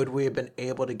 would we have been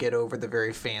able to get over the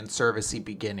very fan servicey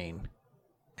beginning?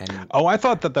 I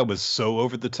thought that was so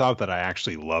over the top that I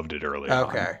actually loved it early on.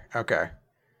 Okay.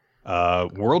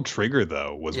 World Trigger,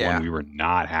 though, was one we were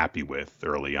not happy with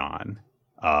early on.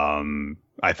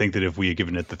 I think that if we had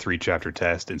given it the 3-chapter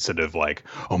test instead of like,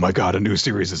 oh my god, a new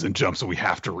series is in Jump, so we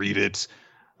have to read it,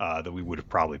 that we would have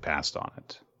probably passed on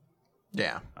it.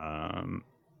 Yeah.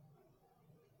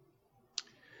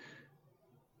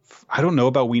 I don't know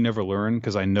about We Never Learn,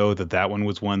 because I know that one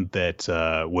was one that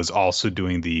was also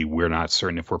doing the we're not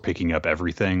certain if we're picking up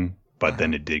everything, but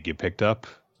then it did get picked up.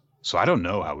 So I don't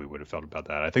know how we would have felt about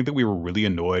that. I think that we were really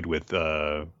annoyed with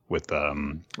Uruka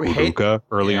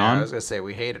early on. I was going to say,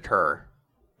 we hated her.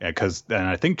 Yeah, and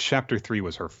I think chapter 3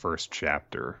 was her first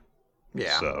chapter.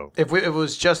 Yeah. So if it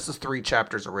was just the 3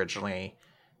 chapters originally,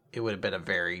 it would have been a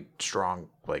very strong,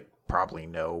 like, probably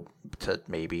no to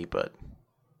maybe, but...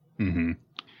 Mm-hmm.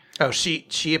 Oh,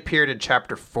 she appeared in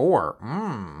chapter 4.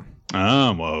 Oh,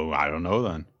 well, I don't know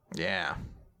then. Yeah.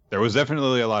 There was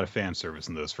definitely a lot of fan service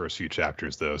in those first few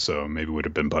chapters, though, so maybe would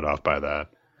have been put off by that.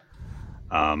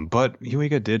 But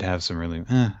Eureka did have some really...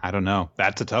 I don't know.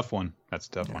 That's a tough one. I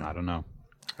don't know.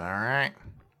 All right.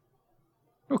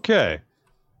 Okay.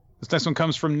 This next one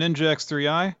comes from Ninja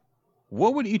X3i.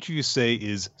 What would each of you say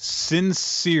is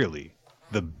sincerely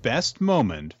the best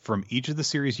moment from each of the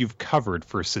series you've covered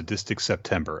for Sadistic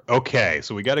September? Okay,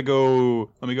 so we got to go...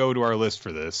 Let me go to our list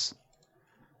for this.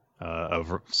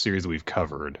 Of series that we've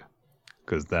covered,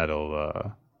 because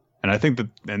that'll and I think that,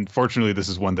 and fortunately this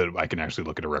is one that I can actually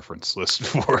look at a reference list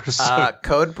for. So.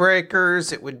 Code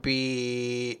Breakers, it would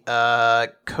be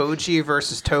Koji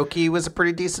versus Toki was a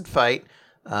pretty decent fight.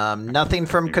 Nothing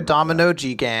from Kodama no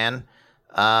Jigan.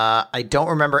 I don't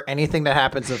remember anything that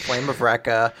happens in Flame of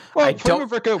Recca. Well, Flame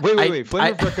of Recca, wait.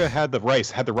 Flame of Recca had the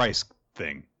rice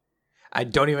thing. I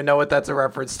don't even know what that's a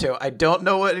reference to. I don't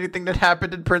know anything that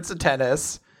happened in Prince of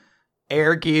Tennis.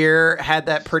 Air Gear had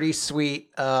that pretty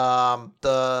sweet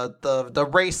the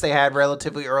race they had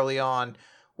relatively early on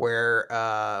where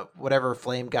whatever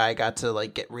flame guy got to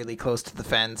like get really close to the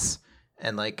fence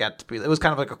and like got to be, it was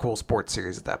kind of like a cool sports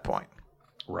series at that point.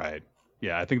 Right.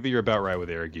 Yeah, I think that you're about right with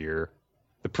Air Gear.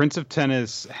 The Prince of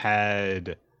Tennis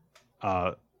had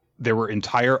there were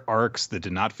entire arcs that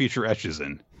did not feature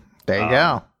Echizen. There you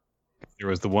go. There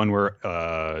was the one where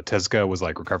Tezuka was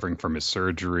like recovering from his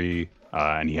surgery,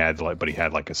 and he had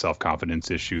like a self-confidence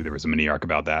issue. There was a mini arc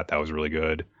about that. That was really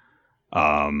good.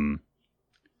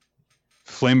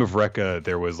 Flame of Recca,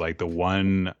 there was like the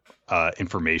one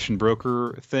information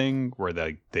broker thing where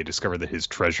they discovered that his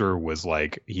treasure was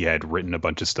like he had written a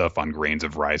bunch of stuff on grains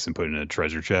of rice and put it in a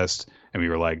treasure chest, and we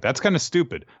were like, that's kind of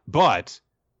stupid. But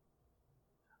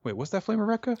wait, was that Flame of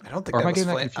Recca? I don't think that was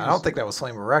Flame. I don't think that was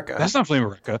Flame of Recca. That's not Flame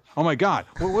of Recca. Oh my god,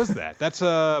 what was that? That's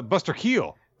Buster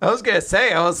Keel. I was gonna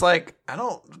say, I was like, I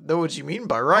don't know what you mean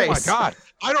by rice. Oh my god,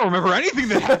 I don't remember anything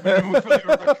that happened with Flame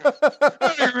of Recca. I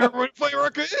don't even remember what Flame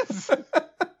of Recca is.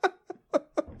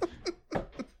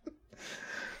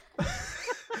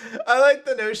 I like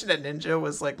the notion that Ninja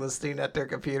was like listening at their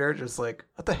computer, just like,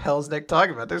 what the hell is Nick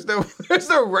talking about? There's no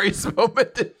race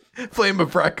moment in Flame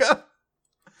of Recca.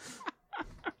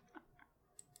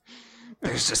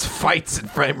 There's just fights in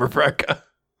Flame of Recca.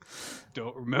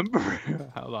 Don't remember.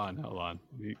 Hold on.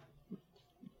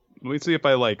 Let me see if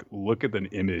I like look at an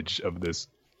image of this.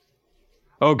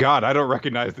 Oh god, I don't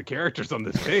recognize the characters on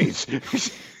this page.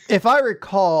 If I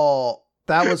recall,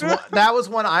 that was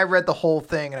when I read the whole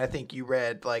thing, and I think you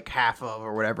read like half of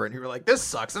or whatever, and you were like, "This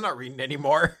sucks. I'm not reading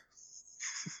anymore."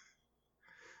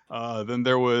 Then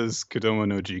there was Kodomo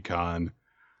no Jikan.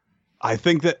 I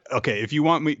think that if you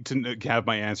want me to have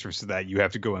my answers to that, you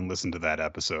have to go and listen to that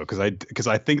episode because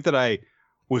I think that I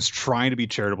was trying to be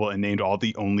charitable and named all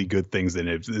the only good things in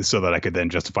it so that I could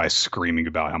then justify screaming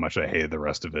about how much I hated the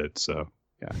rest of it. So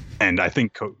yeah, and I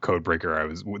think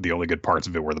Codebreaker, the only good parts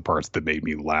of it were the parts that made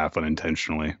me laugh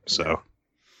unintentionally. So,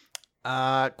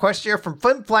 question here from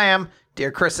Flim Flam. Dear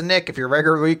Chris and Nick, if your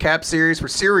regular recap series were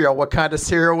cereal, what kind of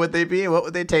cereal would they be and what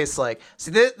would they taste like?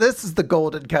 See, this is the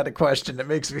golden kind of question that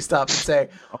makes me stop and say,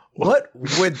 what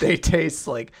would they taste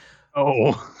like?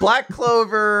 Oh, Black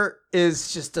Clover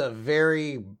is just a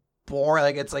very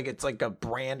boring, it's like a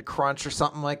brand crunch or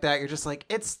something like that. You're just like,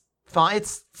 it's fine.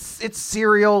 It's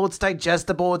cereal. It's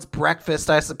digestible. It's breakfast,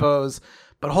 I suppose.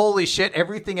 But holy shit,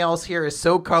 everything else here is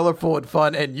so colorful and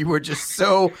fun, and you were just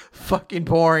so fucking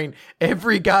boring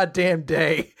every goddamn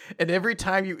day. And every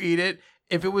time you eat it,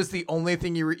 if it was the only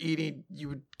thing you were eating, you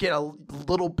would get a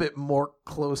little bit more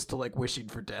close to like wishing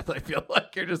for death. I feel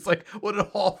like you're just like, what an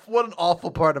awful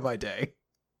part of my day.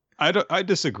 I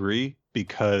disagree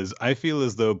because I feel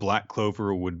as though Black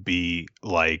Clover would be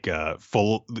like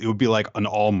it would be like an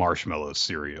all marshmallow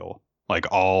cereal. Like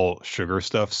all sugar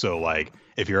stuff. So like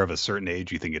if you're of a certain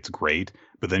age, you think it's great.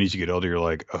 But then as you get older, you're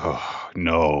like, oh,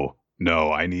 no,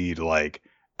 I need like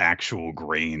actual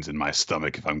grains in my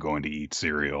stomach if I'm going to eat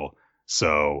cereal.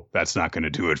 So that's not going to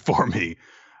do it for me.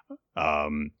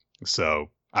 So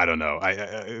I don't know.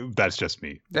 I that's just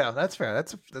me. Yeah, that's fair.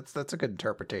 That's a good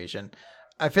interpretation.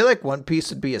 I feel like One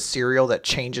Piece would be a cereal that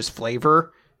changes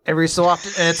flavor every so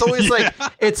often, and it's always like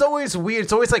it's always weird.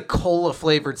 It's always like cola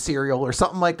flavored cereal or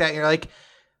something like that. And you're like,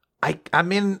 I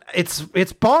mean, it's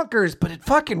bonkers, but it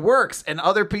fucking works. And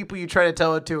other people you try to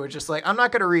tell it to are just like, I'm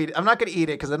not gonna eat it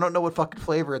because I don't know what fucking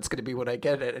flavor it's gonna be when I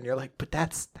get it. And you're like, but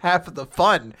that's half of the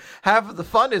fun. Half of the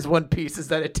fun is One Piece is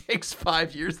that it takes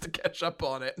 5 years to catch up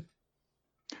on it.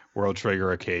 World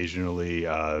Trigger occasionally,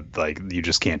 like you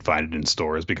just can't find it in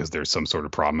stores because there's some sort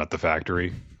of problem at the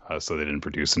factory, so they didn't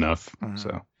produce enough. Mm-hmm.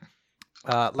 So.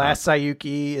 Last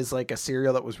Sayuki is like a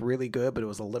cereal that was really good, but it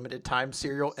was a limited time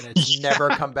cereal, and it's never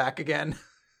come back again.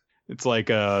 It's like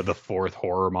the fourth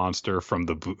horror monster from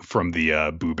the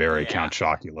Boo Berry Count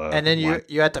Chocula. And then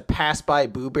you had to pass by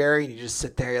Boo Berry, and you just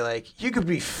sit there, you're like, you could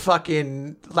be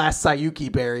fucking Last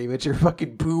Sayuki Berry, but you're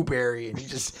fucking Boo Berry, and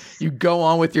you go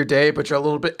on with your day, but you're a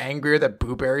little bit angrier that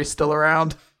Boo Berry's still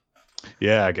around.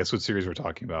 Yeah, I guess what series we're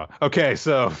talking about. Okay,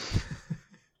 so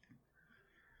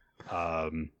I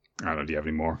don't know. Do you have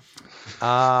any more?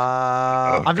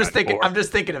 I'm just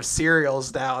thinking of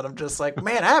cereals now, and I'm just like,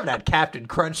 man, I haven't had Captain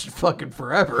Crunch in fucking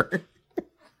forever.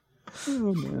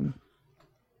 Oh man.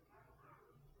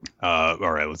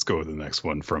 All right, let's go with the next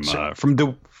one from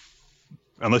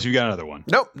unless you got another one.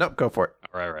 Nope, go for it.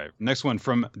 All right. Next one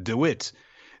from DeWitt.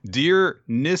 Dear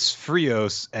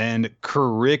Nisfrios and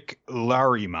Kurik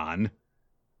Lariman.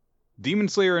 Demon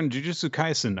Slayer and Jujutsu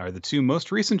Kaisen are the two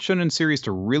most recent shonen series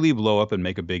to really blow up and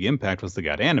make a big impact once they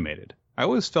got animated. I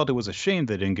always felt it was a shame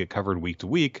they didn't get covered week to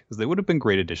week, as they would have been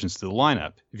great additions to the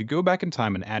lineup. If you go back in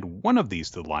time and add one of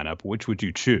these to the lineup, which would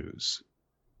you choose?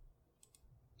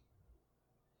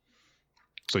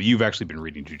 So you've actually been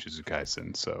reading Jujutsu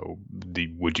Kaisen, so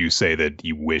would you say that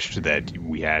you wished that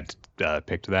we had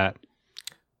picked that?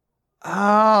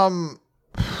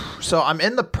 So I'm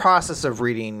in the process of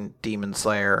reading Demon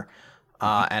Slayer.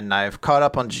 And I've caught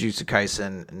up on Jujutsu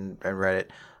Kaisen and read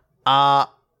it. I'll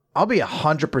be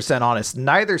 100% honest.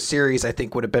 Neither series, I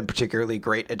think, would have been particularly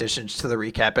great additions to the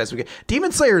recap as we get.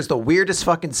 Demon Slayer is the weirdest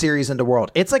fucking series in the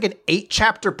world. It's like an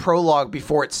 8-chapter prologue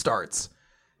before it starts.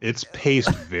 It's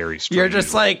paced very strange. You're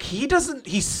just like, he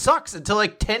sucks until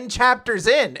like 10 chapters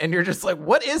in, and you're just like,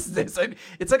 what is this?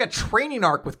 It's like a training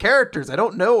arc with characters I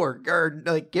don't know or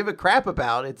like give a crap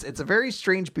about. It's a very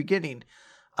strange beginning.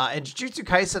 And Jujutsu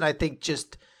Kaisen, I think,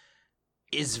 just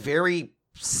is very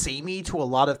samey to a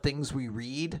lot of things we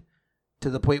read, to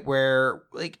the point where,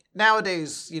 like,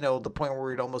 nowadays, the point where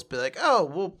we'd almost be like,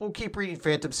 oh, we'll keep reading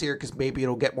Phantom Seer because maybe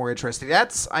it'll get more interesting.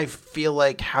 That's, I feel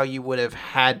like, how you would have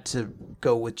had to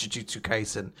go with Jujutsu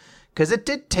Kaisen, because it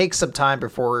did take some time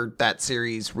before that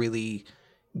series really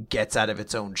gets out of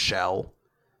its own shell.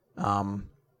 And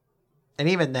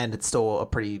even then, it's still a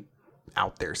pretty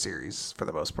out there series for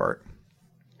the most part.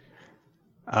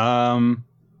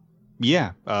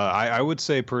 Yeah, I would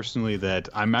say personally that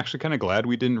I'm actually kind of glad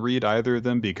we didn't read either of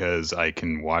them, because I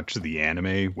can watch the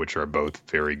anime, which are both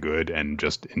very good, and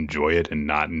just enjoy it and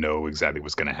not know exactly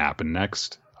what's going to happen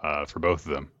next for both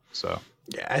of them. So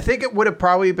yeah, I think it would have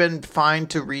probably been fine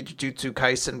to read Jujutsu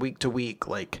Kaisen week to week,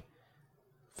 like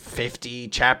 50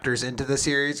 chapters into the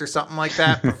series or something like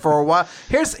that. But for a while,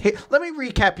 let me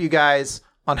recap you guys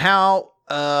on how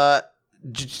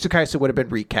Jujutsu Kaisen would have been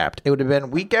recapped. It would have been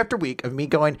week after week of me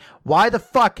going, why the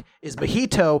fuck is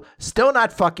Mahito still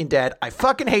not fucking dead? I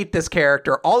fucking hate this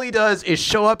character. All he does is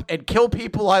show up and kill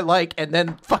people I like and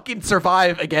then fucking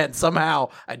survive again somehow.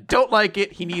 I don't like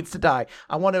it. He needs to die.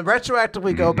 I want to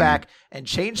retroactively go back and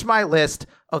change my list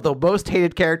of the most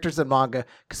hated characters in manga,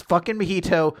 because fucking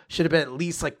Mahito should have been at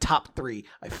least like top 3.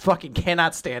 I fucking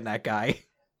cannot stand that guy.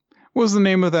 What was the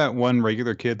name of that one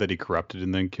regular kid that he corrupted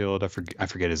and then killed? I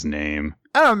forget his name.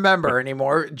 I don't remember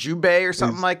anymore. Junpei or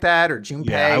something like that, or Junpei.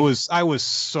 Yeah, I was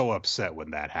so upset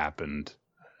when that happened.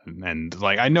 And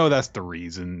like, I know that's the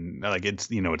reason. Like, it's,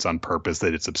 it's on purpose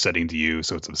that it's upsetting to you,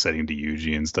 so it's upsetting to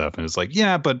Yuji and stuff. And it's like,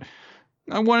 yeah, but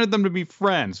I wanted them to be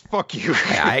friends. Fuck you.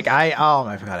 Oh my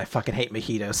god, I fucking hate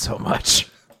Mahito so much.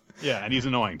 Yeah, and he's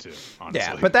annoying too, honestly.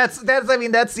 Yeah, but that's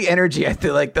the energy I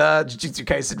feel like the Jujutsu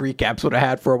Kaisen recaps would have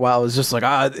had for a while. It was just like,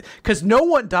 because no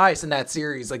one dies in that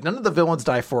series. Like, none of the villains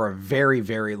die for a very,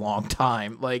 very long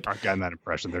time. Like, I've gotten that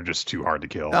impression. They're just too hard to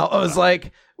kill. I was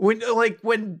like, when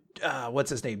what's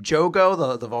his name?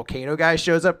 Jogo, the volcano guy,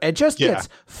 shows up and just gets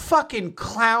fucking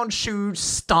clown shoe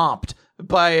stomped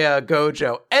by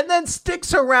Gojo, and then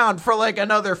sticks around for like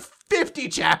another 50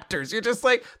 chapters. You're just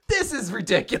like, this is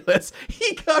ridiculous.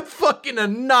 He got fucking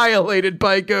annihilated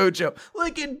by Gojo,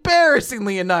 like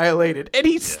embarrassingly annihilated, and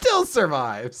he still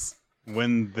survives.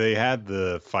 When they had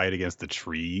the fight against the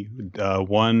tree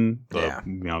one,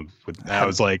 I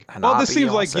was like, well, this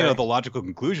seems like, the logical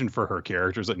conclusion for her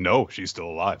character is like, no, she's still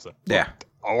alive. So, yeah.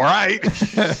 All right.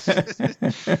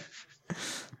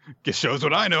 It shows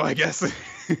what I know, I guess.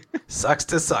 Sucks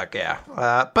to suck, yeah.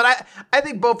 But I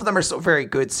think both of them are still very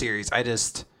good series. I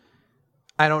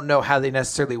don't know how they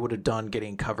necessarily would have done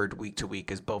getting covered week to week,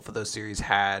 as both of those series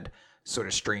had sort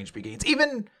of strange beginnings.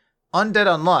 Even Undead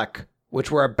Unluck,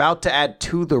 which we're about to add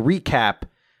to the recap,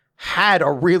 had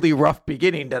a really rough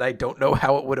beginning that I don't know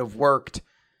how it would have worked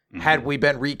had we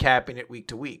been recapping it week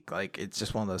to week. Like, it's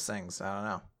just one of those things. I don't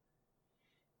know.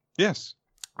 Yes.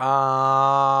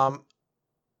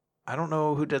 I don't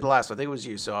know who did the last one. I think it was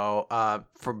you. So,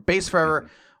 from Base Forever,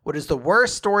 what is the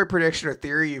worst story prediction or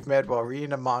theory you've made while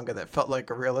reading a manga that felt like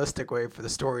a realistic way for the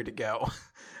story to go?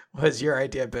 Was your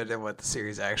idea better than what the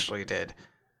series actually did?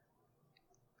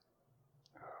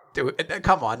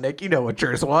 Come on, Nick. You know what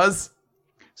yours was.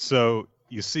 So,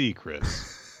 you see,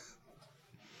 Chris,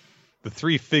 the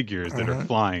 3 figures that are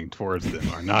flying towards them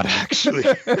are not actually...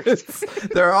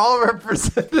 They're all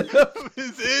representative of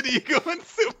his Inigo and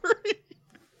Silvery.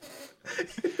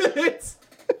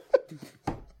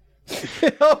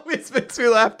 It always makes me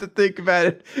laugh to think about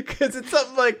it, because it's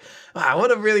something like, wow,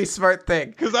 what a really smart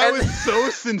thing. Because I was so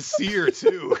sincere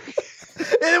too. And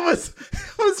it was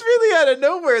really out of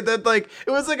nowhere that, like,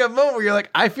 it was like a moment where you're like,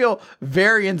 I feel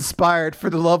very inspired for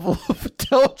the level of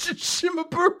intelligence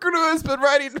Shimabukuro has been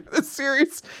writing for this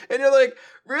series. And you're like,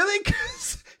 really?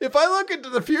 Because if I look into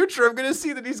the future, I'm going to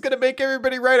see that he's going to make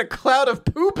everybody write a cloud of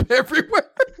poop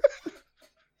everywhere.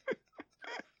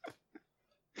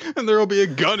 And there will be a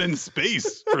gun in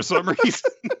space for some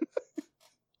reason.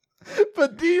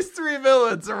 But these 3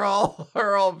 villains are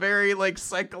all very, like,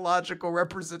 psychological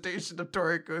representation of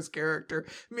Toriko's character.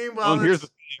 Meanwhile, here's the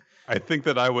thing. I think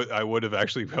that I would have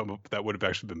actually been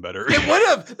better. It would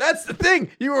have. That's the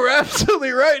thing. You were absolutely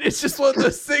right. It's just one of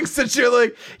those things that you're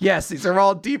like, yes, these are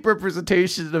all deep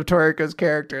representations of Toriko's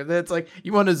character. And then it's like,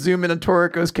 you want to zoom in on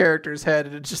Toriko's character's head,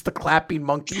 and it's just the clapping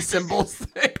monkey symbols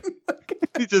thing.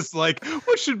 He's just like,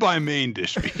 what should my main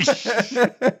dish be?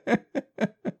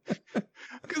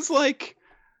 Because, like,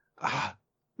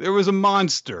 there was a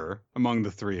monster among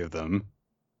the three of them.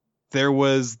 There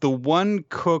was the one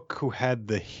cook who had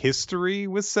the history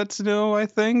with Setsuno, I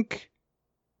think.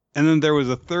 And then there was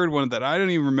a third one that I don't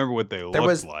even remember what they looked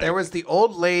like. There was the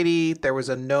old lady, there was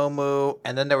a Nomu,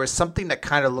 and then there was something that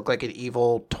kind of looked like an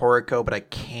evil Toriko, but I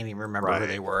can't even remember who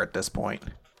they were at this point.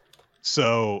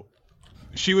 So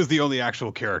she was the only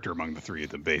actual character among the three of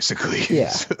them, basically.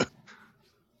 Yeah.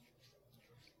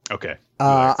 Okay.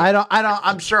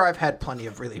 I'm sure I've had plenty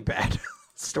of really bad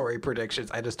story predictions.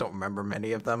 I just don't remember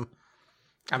many of them.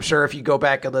 I'm sure if you go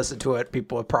back and listen to it,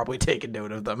 people have probably taken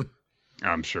note of them.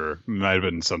 I'm sure. Might have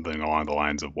been something along the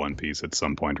lines of One Piece at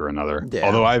some point or another. Yeah.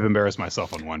 Although I've embarrassed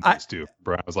myself on One Piece too.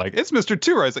 Bro, I was like, it's Mr.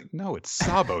 Tour. I was like, no, it's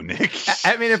Sabo, Nick.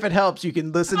 I mean, if it helps, you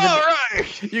can listen to All me.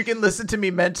 right. You can listen to me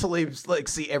mentally, like,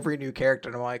 see every new character,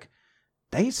 and I'm like,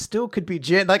 they still could be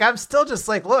Jin. Like, I'm still just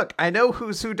like, look, I know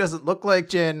who's who doesn't look like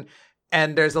Jin,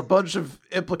 and there's a bunch of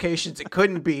implications it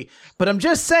couldn't be, but I'm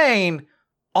just saying,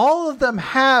 all of them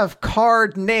have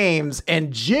card names,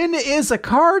 and Jin is a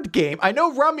card game. I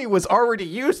know Rummy was already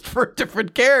used for a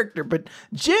different character, but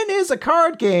Jin is a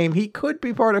card game. He could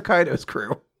be part of Kaido's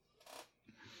crew.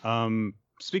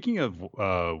 Speaking of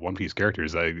One Piece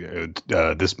characters,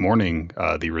 this morning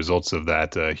the results of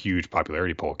that huge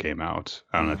popularity poll came out.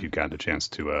 I don't know if you've gotten a chance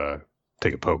to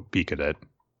take a peek at it.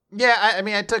 Yeah, I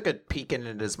mean, I took a peek in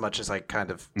it as much as I kind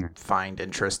of find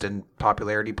interest in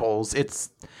popularity polls. It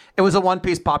was a One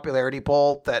Piece popularity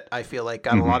poll that I feel like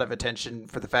got a lot of attention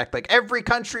for the fact like every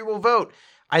country will vote.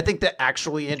 I think the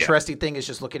actually interesting thing is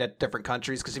just looking at different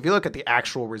countries, because if you look at the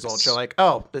actual results, you're like,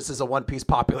 oh, this is a One Piece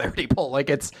popularity poll. Like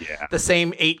it's the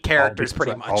same 8 characters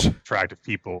pretty much. All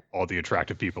the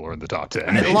attractive people are in the top 10.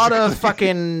 And a lot of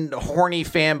fucking horny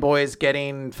fanboys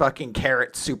getting fucking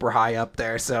Carrot super high up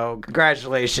there. So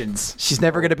congratulations. She's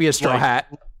never going to be a Straw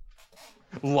Hat.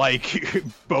 Like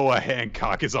Boa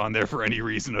Hancock is on there for any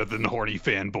reason other than horny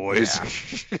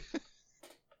fanboys. Yeah.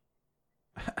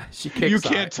 She kicks. You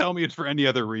can't tell me it's for any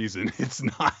other reason. It's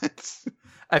not.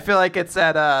 I feel like it's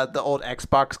at the old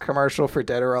Xbox commercial for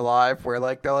Dead or Alive, where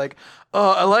like they're like,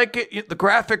 I like it. The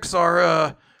graphics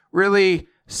are really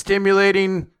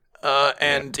stimulating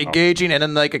and engaging, and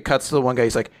then like it cuts to the one guy.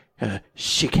 He's like,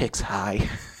 she kicks high,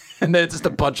 and then it's just a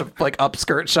bunch of like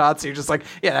upskirt shots. You're just like,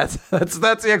 yeah, that's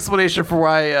the explanation for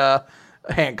why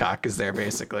Hancock is there,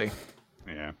 basically.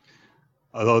 Yeah.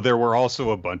 Although there were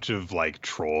also a bunch of like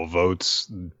troll votes,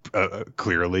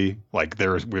 clearly, like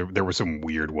there were some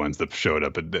weird ones that showed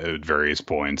up at various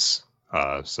points.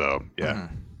 So yeah.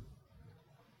 Mm-hmm.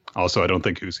 Also, I don't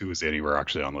think Who's Who is anywhere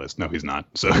actually on the list. No, he's not.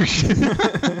 So,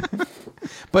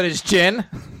 but is Jin?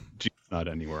 Jin's not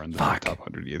anywhere on the top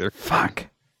 100 either. Fuck.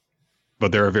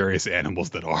 But there are various animals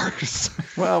that are.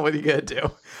 Well, what are you gonna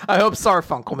do? I hope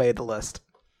Sarfunkel made the list.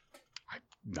 I'm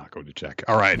not going to check.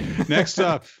 All right, next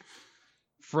up.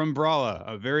 From Brawla,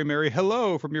 a very merry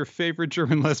hello from your favorite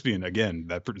German lesbian. Again,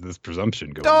 this presumption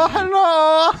going on.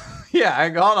 Hello! Yeah,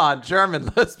 hold on. German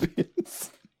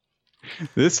lesbians.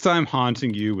 This time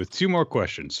haunting you with 2 more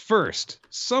questions. First,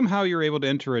 somehow you're able to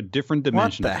enter a different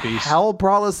dimension. What the hell?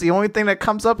 Brawla's the only thing that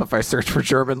comes up if I search for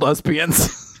German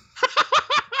lesbians.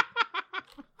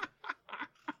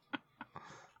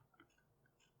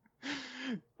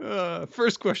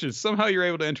 First question, somehow you're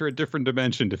able to enter a different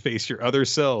dimension to face your other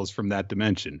selves from that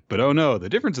dimension. But oh no, the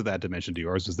difference of that dimension to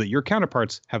yours is that your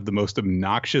counterparts have the most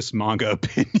obnoxious manga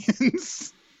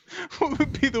opinions. What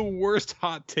would be the worst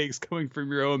hot takes coming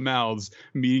from your own mouths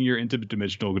meeting your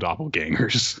interdimensional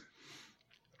doppelgangers?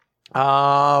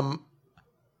 God,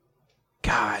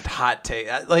 hot take.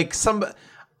 Like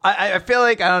I feel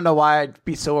like I don't know why I'd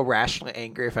be so irrationally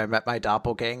angry if I met my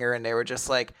doppelganger and they were just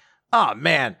like, oh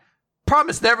man,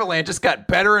 Promised Neverland just got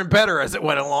better and better as it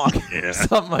went along. Yeah.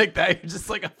 Something like that. You're just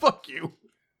like, fuck you.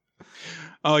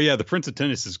 Oh, yeah, the Prince of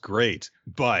Tennis is great,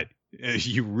 but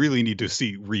you really need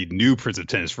to read New Prince of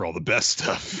Tennis for all the best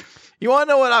stuff. You want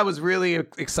to know what I was really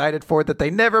excited for? That they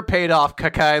never paid off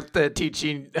Kakai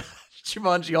teaching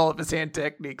Jumanji all of his hand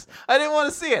techniques. I didn't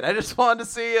want to see it. I just wanted to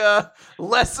see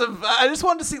less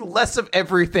of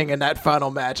everything in that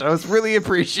final match. I was really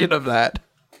appreciative of that.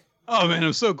 Oh, man,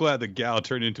 I'm so glad that Gal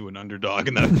turned into an underdog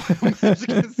in that final match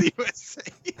against the USA.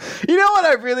 You know what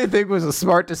I really think was a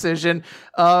smart decision?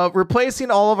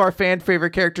 Replacing all of our fan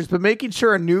favorite characters, but making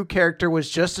sure a new character was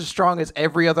just as strong as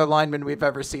every other lineman we've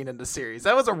ever seen in the series.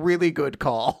 That was a really good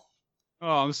call.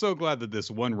 Oh, I'm so glad that this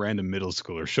one random middle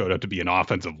schooler showed up to be an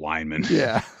offensive lineman.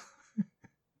 Yeah.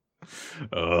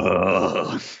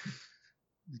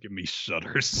 Give me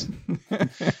shudders.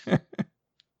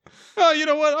 Oh, you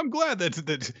know what? I'm glad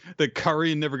that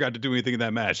Karin never got to do anything in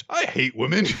that match. I hate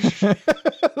women.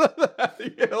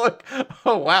 You're like,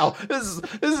 oh wow, this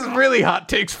is really hot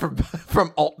takes from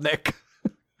Alt Nick.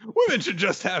 Women should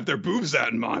just have their boobs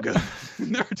out in manga.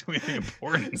 Never do anything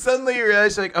important. Suddenly you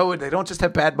realize, like, oh, they don't just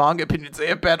have bad manga opinions; they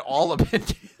have bad all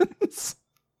opinions. This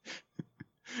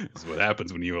is what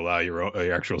happens when you allow your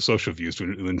actual social views to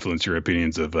influence your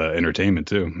opinions of entertainment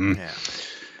too. Yeah.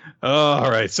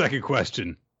 All right, second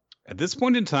question. At this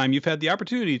point in time, you've had the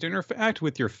opportunity to interact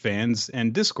with your fans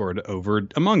and Discord over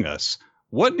Among Us.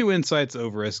 What new insights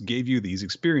over us gave you these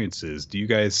experiences? Do you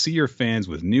guys see your fans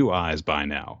with new eyes by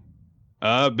now?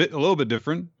 A little bit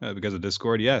different because of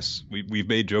Discord. Yes, we've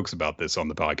made jokes about this on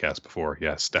the podcast before.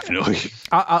 Yes, definitely.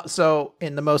 So,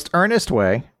 in the most earnest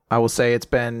way, I will say it's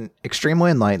been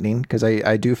extremely enlightening because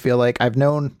I do feel like I've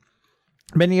known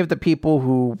many of the people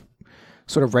who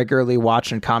sort of regularly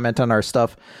watch and comment on our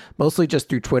stuff, mostly just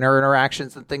through Twitter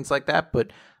interactions and things like that.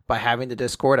 But by having the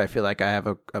Discord, I feel like I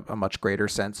have a much greater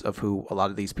sense of who a lot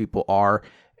of these people are,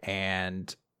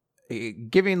 and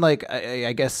giving, like,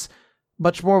 I guess,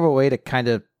 much more of a way to kind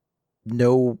of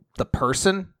know the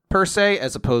person per se,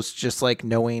 as opposed to just like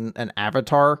knowing an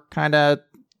avatar kind of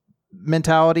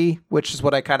mentality, which is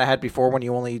what I kind of had before when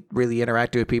you only really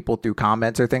interacted with people through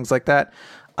comments or things like that.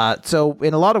 So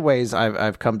in a lot of ways,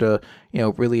 I've come to,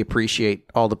 really appreciate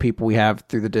all the people we have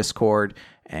through the Discord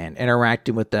and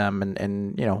interacting with them.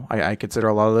 And I consider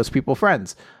a lot of those people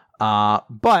friends.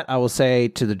 But I will say,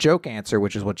 to the joke answer,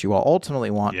 which is what you all ultimately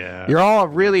want, you're all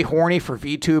really horny for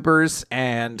VTubers,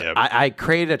 and I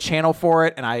created a channel for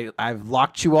it, and I've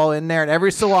locked you all in there, and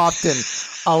every so often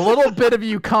a little bit of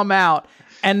you come out,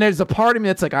 and there's a part of me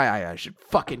that's like, I should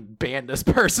fucking ban this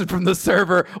person from the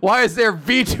server. Why is there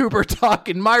VTuber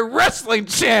talking my wrestling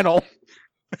channel?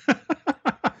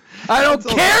 I don't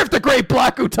care if the Great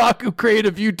Black Otaku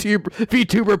created a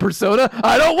VTuber persona.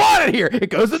 I don't want it here. It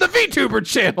goes to the VTuber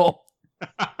channel.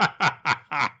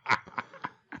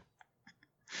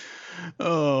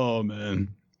 Oh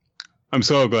man, I'm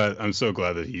so glad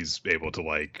that he's able to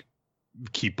like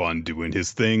keep on doing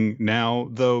his thing now,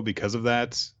 though, because of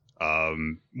that.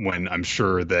 When I'm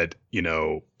sure that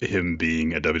him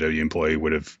being a WWE employee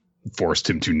would have forced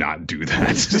him to not do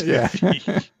that.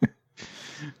 Yeah.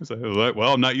 So,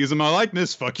 well, I'm not using my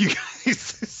likeness. Fuck you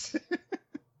guys.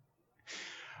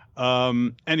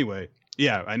 Anyway,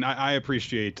 yeah, and I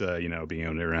appreciate being able to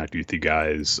interact with you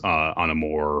guys on a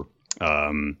more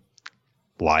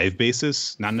live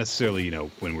basis. Not necessarily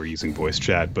when we're using voice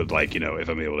chat, but like if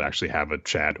I'm able to actually have a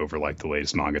chat over like the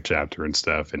latest manga chapter and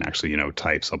stuff, and actually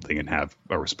type something and have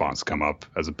a response come up,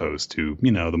 as opposed to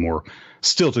the more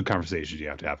stilted conversations you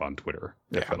have to have on Twitter,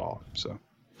 if at all. So.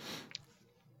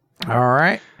 All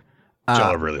right.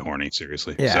 Y'all are really horny,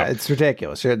 seriously. Yeah, it's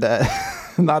ridiculous. You're the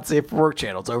not safe for work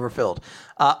channel. It's overfilled.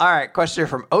 All right, question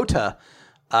from Ota.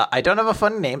 I don't have a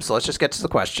funny name, so let's just get to the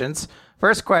questions.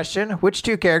 First question, which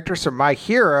two characters from My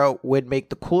Hero would make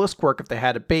the coolest quirk if they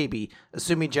had a baby,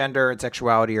 assuming gender and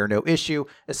sexuality are no issue?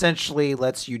 Essentially,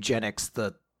 let's eugenics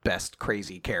the best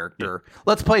crazy character. Yeah.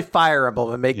 Let's play Fire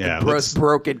Emblem and make the most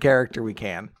broken character we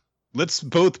can. Let's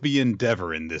both be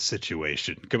Endeavor in this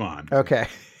situation. Come on. Okay.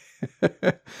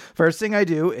 First thing I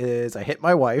do is I hit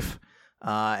my wife,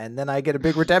 and then I get a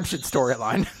big redemption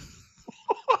storyline.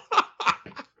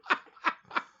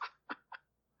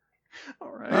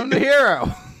 All right. I'm the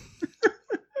hero.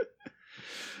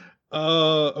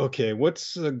 Okay.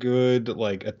 What's a good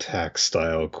like attack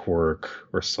style quirk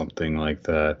or something like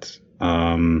that?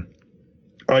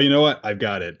 Oh, you know what? I've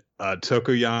got it.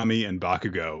 Tokoyami and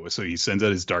Bakugo. So he sends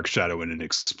out his Dark Shadow and it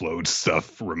explodes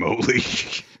stuff remotely.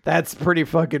 That's pretty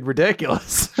fucking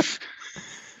ridiculous.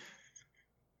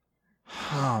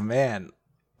 Oh, man.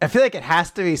 I feel like it has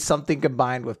to be something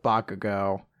combined with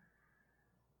Bakugo.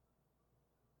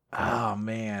 Oh,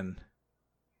 man.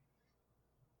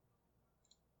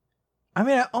 I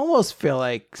mean, I almost feel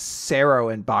like Sero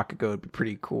and Bakugo would be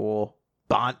pretty cool.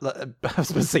 I was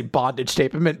supposed to say bondage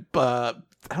tape. I meant, I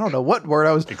don't know what word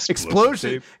I was.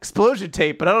 Explosion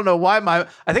tape. But I don't know why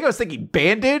I think I was thinking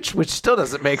bandage, which still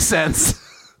doesn't make sense.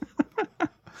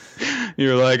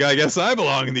 You're like, I guess I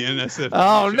belong in the NSF.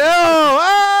 Oh no!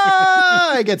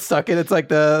 Ah! I get stuck in. It's like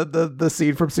the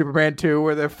scene from Superman 2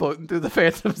 where they're floating through the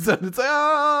Phantom Zone. It's like,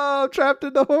 oh, trapped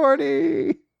in the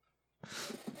horny.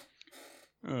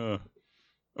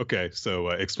 Okay, so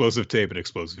explosive tape and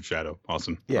explosive shadow.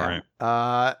 Awesome. Yeah.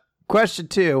 All right. Question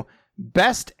 2.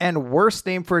 Best and worst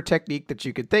name for a technique that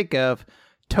you could think of.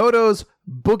 Toto's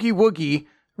Boogie Woogie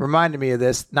reminded me of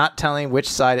this, not telling which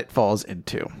side it falls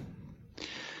into.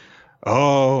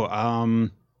 Oh,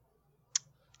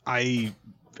 I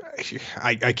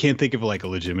I can't think of like a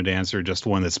legitimate answer, just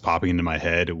one that's popping into my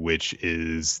head, which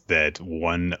is that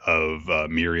one of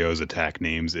Mirio's attack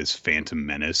names is Phantom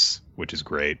Menace, which is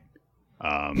great.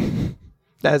 That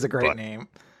is a great name.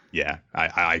 Yeah,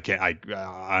 I can't.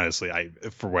 Honestly,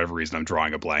 for whatever reason, I'm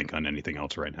drawing a blank on anything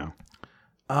else right now.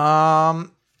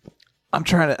 I'm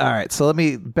trying to. All right, so let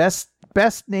me best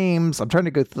names. I'm trying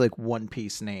to go through like One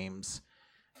Piece names,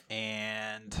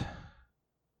 and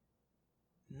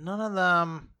none of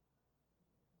them.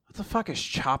 What the fuck is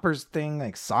Chopper's thing?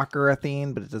 Like Sakura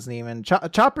theme, but it doesn't even.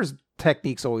 Chopper's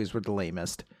techniques always were the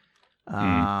lamest.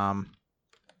 I'm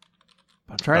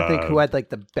trying to think who had like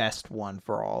the best one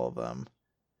for all of them.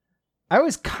 I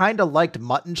always kind of liked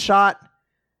Mutton Shot,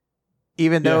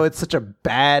 even though it's such a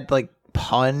bad like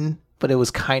pun, but it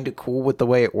was kind of cool with the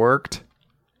way it worked.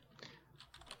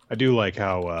 I do like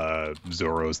how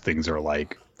Zoro's things are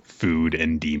like food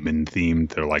and demon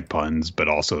themed. They're like puns, but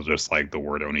also just like the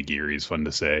word onigiri is fun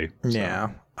to say. So.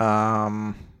 Yeah. Hold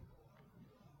on.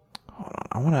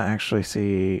 I want to actually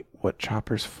see what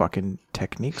Chopper's fucking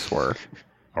techniques were.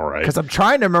 All right. Because I'm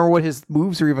trying to remember what his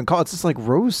moves are even called. It's just like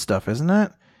Rose stuff, isn't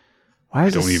it? I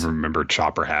don't even remember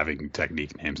Chopper having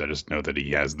technique names. I just know that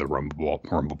he has the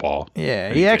rumble ball.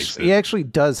 Yeah, he actually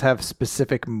does have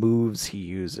specific moves he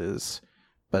uses.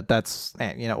 But that's,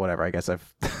 whatever. I guess I've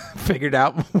figured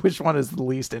out which one is the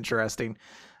least interesting.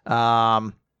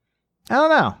 I don't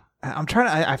know. I'm trying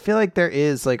to, I feel like there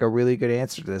is like a really good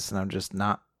answer to this and I'm just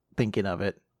not thinking of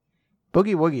it.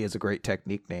 Boogie Woogie is a great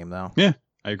technique name though. Yeah,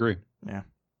 I agree. Yeah.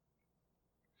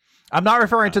 I'm not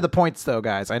referring to the points though,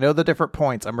 guys. I know the different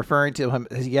points. I'm referring to him.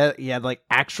 He had like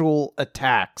actual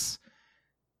attacks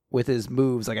with his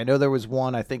moves. Like I know there was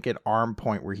one, I think, at Arm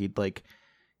Point where he'd like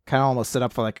kind of almost set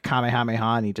up for like a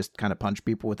Kamehameha and he just kind of punched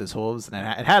people with his hooves. And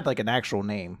it had like an actual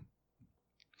name.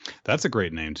 That's a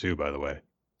great name too, by the way.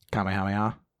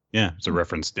 Kamehameha. Yeah, it's a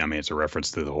reference. I mean, it's a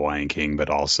reference to the Hawaiian King, but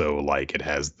also like it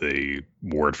has the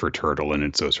word for turtle in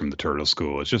it, so it's from the turtle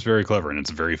school. It's just very clever and it's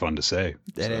very fun to say.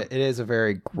 So. It is a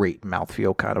very great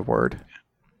mouthfeel kind of word.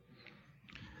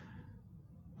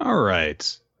 All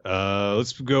right,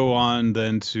 let's go on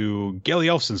then to Gelly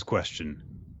Elfson's question.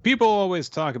 People always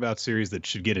talk about series that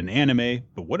should get an anime,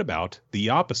 but what about the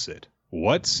opposite?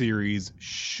 What series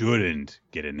shouldn't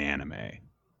get an anime?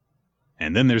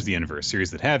 And then there's the inverse,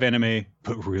 series that have anime,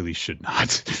 but really should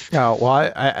not. Oh,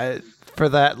 well, I for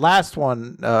that last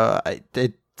one,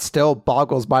 it still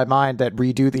boggles my mind that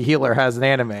Redo the Healer has an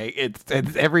anime. It's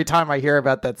every time I hear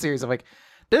about that series, I'm like,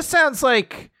 this sounds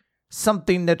like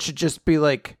something that should just be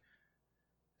like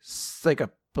a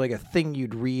thing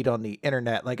you'd read on the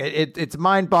internet. Like it's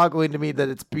mind-boggling to me that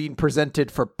it's being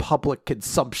presented for public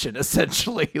consumption,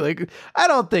 essentially. Like, I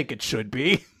don't think it should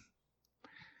be.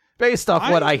 Based off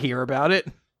what I hear about it.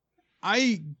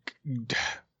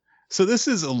 So this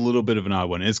is a little bit of an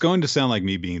odd one. It's going to sound like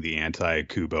me being the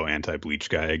anti-Kubo, anti-Bleach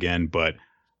guy again, but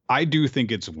I do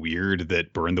think it's weird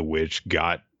that Burn the Witch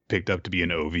got picked up to be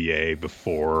an OVA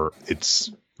before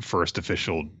its first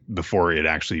official, before it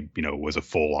actually, was a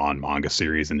full-on manga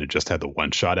series and it just had the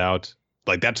one-shot out.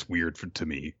 Like, that's weird to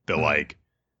me. That, like,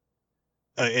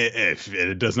 if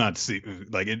it does not seem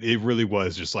like it really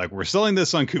was just like we're selling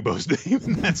this on Kubo's name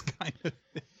and that's kind of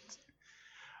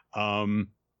it.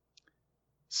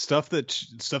 Stuff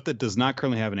that does not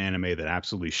currently have an anime that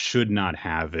absolutely should not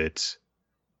have it.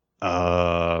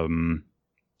 Sakamoto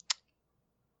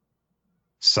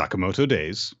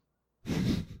Days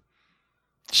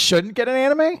shouldn't get an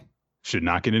anime. Should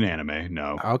not get an anime.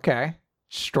 No. Okay.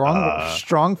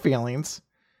 Strong feelings.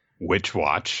 Witch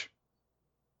Watch.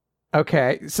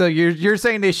 Okay, so you're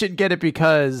saying they shouldn't get it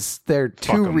because they're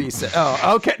too recent.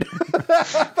 Oh, okay.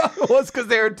 Well, it's because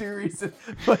they're too recent.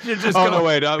 But you're just no,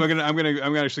 wait.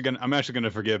 I'm actually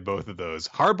gonna forgive both of those.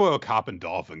 Hardboiled Cop and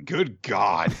Dolphin. Good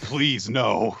God, please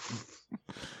no.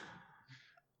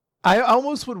 I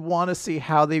almost would want to see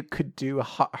how they could do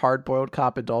Hard-Boiled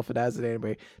Cop and Dolphin as an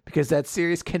anime, because that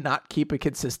series cannot keep a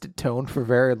consistent tone for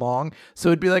very long. So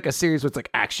it'd be like a series where it's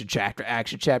like action chapter,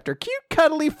 cute,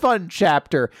 cuddly, fun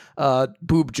chapter,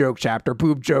 boob joke chapter,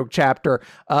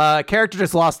 character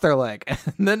just lost their leg,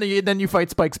 and then you fight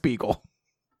Spike Spiegel.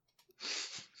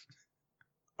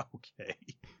 Okay.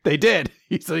 They did.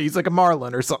 He's like a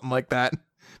Marlin or something like that,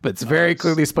 but it's very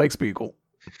clearly Spike Spiegel.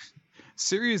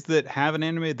 Series that have an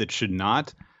anime that should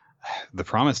not, The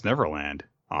Promised Neverland,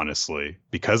 honestly,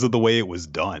 because of the way it was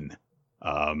done.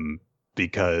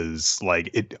 Because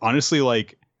like it honestly,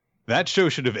 like that show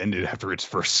should have ended after its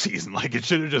first season. Like it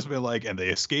should have just been like, and they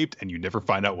escaped and you never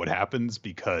find out what happens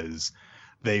because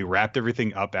they wrapped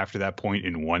everything up after that point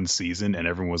in one season, and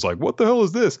everyone was like, what the hell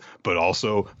is this? But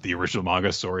also the original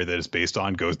manga story that it's based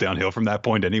on goes downhill from that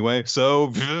point anyway. So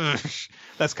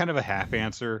that's kind of a half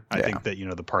answer. I think that,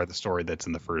 the part of the story that's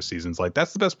in the first season's like,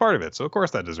 that's the best part of it. So of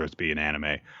course that deserves to be an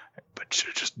anime, but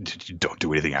just don't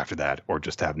do anything after that, or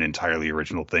just have an entirely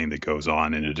original thing that goes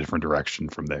on in a different direction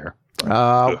from there.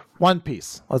 One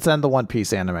Piece. Let's end the One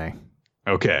Piece anime.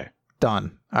 Okay.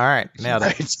 Done. All right. Nailed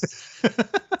it.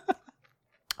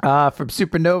 From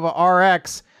Supernova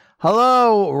RX.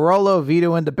 Hello, Rolo,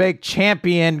 Vito, and the Big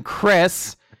Champion,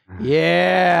 Chris.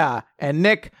 Yeah. And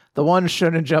Nick, the one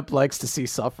Shonen Jump likes to see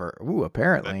suffer. Ooh,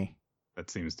 apparently. That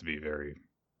seems to be very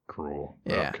cruel.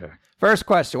 Yeah. Okay. First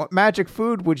question. What magic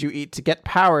food would you eat to get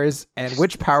powers, and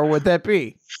which power would that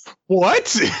be?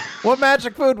 What? What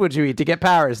magic food would you eat to get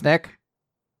powers, Nick?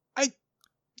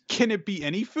 Can it be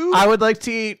any food? I would like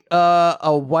to eat a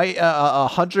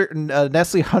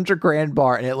Nestle 100 grand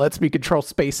bar, and it lets me control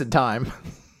space and time.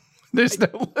 There's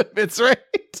no limits,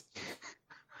 right?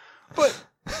 But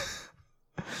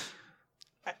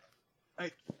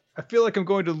I feel like I'm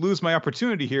going to lose my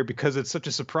opportunity here because it's such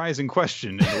a surprising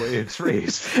question in the way it's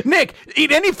phrased. Nick,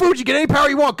 eat any food, you get any power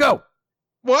you want. Go.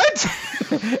 What?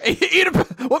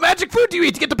 What magic food do you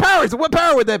eat to get the powers? What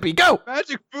power would that be? Go.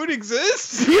 Magic food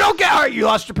exists? You don't get. All right, you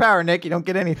lost your power, Nick. You don't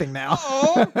get anything now.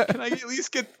 Oh, can I at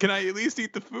least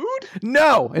eat the food?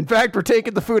 No. In fact, we're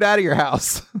taking the food out of your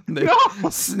house. They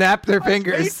snap their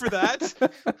fingers. Wait for that.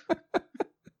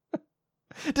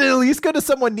 Did it at least go to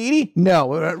someone needy?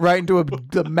 No, right into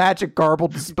the magic garble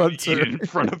dispenser Eat it in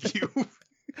front of you.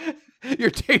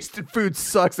 Your tasted food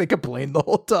sucks. They complain the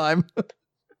whole time.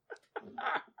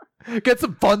 Get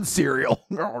some fun cereal.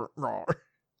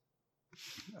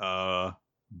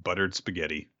 Buttered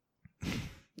spaghetti.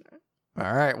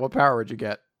 All right. What power would you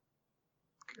get?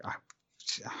 I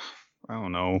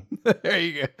don't know. There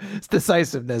you go. It's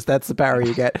decisiveness. That's the power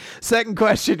you get. Second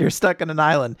question. You're stuck on an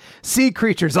island. Sea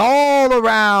creatures all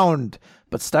around,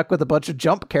 but stuck with a bunch of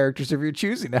jump characters of your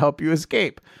choosing to help you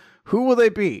escape. Who will they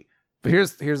be? But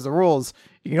here's the rules.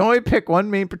 You can only pick one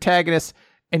main protagonist,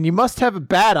 and you must have a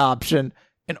bad option,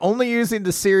 and only using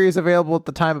the series available at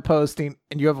the time of posting,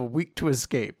 and you have a week to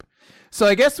escape. So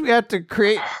I guess we have to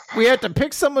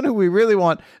pick someone who we really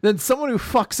want, then someone who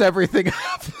fucks everything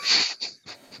up.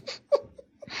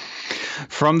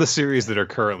 From the series that are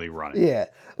currently running. Yeah.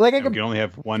 Like we can only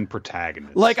have one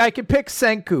protagonist. Like I could pick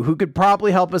Senku, who could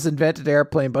probably help us invent an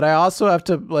airplane, but I also have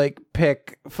to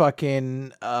pick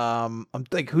fucking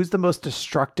who's the most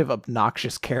destructive,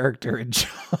 obnoxious character in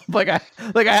Jump? I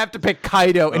have to pick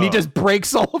Kaido, and he just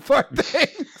breaks all of our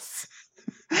things.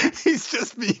 He's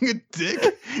just being a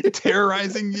dick,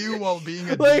 terrorizing you while being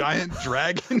a giant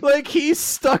dragon. Like he's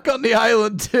stuck on the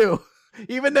island too.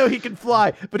 Even though he can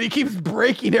fly, but he keeps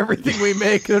breaking everything we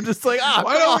make. And I'm just like,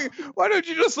 why don't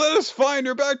you just let us find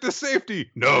her back to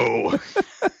safety? No.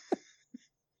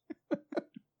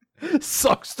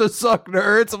 Sucks to suck,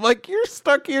 nerds. I'm like, you're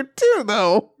stuck here too,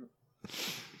 though.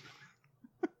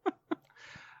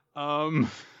 I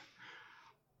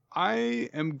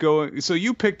am going. So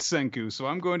you picked Senku, so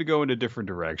I'm going to go in a different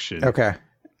direction. Okay.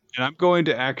 And I'm going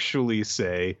to actually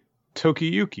say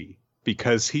Tokiyuki,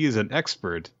 because he is an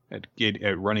expert at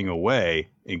running away,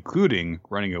 including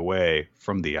running away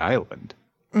from the island.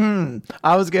 I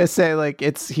was gonna say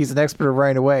he's an expert at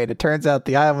running away, and it turns out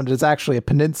the island is actually a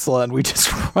peninsula, and we just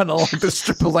run along the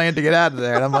strip of land to get out of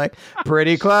there. And I'm like,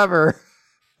 pretty clever.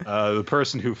 The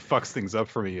person who fucks things up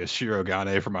for me is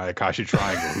Shirogane from my Akashi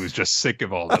Triangle, who's just sick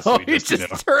of all this. Oh, he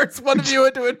just turns one of you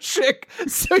into a chick,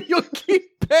 so you'll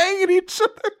keep banging each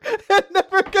other and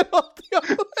never get off the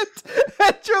island.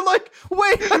 And you're like,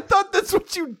 wait, I thought that's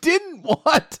what you didn't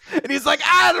want. And he's like,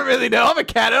 I don't really know. I'm a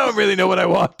cat. I don't really know what I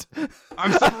want.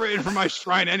 I'm separated from my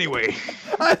shrine anyway.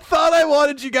 I thought I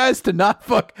wanted you guys to not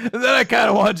fuck, and then I kind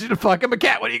of wanted you to fuck. I'm a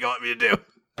cat. What do you want me to do?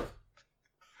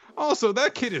 Also,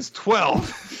 that kid is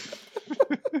 12.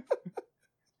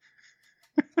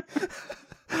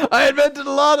 I invented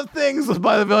a lot of things with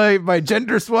my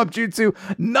gender swap jutsu.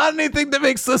 Not anything that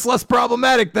makes this less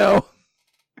problematic, though.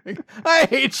 I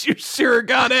hate you,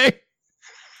 Shirogane.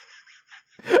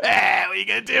 What are you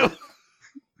gonna do?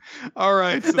 All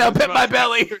right. So now pet my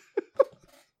belly.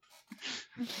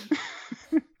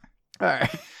 All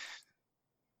right.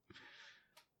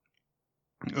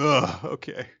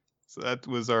 Okay. So that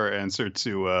was our answer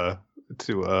to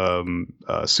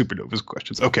Supernova's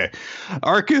questions. Okay.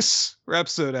 Arcus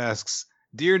Rhapsode asks,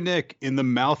 Dear Nick, in the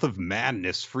mouth of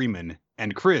madness, Freeman,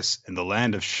 and Chris, in the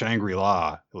land of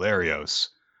Shangri-La, Hilarios,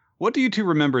 what do you two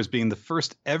remember as being the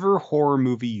first ever horror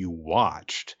movie you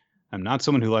watched? I'm not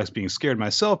someone who likes being scared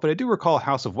myself, but I do recall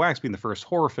House of Wax being the first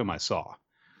horror film I saw.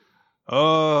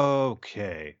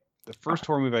 Okay. The first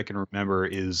horror movie I can remember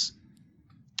is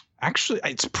actually,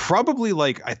 it's probably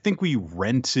like, I think we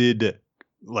rented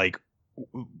like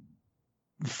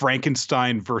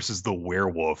Frankenstein versus the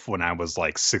Werewolf when I was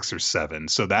like 6 or 7.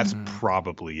 So that's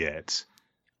probably it.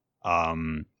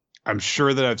 I'm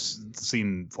sure that I've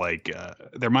seen like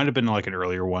there might have been like an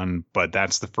earlier one, but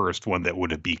that's the first one that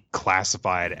would be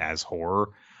classified as horror.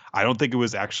 I don't think it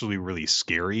was actually really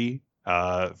scary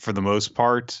for the most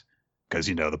part, because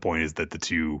the point is that the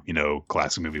two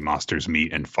classic movie monsters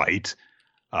meet and fight.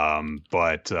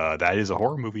 But that is a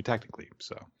horror movie technically.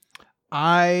 So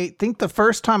I think the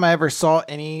first time I ever saw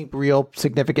any real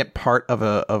significant part of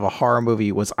a horror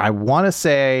movie was, I want to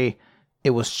say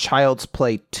it was Child's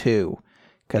Play 2.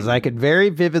 Because I could very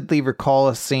vividly recall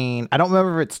a scene. I don't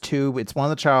remember if it's 2. It's one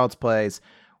of the Child's Plays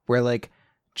where like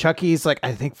Chucky's like,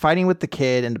 I think, fighting with the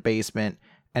kid in the basement.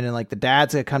 And then like the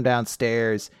dad's gonna come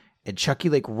downstairs and Chucky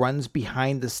like runs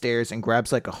behind the stairs and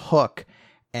grabs like a hook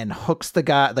and hooks the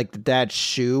guy, like the dad's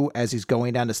shoe, as he's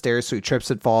going down the stairs. So he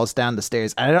trips and falls down the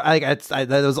stairs. That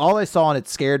was all I saw, and it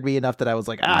scared me enough that I was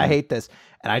like, I hate this.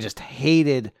 And I just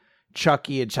hated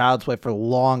Chucky and Child's Play for the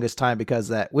longest time because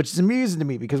of that, which is amusing to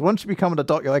me, because once you become an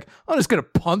adult, you're like, I'm just gonna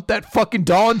punt that fucking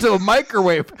doll into a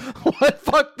microwave. What,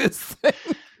 fuck this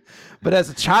thing? But as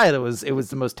a child, it was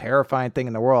the most terrifying thing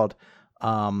in the world.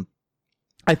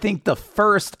 I think the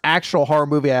first actual horror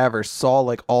movie I ever saw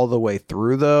like all the way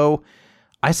through, though,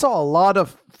 I saw a lot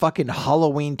of fucking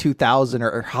Halloween 2000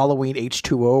 or Halloween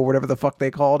H2O or whatever the fuck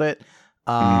they called it.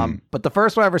 But the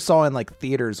first one I ever saw in like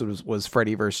theaters was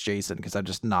Freddy vs. Jason, because I'm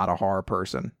just not a horror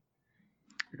person.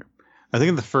 I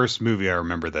think the first movie I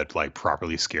remember that like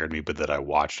properly scared me, but that I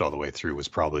watched all the way through, was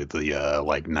probably the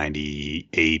like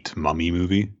 98 Mummy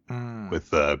movie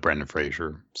with Brendan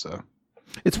Fraser. So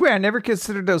it's weird. I never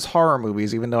considered those horror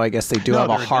movies, even though I guess they do have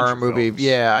a horror movie. Films.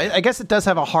 Yeah, I guess it does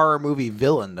have a horror movie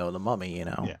villain though, the Mummy.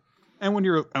 Yeah. And when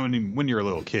you're a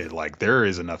little kid, like there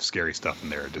is enough scary stuff in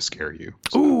there to scare you.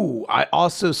 So. Ooh, I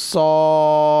also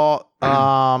saw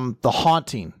The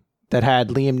Haunting that had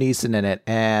Liam Neeson in it,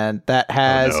 and that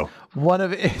has one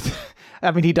of it. I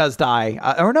mean, he does die,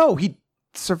 or no, he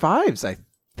survives. I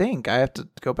think I have to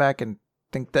go back and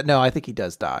think that. No, I think he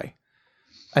does die.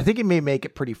 I think he may make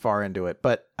it pretty far into it,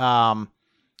 but I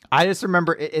just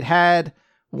remember it had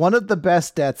one of the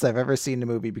best deaths I've ever seen in a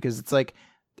movie, because it's like,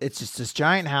 it's just this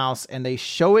giant house and they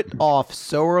show it off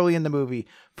so early in the movie.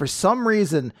 For some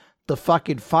reason, the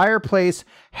fucking fireplace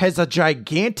has a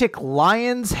gigantic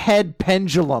lion's head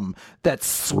pendulum that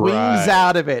swings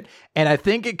out of it. And I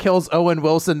think it kills Owen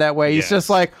Wilson that way. He's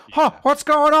just like, what's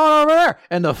going on over there?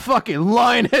 And the fucking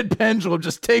lion head pendulum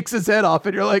just takes his head off.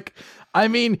 And you're like, I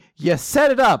mean, you set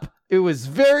it up. It was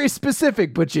very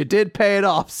specific, but you did pay it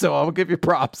off. So I'll give you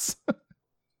props.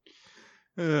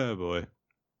 Oh boy.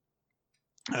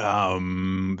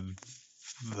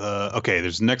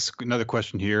 There's another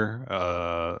question here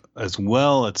as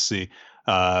well. Let's see.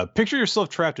 Picture yourself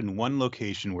trapped in one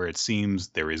location where it seems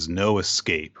there is no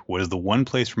escape. What is the one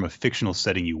place from a fictional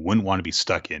setting you wouldn't want to be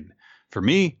stuck in? For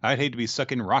me, I'd hate to be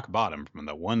stuck in Rock Bottom from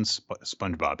that one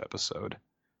SpongeBob episode.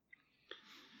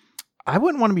 I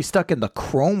wouldn't want to be stuck in the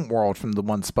Chrome world from the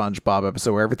one SpongeBob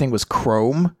episode where everything was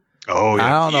chrome. Oh, yeah.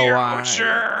 I don't know why.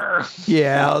 Sure.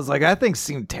 Yeah, I was like, that thing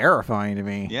seemed terrifying to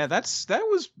me. Yeah,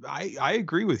 I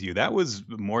agree with you. That was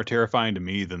more terrifying to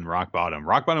me than Rock Bottom.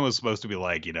 Rock Bottom was supposed to be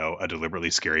like, a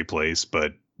deliberately scary place,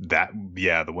 but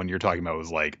the one you're talking about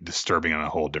was like disturbing on a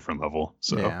whole different level.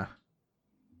 So yeah.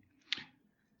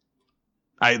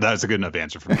 That's a good enough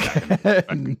answer for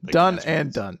me. Done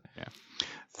and done. Yeah.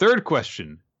 Third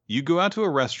question. You go out to a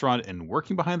restaurant and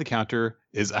working behind the counter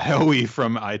is Aoi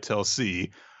from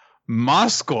ITLC,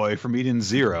 Moskoy from Eden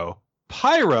Zero,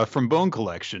 Pyra from Bone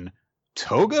Collection,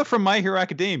 Toga from My Hero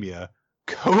Academia,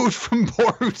 Code from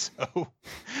Boruto,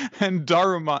 and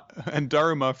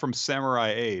Daruma from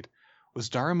Samurai 8. Was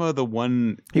Daruma the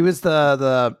one? He was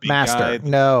the master. Guy?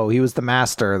 No, he was the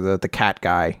master, the cat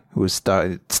guy who was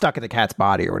stuck in the cat's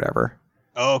body or whatever.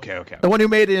 Oh, okay. The one who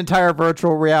made an entire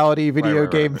virtual reality video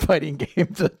game fighting game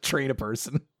to train a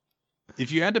person.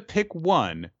 If you had to pick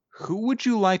one, who would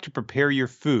you like to prepare your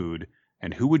food,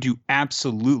 and who would you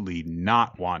absolutely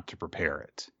not want to prepare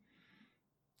it?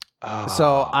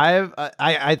 So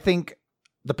I think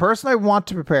the person I want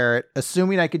to prepare it,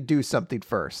 assuming I could do something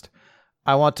first,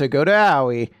 I want to go to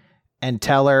Aoi and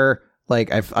tell her,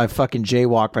 Like I fucking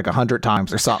jaywalked like 100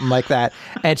 times or something like that.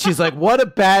 And she's like, what a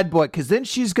bad boy. Cause then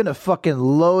she's going to fucking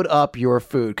load up your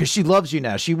food. Cause she loves you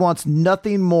now. She wants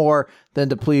nothing more than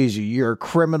to please you. You're a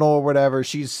criminal or whatever.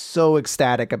 She's so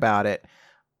ecstatic about it.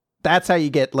 That's how you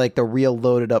get like the real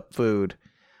loaded up food.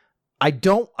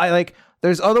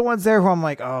 There's other ones there who I'm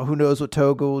like, oh, who knows what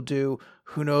Toga will do?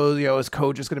 Who knows, is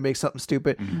Code just going to make something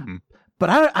stupid? Mm-hmm.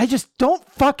 But I just don't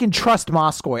fucking trust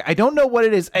Moskoy. I don't know what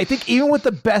it is. I think even with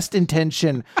the best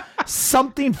intention,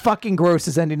 something fucking gross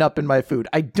is ending up in my food.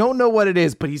 I don't know what it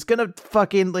is, but he's going to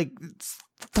fucking like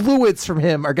fluids from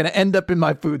him are going to end up in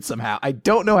my food somehow. I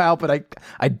don't know how, but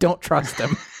I don't trust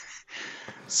him.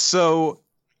 So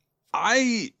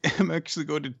I am actually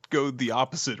going to go the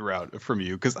opposite route from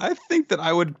you because I think that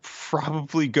I would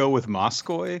probably go with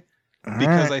Moskoy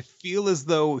because I feel as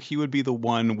though he would be the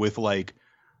one with like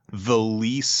the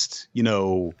least, he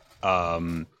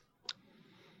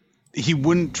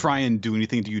wouldn't try and do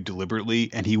anything to you deliberately,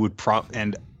 and he would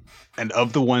and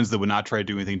of the ones that would not try to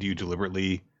do anything to you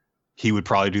deliberately, he would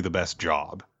probably do the best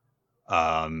job.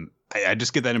 I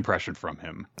just get that impression from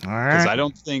him because I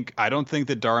don't think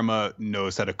that Dharma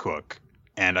knows how to cook,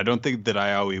 and I don't think that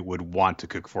Ayaoi would want to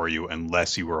cook for you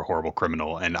unless you were a horrible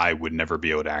criminal, and I would never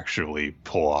be able to actually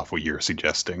pull off what you're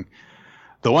suggesting.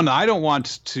 The one that I don't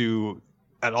want to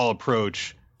at all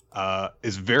approach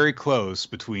is very close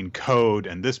between Code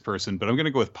and this person, but I'm going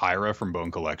to go with Pyra from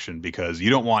Bone Collection because you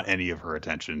don't want any of her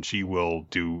attention. She will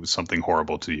do something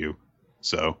horrible to you.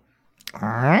 So, all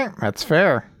right, that's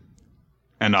fair.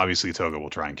 And obviously Toga will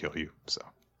try and kill you. So,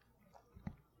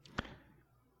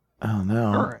 oh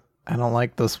no, right. I don't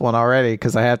like this one already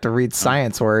because I have to read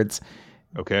science words.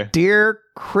 Okay. Dear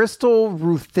Crystal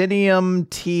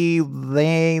Ruthenium T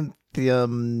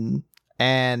Lanthium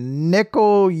and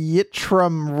Nickel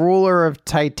Yttrium Ruler of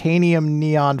Titanium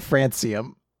Neon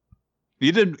Francium.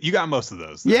 You got most of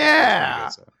those. Yeah.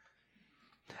 Good, so.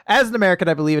 As an American,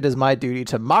 I believe it is my duty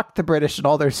to mock the British and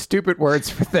all their stupid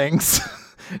words for things.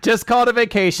 Just call it a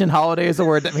vacation. Holiday is a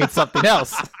word that means something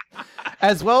else.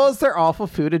 As well as their awful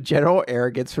food and general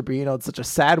arrogance for being on such a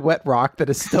sad, wet rock that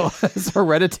is still has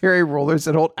hereditary rulers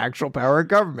that hold actual power in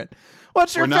government.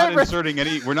 What's your favorite?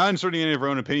 We're not inserting any of our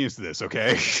own opinions to this,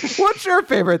 okay? What's your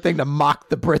favorite thing to mock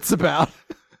the Brits about?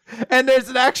 And there's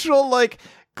an actual like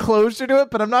closure to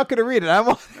it, but I'm not going to read it. I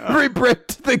want every Brit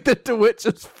to think that DeWitt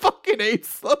just fucking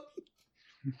hates them.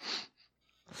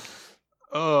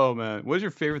 Oh man, what's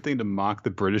your favorite thing to mock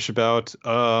the British about?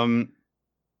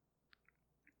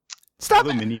 Stop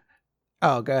aluminium.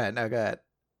 Oh, go ahead. No, go ahead.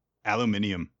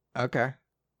 Aluminium. Okay.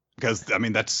 Because I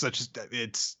mean,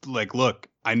 it's like, look,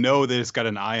 I know that it's got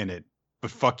an I in it,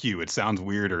 but fuck you, it sounds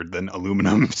weirder than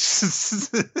aluminum.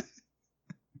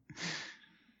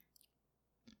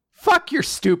 Fuck your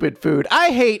stupid food.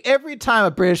 I hate every time a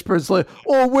British person's like,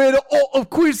 oh, we're the alt of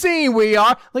cuisine we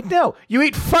are. Like, no, you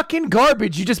eat fucking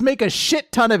garbage. You just make a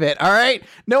shit ton of it, all right?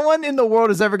 No one in the world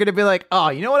is ever going to be like, oh,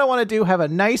 you know what I want to do? Have a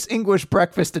nice English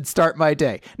breakfast and start my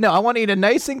day. No, I want to eat a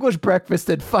nice English breakfast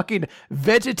and fucking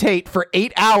vegetate for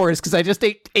 8 hours because I just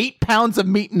ate 8 pounds of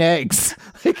meat and eggs.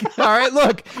 Like, all right,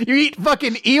 look, you eat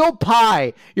fucking eel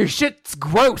pie. Your shit's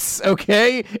gross,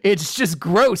 okay? It's just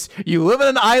gross. You live on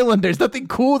an island. There's nothing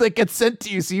cool that gets sent to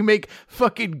you, so you make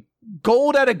fucking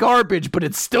gold out of garbage, but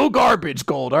it's still garbage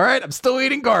gold, all right? I'm still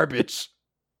eating garbage.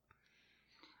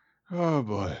 Oh,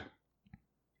 boy.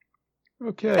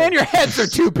 Okay. And your heads are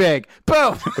too big.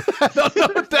 Boom. I don't know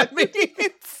what that means.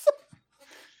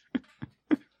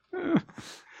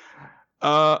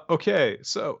 Okay,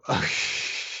 so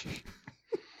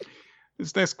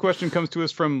this next question comes to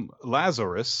us from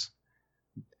Lazarus.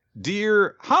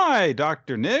 Dear, hi,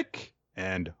 Dr. Nick.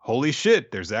 And holy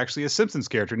shit, there's actually a Simpsons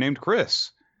character named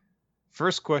Chris.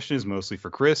 First question is mostly for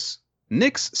Chris.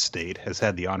 Nick's state has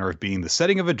had the honor of being the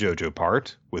setting of a JoJo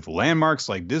part, with landmarks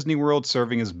like Disney World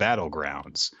serving as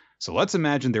battlegrounds. So let's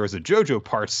imagine there was a JoJo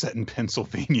part set in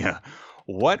Pennsylvania.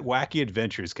 What wacky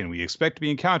adventures can we expect to be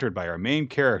encountered by our main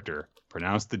character,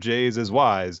 pronounced the J's as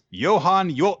Y's,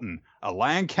 Johan Jolton, a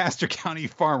Lancaster County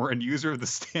farmer and user of the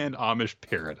stand Amish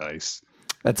Paradise?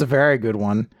 That's a very good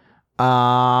one.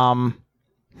 Wacky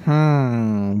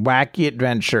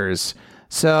adventures.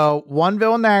 So one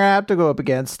villain that I have to go up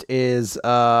against is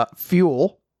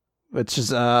Fuel, which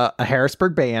is a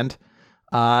Harrisburg band,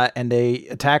 and they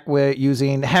attack with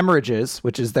using Hemorrhages,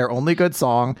 which is their only good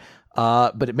song,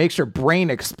 but it makes your brain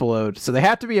explode. So they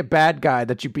have to be a bad guy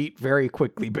that you beat very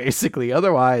quickly, basically.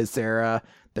 Otherwise, they're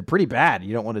pretty bad.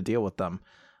 You don't want to deal with them.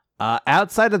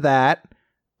 Outside of that,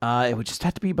 it would just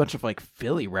have to be a bunch of like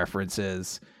Philly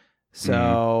references.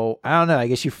 So, I don't know. I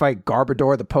guess you fight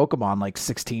Garbodor the Pokemon like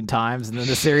 16 times and then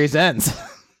the series ends.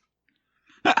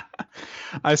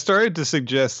 I started to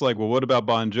suggest like, well, what about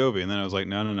Bon Jovi? And then I was like,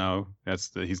 no.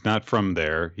 He's not from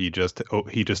there. He just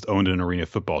owned an arena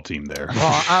football team there.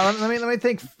 Well, let me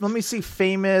think. Let me see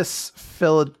famous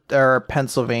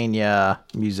Pennsylvania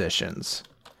musicians.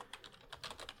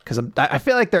 Because I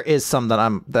feel like there are some that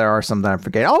I'm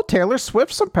forgetting. Oh, Taylor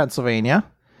Swift's from Pennsylvania.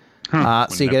 So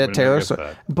you get it, Taylor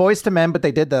Swift. Boys to Men, but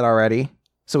they did that already.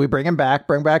 So we bring him back.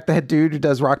 Bring back that dude who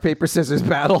does rock, paper, scissors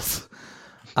battles.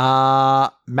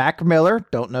 Mac Miller.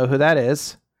 Don't know who that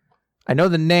is. I know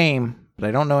the name, but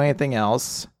I don't know anything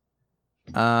else.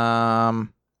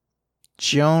 Joan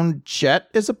Jett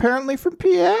is apparently from PA.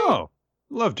 Oh,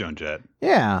 love Joan Jett.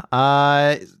 Yeah.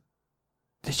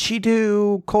 Did she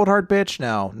do Cold Hard Bitch?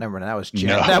 No, never mind. That was Jet.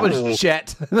 No. That was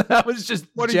Jet. That was just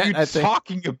what Jet, are you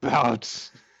talking about?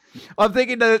 I'm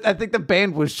thinking that I think the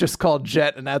band was just called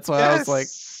Jet, and that's why I was like,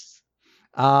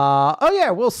 oh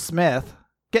yeah, Will Smith.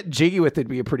 Get jiggy with it would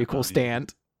be a pretty cool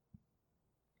stand.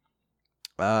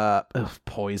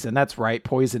 Poison. That's right.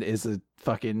 Poison is a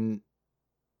fucking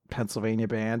Pennsylvania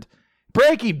band.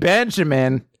 Breaky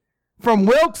Benjamin from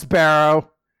Wilkes-Barre.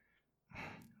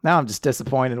 Now I'm just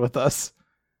disappointed with us.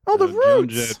 Oh, the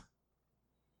Roots.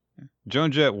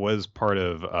 Joan Jett was part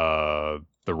of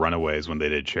the Runaways when they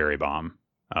did Cherry Bomb.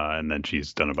 And then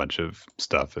she's done a bunch of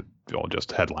stuff, all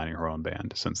just headlining her own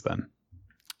band since then.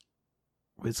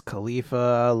 Wiz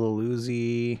Khalifa, Lil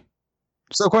Uzi.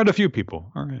 So quite a few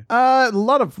people. All right. A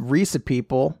lot of recent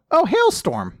people. Oh,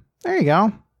 Hailstorm. There you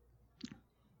go.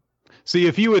 See,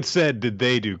 if you had said, did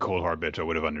they do Cold Hard Bitch, I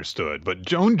would have understood. But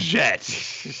Joan Jett.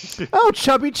 Oh,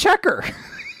 Chubby Checker.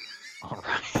 All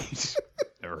right.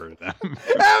 Never heard of them.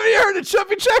 Haven't you heard of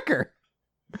Chubby Checker?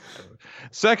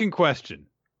 Second question.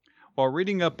 While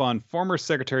reading up on former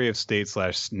Secretary of State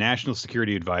 / National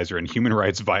Security Advisor and Human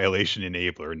Rights Violation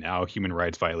Enabler, now Human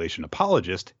Rights Violation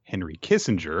Apologist, Henry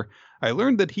Kissinger, I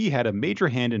learned that he had a major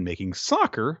hand in making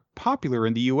soccer popular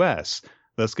in the U.S.,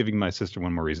 thus giving my sister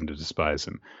one more reason to despise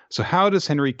him. So how does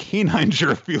Henry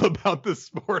Caninger feel about the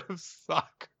sport of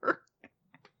soccer?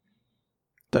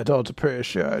 I don't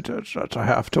appreciate it that I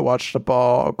have to watch the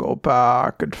ball go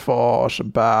back and forth,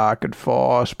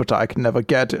 but I can never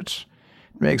get it.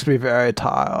 It makes me very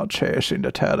tired chasing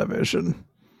the television.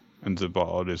 And the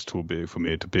ball is too big for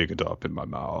me to pick it up in my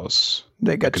mouth.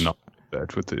 I cannot do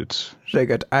that with it. They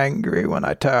get angry when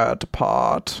I tear it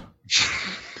apart.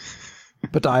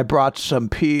 But I brought some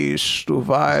peace to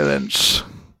violence.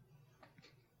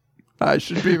 I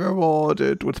should be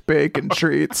rewarded with bacon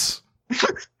treats.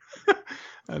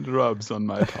 And rubs on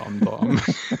my tom-tom.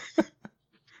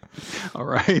 All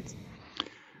right.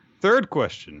 Third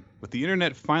question. With the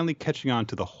internet finally catching on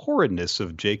to the horridness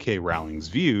of J.K. Rowling's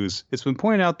views, it's been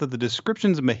pointed out that the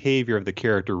descriptions and behavior of the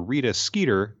character Rita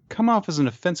Skeeter come off as an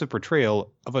offensive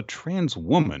portrayal of a trans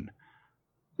woman.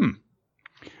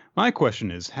 My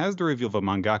question is, has the reveal of a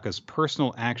mangaka's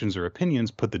personal actions or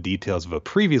opinions put the details of a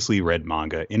previously read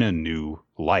manga in a new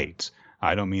light?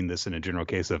 I don't mean this in a general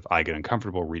case of I get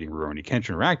uncomfortable reading Rurouni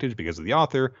Kenshin Arachnid because of the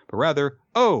author, but rather,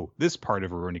 this part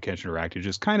of Rurouni Kenshin Arachnid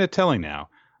is kind of telling now.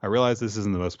 I realize this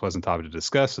isn't the most pleasant topic to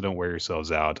discuss, so don't wear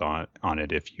yourselves out on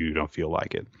it if you don't feel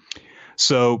like it.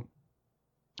 So,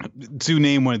 to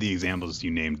name one of the examples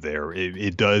you named there,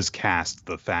 it does cast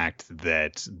the fact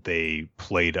that they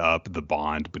played up the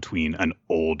bond between an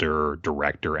older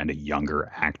director and a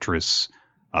younger actress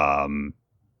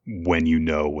when you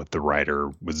know what the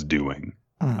writer was doing.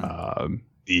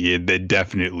 It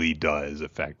definitely does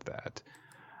affect that.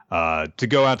 To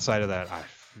go outside of that,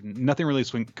 nothing really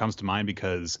comes to mind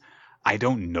because I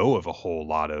don't know of a whole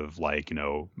lot of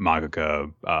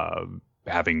mangaka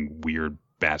having weird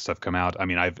bad stuff come out. I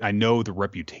mean, I know the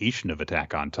reputation of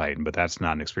Attack on Titan, but that's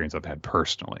not an experience I've had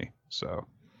personally. So,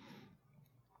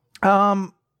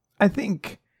 I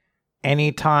think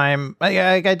anytime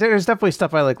there's definitely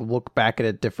stuff I look back at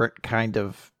a different kind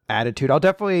of attitude. I'll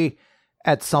definitely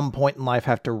at some point in life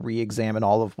have to re-examine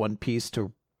all of One Piece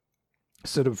to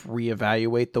sort of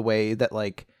reevaluate the way that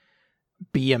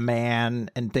be a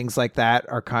man and things like that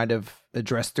are kind of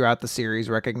addressed throughout the series,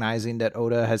 recognizing that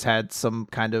Oda has had some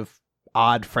kind of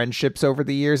odd friendships over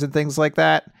the years and things like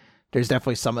that. There's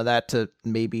definitely some of that to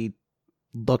maybe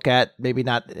look at, maybe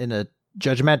not in a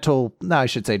judgmental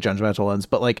lens,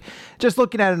 but just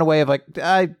looking at it in a way of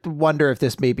I wonder if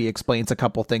this maybe explains a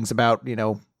couple things about,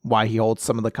 why he holds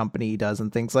some of the company he does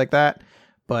and things like that.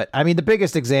 But I mean, the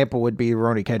biggest example would be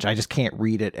Rurouni Kenshin. I just can't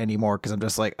read it anymore because I'm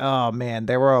just oh man,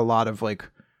 there were a lot of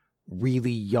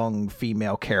really young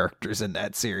female characters in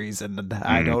that series, and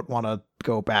I don't want to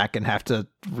go back and have to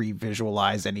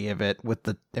revisualize any of it with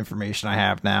the information I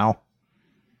have now.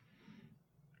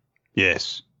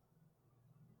 Yes.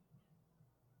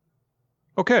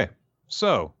 Okay,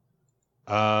 so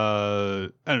I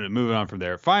don't know, moving on from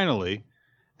there. Finally,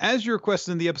 as you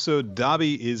requested in the episode,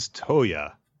 Dabi is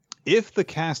Toya. If the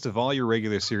cast of all your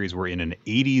regular series were in an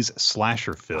 80s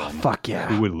slasher film, fuck yeah,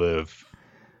 who would live?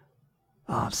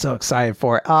 Oh, I'm so excited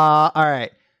for it. All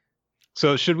right.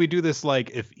 So should we do this like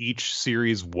if each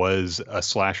series was a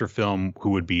slasher film,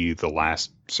 who would be the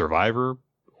last survivor?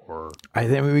 Or I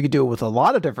think we could do it with a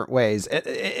lot of different ways.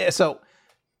 So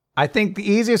I think the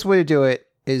easiest way to do it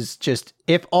is just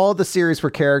if all the series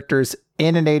were characters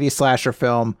in an 80s slasher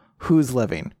film, who's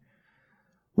living?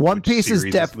 One Piece is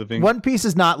living? One Piece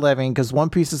is not living because One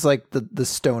Piece is like the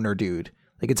stoner dude.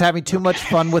 Like it's having too much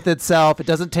fun with itself. It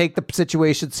doesn't take the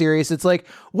situation serious. It's like,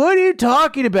 what are you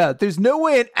talking about? There's no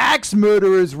way an axe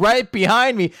murderer is right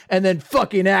behind me and then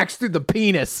fucking axe through the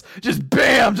penis. Just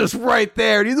bam, just right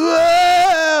there. And he's,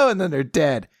 whoa! And then they're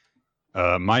dead.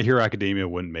 My Hero Academia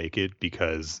wouldn't make it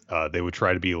because they would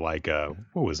try to be like,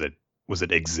 what was it? Was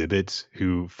it Exhibit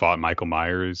who fought Michael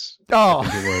Myers? Oh.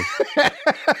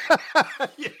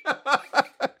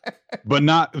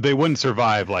 But they wouldn't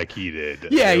survive like he did.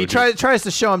 Yeah, he tries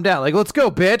to show him down. Like, let's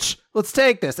go, bitch. Let's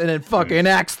take this. And then fucking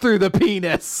axe through the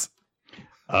penis.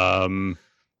 Dr.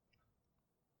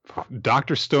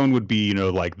 Stone would be,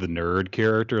 like the nerd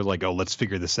character. Like, oh, let's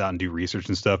figure this out and do research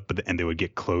and stuff. And they would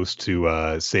get close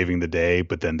to saving the day,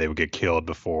 but then they would get killed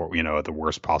before, at the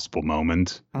worst possible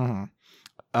moment. Mm-hmm.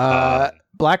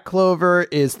 Black Clover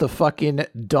is the fucking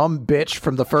dumb bitch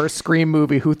from the first Scream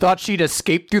movie who thought she'd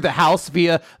escape through the house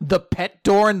via the pet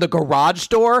door and the garage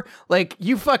door. Like,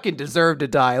 you fucking deserve to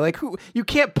die. Like, you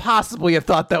can't possibly have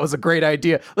thought that was a great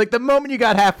idea. Like, the moment you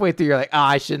got halfway through, you're like,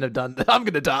 I shouldn't have done that. I'm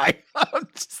gonna die. I'm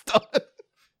just done.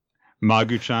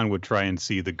 Magu-chan would try and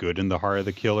see the good in the heart of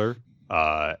the killer.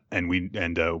 And we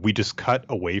just cut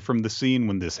away from the scene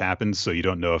when this happens, so you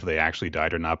don't know if they actually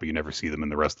died or not, but you never see them in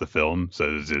the rest of the film.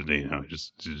 So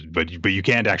but you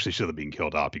can't actually show them being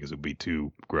killed off because it would be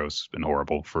too gross and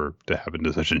horrible to happen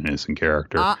to such an innocent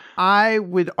character. I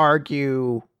would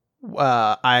argue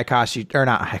Magu-chan's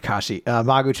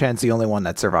the only one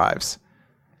that survives.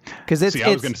 Because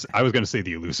I was gonna say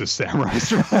the elusive samurai.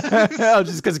 Oh,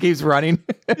 just because it keeps running.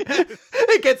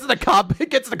 It gets in the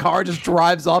car, just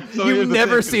drives off. So you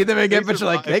never see them again, but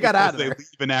you're like, they got out of there. They leave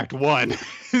in Act 1.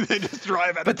 They just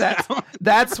drive out of town.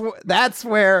 That's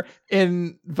where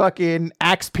in fucking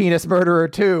Axe Penis Murderer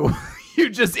 2,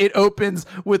 it opens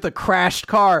with a crashed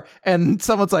car and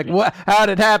someone's like, what? How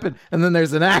did it happen? And then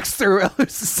there's an axe through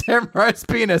Elusive Samurai's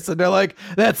penis and they're like,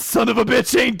 that son of a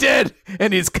bitch ain't dead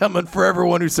and he's coming for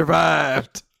everyone who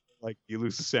survived. Like,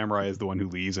 Elusive Samurai is the one who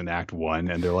leaves in Act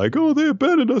 1 and they're like, oh, they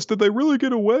abandoned us. Did they really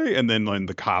get away? And then when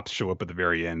the cops show up at the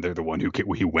very end, they're the one who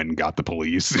went and got the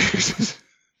police.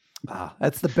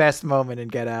 That's the best moment in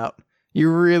Get Out.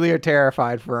 You really are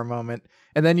terrified for a moment.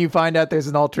 And then you find out there's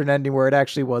an alternate ending where it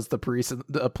actually was the police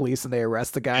and they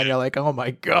arrest the guy and you're like, oh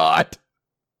my God.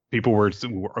 People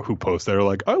who post that are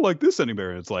like, I like this ending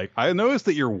better. It's like, I noticed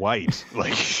that you're white.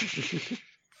 Like,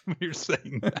 you're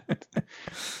saying that.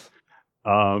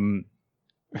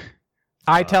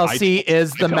 ITEL-C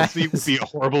is the mess. ITEL-C would be a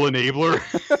horrible enabler.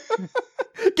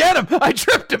 Get him! I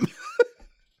tripped him.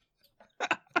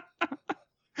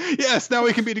 Yes, now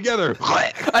we can be together.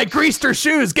 I greased her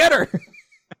shoes. Get her.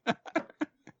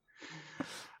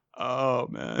 Oh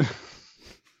man,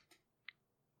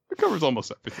 it covers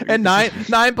almost everything. And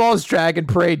Nine Balls Dragon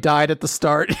Parade died at the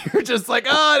start. You're just like,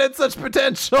 oh, it had such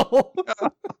potential.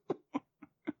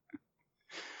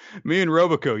 Me and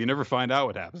Roboco, you never find out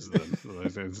what happens to them.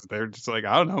 They're just like,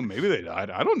 I don't know, maybe they died.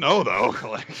 I don't know though.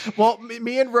 Well,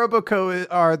 me and Roboco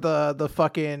are the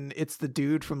fucking. It's the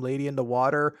dude from Lady in the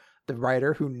Water. The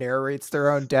writer who narrates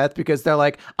their own death because they're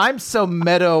like, I'm so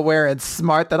meta-aware and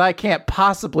smart that I can't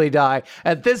possibly die.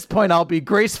 At this point, I'll be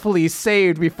gracefully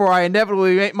saved before I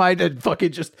inevitably make my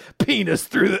fucking just penis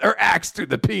or axe through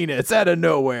the penis out of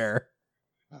nowhere.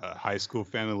 High school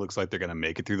family looks like they're going to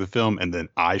make it through the film, and then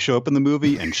I show up in the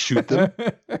movie and shoot them.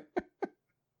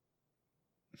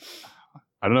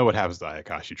 I don't know what happens to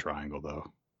Ayakashi Triangle,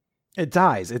 though. It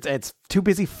dies. It's too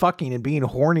busy fucking and being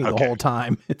horny the whole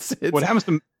time. It's What happens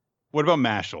to... What about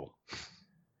Mashal?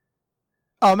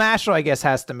 Oh, Mashal, I guess,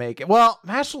 has to make it. Well,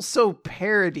 Mashal's so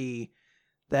parody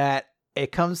that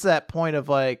it comes to that point of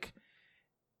like,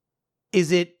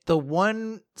 is it the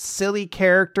one silly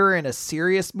character in a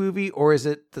serious movie or is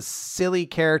it the silly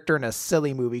character in a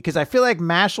silly movie? Because I feel like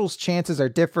Mashal's chances are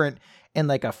different in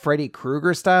like a Freddy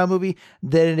Krueger style movie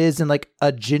than it is in like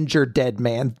a Ginger Dead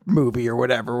Man movie or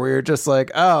whatever, where you're just like,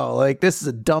 oh, like this is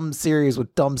a dumb series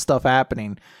with dumb stuff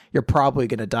happening. You're probably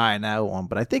going to die in that one,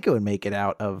 but I think it would make it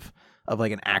out of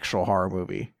like an actual horror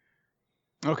movie.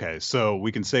 Okay, so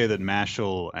we can say that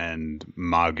Mashal and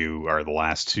Magu are the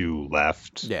last two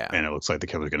left. Yeah. And it looks like the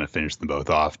killer's going to finish them both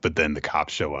off, but then the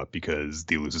cops show up because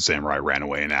the elusive samurai ran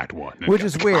away in Act 1. Which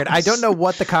is weird. I don't know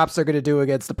what the cops are going to do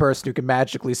against the person who can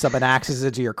magically summon axes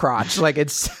into your crotch. Like,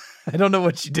 it's... I don't know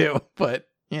what you do, but,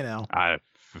 you know. I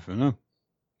don't know.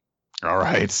 All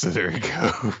right, so there you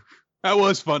go. That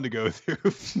was fun to go through.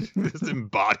 Just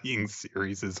embodying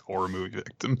series as horror movie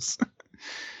victims.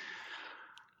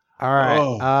 All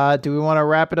right. Do we want to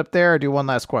wrap it up there or do one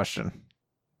last question?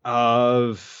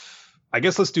 I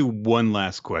guess let's do one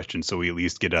last question so we at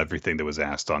least get everything that was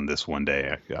asked on this one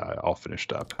day all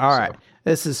finished up. All right.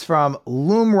 This is from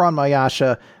Lumron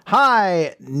Mayasha.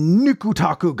 Hi,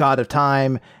 Nukutaku God of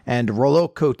Time and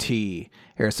Roloko T.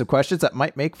 Here are some questions that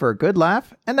might make for a good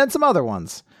laugh and then some other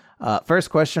ones. First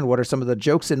question, what are some of the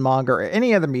jokes in manga or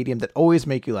any other medium that always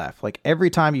make you laugh? Like every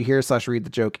time you hear / read the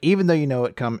joke, even though you know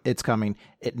it's coming,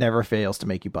 it never fails to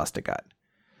make you bust a gut.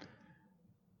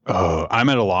 Oh, I'm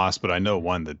at a loss, but I know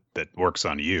one that works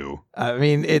on you. I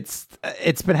mean, it's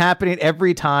been happening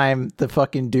every time the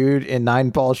fucking dude in Nine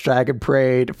Balls Dragon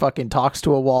Parade fucking talks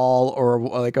to a wall or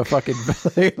like a fucking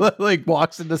like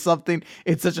walks into something.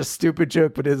 It's such a stupid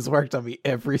joke, but it has worked on me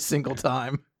every single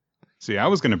time. See, I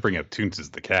was going to bring up Toons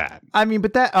the cat. I mean,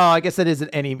 but I guess that isn't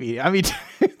any medium. I mean,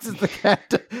 Toons the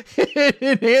cat, it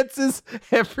enhances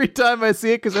every time I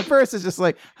see it, because at first it's just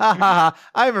like, ha ha ha,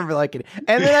 I remember liking it.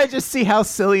 And then I just see how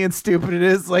silly and stupid it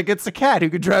is. Like, it's a cat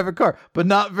who can drive a car, but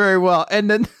not very well.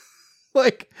 And then,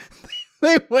 like,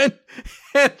 they went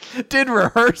and did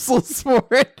rehearsals for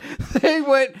it. They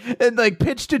went and like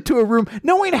pitched it to a room,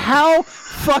 knowing how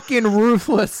fucking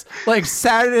ruthless like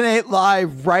Saturday Night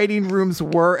Live writing rooms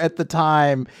were at the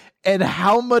time, and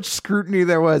how much scrutiny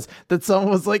there was that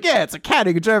someone was like, yeah, it's a cat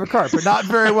who can drive a car, but not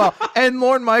very well. And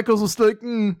Lorne Michaels was like,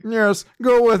 yes,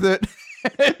 go with it.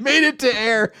 It made it to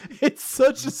air. It's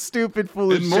such a stupid,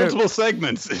 foolish in multiple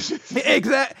segments.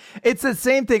 Exactly. It's the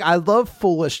same thing. I love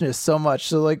foolishness so much.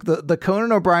 So like the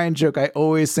Conan O'Brien joke I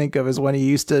always think of is when he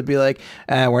used to be like,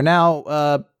 we're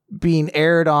now being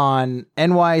aired on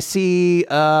NYC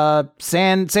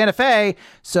Santa Fe.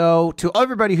 So to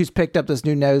everybody who's picked up this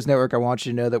new news network, I want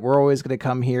you to know that we're always going to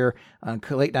come here on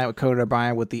Late Night with Conan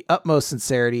O'Brien with the utmost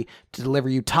sincerity to deliver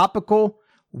you topical,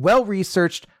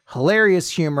 well-researched,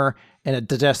 hilarious humor in a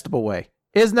digestible way.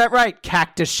 Isn't that right,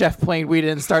 Cactus Chef playing We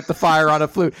Didn't Start the Fire on a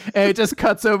flute? And it just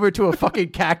cuts over to a fucking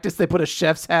cactus they put a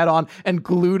chef's hat on and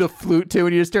glued a flute to,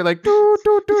 and you just hear like doo,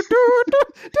 doo, doo, doo, doo,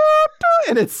 doo, doo,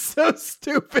 and it's so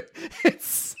stupid.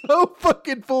 It's so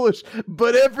fucking foolish.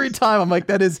 But every time I'm like,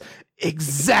 that is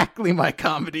exactly my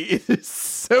comedy. It is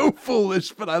so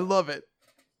foolish, but I love it.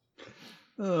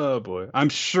 Oh boy! I'm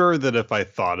sure that if I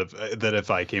thought of that, if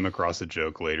I came across a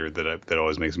joke later that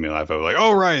always makes me laugh, I was like,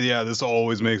 "Oh right, yeah, this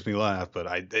always makes me laugh." But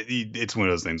it's one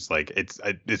of those things like it's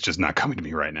just not coming to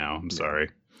me right now. I'm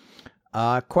sorry.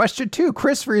 Question 2.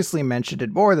 Chris recently mentioned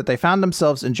it more that they found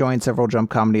themselves enjoying several jump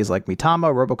comedies like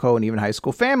Mitama, Roboco, and even High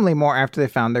School Family more after they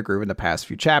found their groove in the past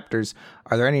few chapters.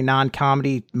 Are there any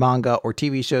non-comedy manga or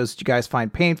TV shows that you guys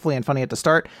find painfully and funny at the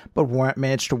start, but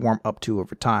managed to warm up to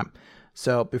over time?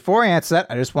 So before I answer that,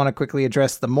 I just want to quickly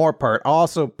address the more part. I'll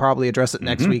also probably address it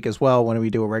next week as well when we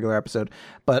do a regular episode.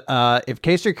 But in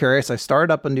case you're curious, I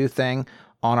started up a new thing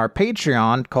on our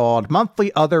Patreon called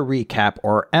Monthly Other Recap,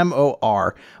 or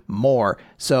MOR, more.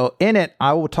 So in it,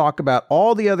 I will talk about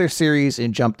all the other series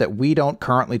in Jump that we don't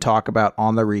currently talk about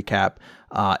on the recap.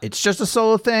 It's just a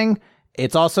solo thing.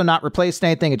 It's also not replaced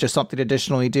anything. It's just something to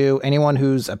additionally do. Anyone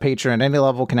who's a patron at any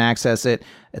level can access it.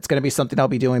 It's going to be something I'll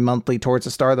be doing monthly towards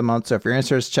the start of the month. So if you're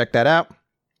interested, check that out.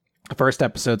 The first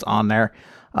episode's on there.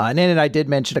 And in it, I did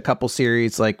mention a couple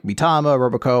series like Mitama,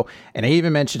 Roboco, and I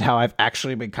even mentioned how I've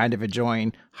actually been kind of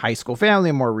enjoying High School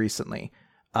Family more recently.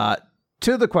 To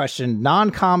the question,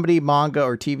 non-comedy manga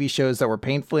or TV shows that were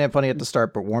painfully unfunny at the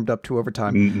start but warmed up to over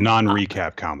time.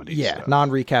 Non-recap comedy. Yeah,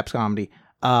 non-recap comedy.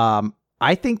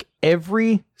 I think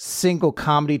every single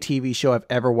comedy TV show I've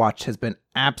ever watched has been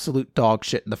absolute dog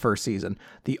shit in the first season.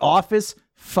 The Office,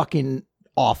 fucking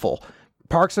awful.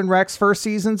 Parks and Rec's first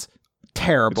seasons,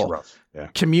 terrible. It's rough. Yeah.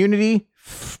 Community,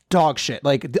 dog shit.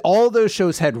 Like all those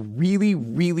shows had really,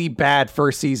 really bad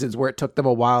first seasons where it took them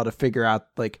a while to figure out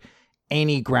like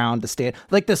any ground to stand.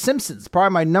 Like The Simpsons,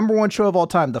 probably my number one show of all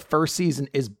time. The first season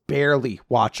is barely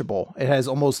watchable. It has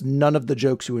almost none of the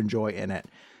jokes you enjoy in it.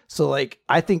 So, like,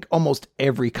 I think almost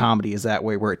every comedy is that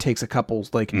way, where it takes a couple,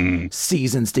 like,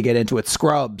 seasons to get into it.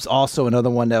 Scrubs, also another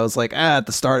one that was like, at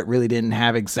the start, it really didn't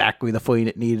have exactly the footing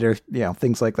it needed, or, you know,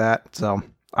 things like that. So,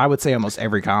 I would say almost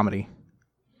every comedy.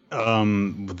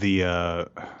 Hang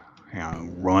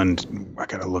on, I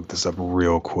gotta look this up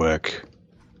real quick.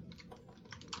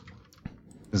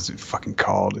 is it fucking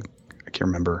called? I can't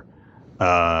remember.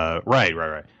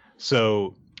 Right.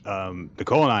 So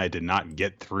Nicole and I did not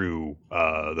get through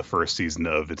the first season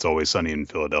of It's Always Sunny in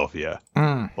Philadelphia.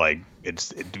 Like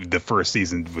the first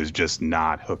season was just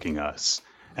not hooking us,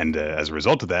 and as a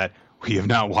result of that, we have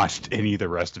not watched any of the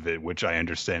rest of it, which I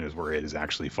understand is where it is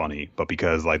actually funny. But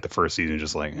because like the first season,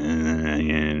 just like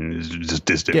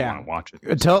just didn't want to watch it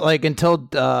until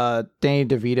Danny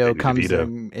DeVito comes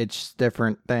in, it's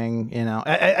different thing. You know,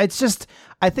 it's just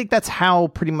I think that's how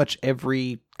pretty much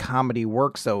every comedy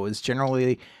works. Though is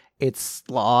generally it's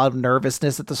a lot of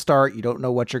nervousness at the start. You don't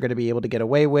know what you're going to be able to get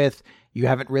away with. You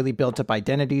haven't really built up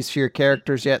identities for your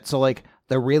characters yet. So like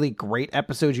the really great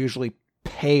episodes usually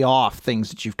pay off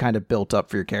things that you've kind of built up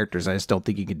for your characters. I just don't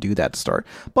think you can do that to start.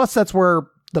 Plus, that's where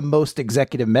the most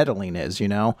executive meddling is, you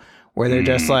know, where they're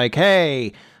just like,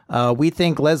 hey, we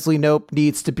think Leslie Knope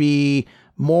needs to be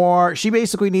more. She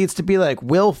basically needs to be like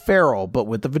Will Ferrell, but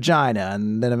with the vagina.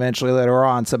 And then eventually later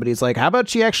on, somebody's like, how about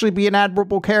she actually be an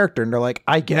admirable character? And they're like,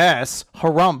 I guess.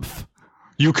 Harumph.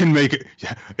 You can make it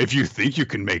if you think you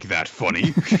can make that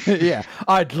funny. Yeah,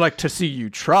 I'd like to see you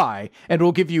try, and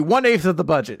we'll give you 1/8 of the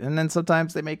budget. And then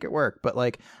sometimes they make it work. But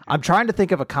like, I'm trying to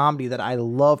think of a comedy that I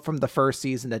love from the first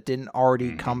season that didn't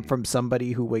already come from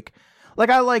somebody who like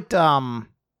I liked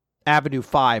Avenue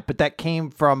 5, but that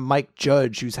came from Mike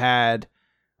Judge, who's had,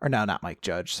 or no, not Mike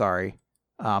Judge, sorry,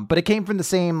 but it came from the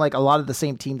same, like a lot of the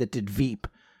same team that did Veep,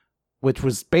 which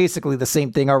was basically the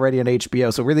same thing already on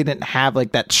HBO. So really didn't have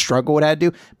like that struggle it had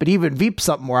to do. But even Veep,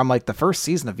 something where I'm like, the first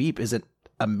season of Veep isn't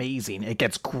amazing. It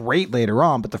gets great later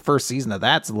on, but the first season of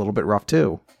that's a little bit rough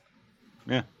too.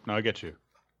 Yeah, no, I get you.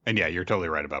 And yeah, you're totally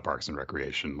right about Parks and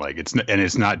Recreation. Like it's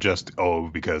not just,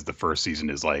 because the first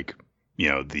season is like, you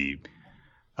know, the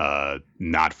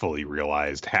not fully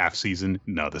realized half season.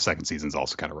 No, the second season's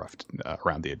also kind of rough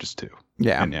around the edges too.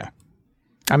 Yeah. And yeah.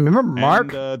 I remember Mark.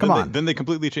 Come on. Then they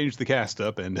completely changed the cast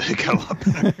up and it got a lot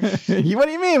better. What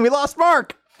do you mean? We lost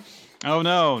Mark. Oh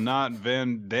no, not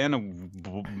Van Dan.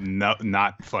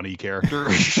 Not funny character.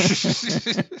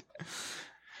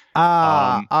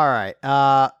 All right.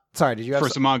 Sorry, did you have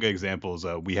some manga examples?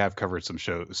 We have covered some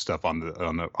stuff on the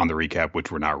recap,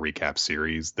 which were not recap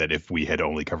series. That if we had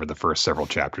only covered the first several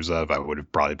chapters of, I would have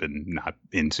probably been not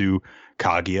into.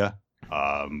 Kaguya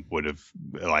would have,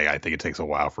 like, I think it takes a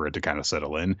while for it to kind of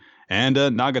settle in. And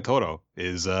Nagatoro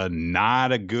is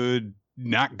not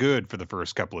good for the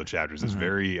first couple of chapters. It's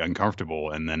very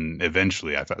uncomfortable, and then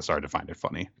eventually I started to find it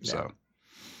funny. Yeah. So.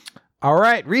 All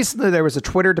right. Recently, there was a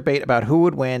Twitter debate about who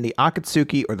would win, the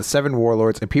Akatsuki or the Seven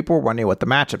Warlords, and people were wondering what the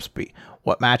matchups would be.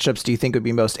 What matchups do you think would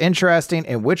be most interesting,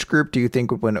 and which group do you think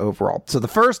would win overall? So the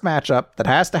first matchup that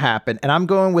has to happen, and I'm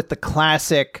going with the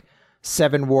classic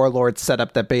Seven Warlords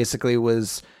setup that basically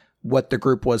was what the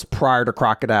group was prior to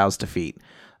Crocodile's defeat.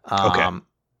 Okay.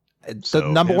 The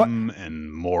number one,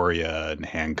 and Moria and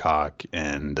Hancock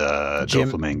and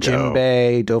Doflamingo.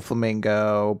 Jinbei,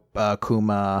 Doflamingo,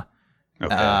 Kuma.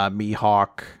 Okay.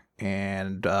 Mihawk,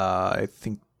 and I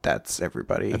think that's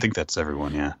everybody. I think that's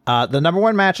everyone, yeah. The number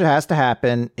one match that has to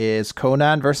happen is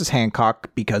Conan versus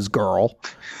Hancock, because girl.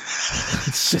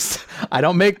 It's just, I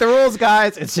don't make the rules,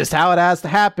 guys. It's just how it has to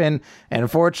happen. And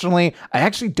unfortunately, I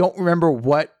actually don't remember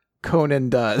what Conan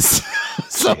does.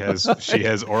 So, she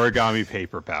has origami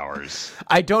paper powers.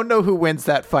 I don't know who wins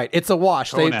that fight. It's a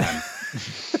wash. Conan.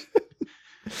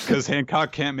 Because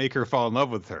Hancock can't make her fall in love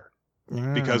with her.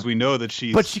 Because we know that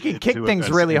she's... But she can kick things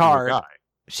really hard.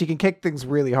 She can kick things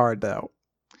really hard, though.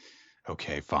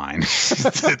 Okay, fine.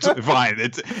 It's fine.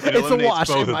 It's a wash.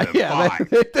 Both of them. Yeah, fine.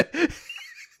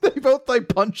 They both, like,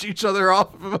 punch each other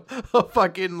off of a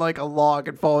fucking, like, a log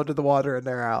and fall into the water, and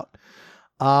they're out.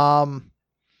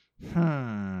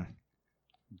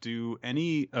 Do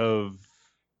any of...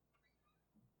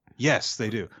 Yes, they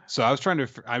do. So I was trying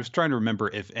to remember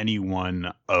if any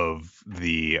one of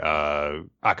the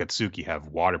Akatsuki have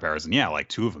water powers, and yeah, like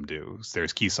two of them do. So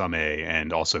there's Kisame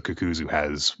and also Kukuzu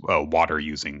has a water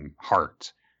using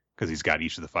heart because he's got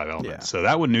each of the five elements. Yeah. So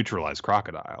that would neutralize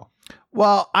Crocodile.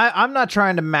 Well, I'm not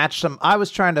trying to match them. I was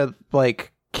trying to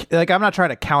like I'm not trying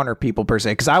to counter people per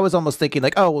se, because I was almost thinking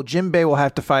like, oh well, Jinbei will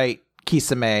have to fight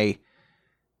Kisame,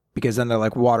 because then they're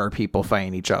like water people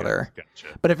fighting each other. Gotcha.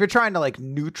 But if you're trying to like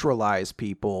neutralize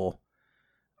people,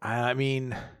 I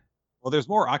mean... Well, there's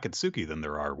more Akatsuki than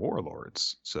there are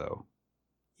warlords, so...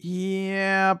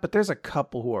 Yeah, but there's a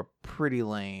couple who are pretty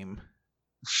lame.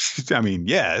 I mean,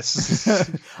 yes.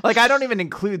 Like, I don't even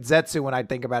include Zetsu when I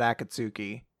think about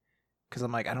Akatsuki. Because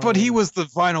I'm like, I don't But he was the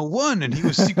final one, and he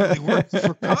was secretly working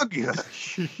for Kaguya.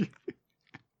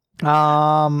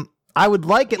 I would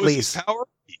like at least... His power?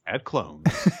 He had clones.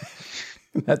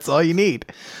 That's all you need.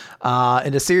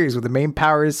 In a series where the main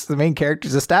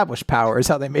characters establish powers,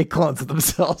 how they make clones of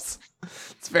themselves.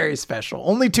 It's very special.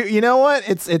 Only two. You know what?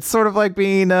 It's sort of like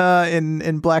being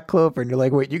in Black Clover, and you're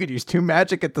like, wait, you could use two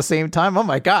magic at the same time. Oh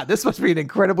my god, this must be an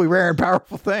incredibly rare and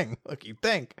powerful thing. Like you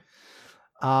think.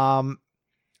 Because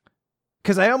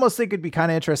I almost think it'd be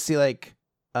kind of interesting, like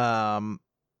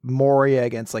Moria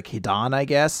against like Hidan, I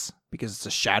guess, because it's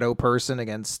a shadow person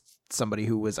against somebody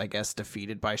who was, I guess,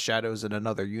 defeated by shadows in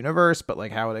another universe. But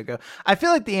like, how would it go? I feel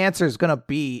like the answer is gonna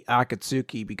be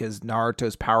Akatsuki, because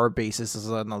Naruto's power basis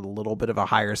is on a little bit of a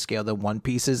higher scale than One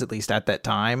Piece's, at least at that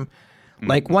time. Mm-hmm.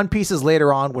 Like One Piece's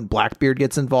later on, when Blackbeard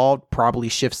gets involved, probably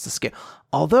shifts the scale.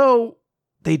 Although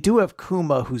they do have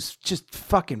Kuma, who's just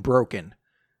fucking broken.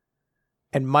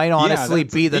 And might honestly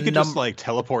be the number. Just like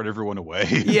teleport everyone away.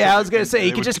 Yeah, I was gonna say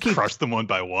he could just crush them one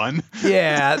by one.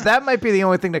 Yeah, that might be the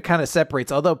only thing that kind of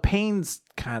separates. Although Pain's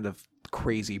kind of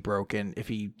crazy broken if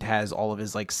he has all of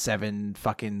his like 7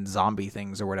 fucking zombie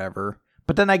things or whatever.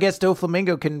 But then I guess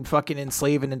Doflamingo can fucking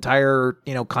enslave an entire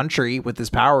country with his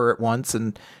power at once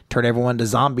and turn everyone to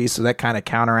zombies. So that kind of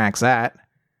counteracts that.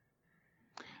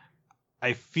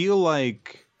 I feel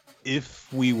like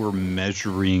if we were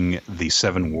measuring the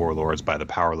 7 warlords by the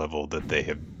power level that they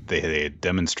had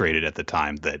demonstrated at the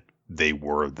time that they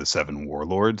were the 7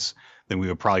 warlords, then we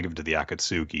would probably give it to the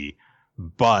Akatsuki.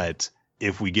 But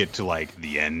if we get to like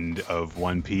the end of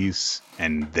One Piece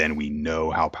and then we know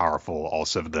how powerful all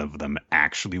 7 of them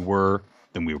actually were,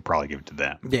 then we would probably give it to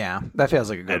them. Yeah, that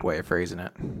feels like a good way of phrasing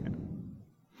it.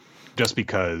 Just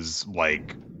because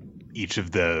like each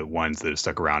of the ones that have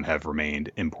stuck around have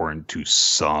remained important to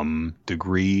some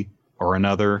degree or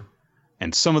another.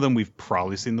 And some of them we've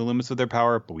probably seen the limits of their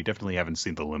power, but we definitely haven't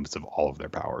seen the limits of all of their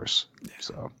powers.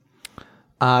 So,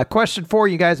 question 4,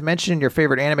 you guys mentioned in your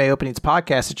favorite anime openings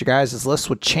podcast that your guys' list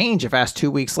would change if asked 2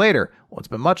 weeks later. Well, it's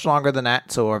been much longer than that,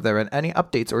 so have there been any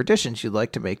updates or additions you'd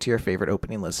like to make to your favorite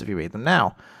opening list if you made them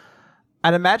now?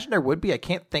 I'd imagine there would be. I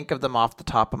can't think of them off the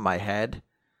top of my head.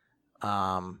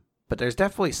 But there's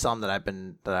definitely some that I've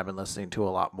been listening to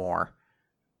a lot more.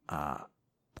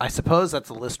 I suppose that's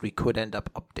a list we could end up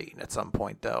updating at some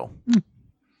point, though.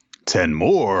 10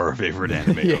 more favorite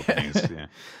anime openings.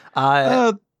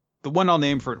 Yeah. The one I'll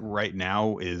name for it right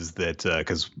now is that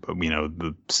because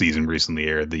the season recently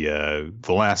aired, the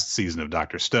last season of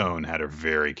Dr. Stone had a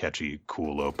very catchy,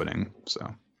 cool opening.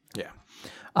 So yeah.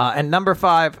 And number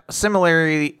 5,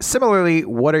 similarly,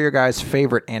 what are your guys'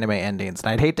 favorite anime endings? And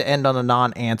I'd hate to end on a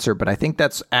non-answer, but I think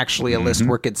that's actually a list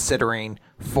we're considering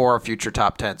for a future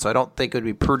top 10. So I don't think it would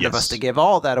be prudent of us to give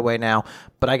all that away now,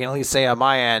 but I can at least say on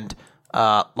my end,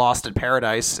 Lost in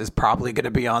Paradise is probably going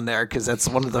to be on there because that's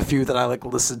one of the few that I like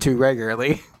listen to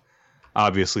regularly.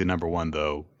 Obviously, number 1,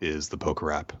 though, is the Poker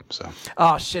Rap. So.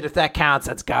 Oh, shit, if that counts,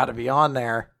 that's got to be on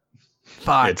there.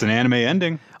 Fuck. It's an anime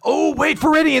ending. Oh, wait,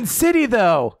 Viridian City,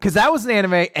 though, because that was an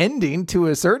anime ending to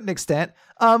a certain extent.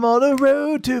 I'm on the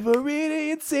road to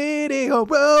Viridian City. Oh,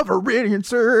 well, Viridian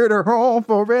City, home,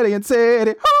 Viridian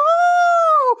City.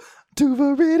 Oh, to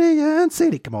Viridian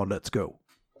City. Come on, let's go.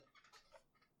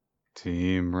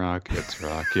 Team Rocket's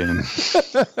rocking.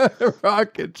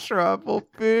 Rocket trouble,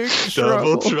 big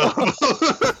trouble. Double trouble.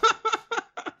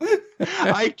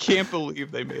 I can't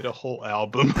believe they made a whole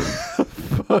album.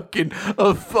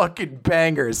 fucking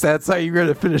bangers. That's how you're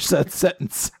gonna finish that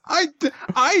sentence.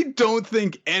 I don't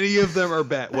think any of them are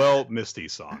bad. Well,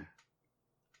 Misty's song.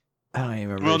 I don't even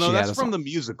remember. Well, no, that's from the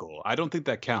musical. I don't think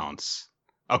that counts.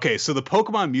 Okay, so the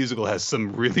Pokemon musical has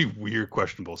some really weird,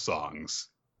 questionable songs.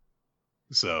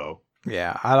 So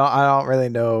yeah, I don't really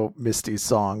know Misty's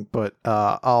song, but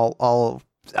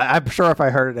I'm sure if I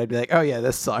heard it, I'd be like, oh yeah,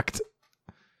 this sucked.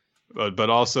 But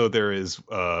also there's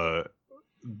a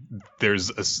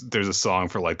song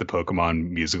for like the Pokemon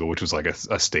musical, which was like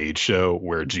a stage show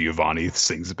where Giovanni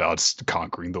sings about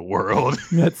conquering the world.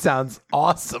 That sounds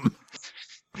awesome.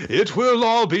 It will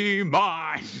all be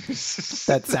mine.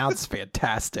 That sounds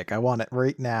fantastic. I want it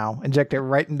right now. Inject it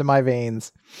right into my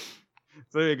veins.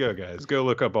 So there you go, guys. Go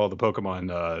look up all the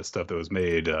Pokemon stuff that was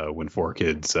made when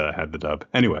 4Kids had the dub.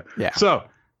 Anyway, yeah. So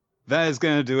that is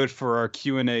going to do it for our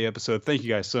Q&A episode. Thank you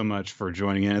guys so much for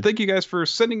joining in. And thank you guys for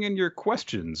sending in your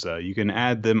questions. You can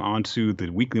add them onto the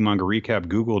Weekly Manga Recap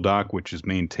Google Doc, which is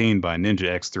maintained by Ninja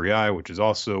X3i, which is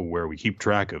also where we keep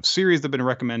track of series that have been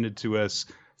recommended to us,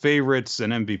 favorites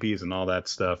and MVPs and all that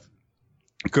stuff.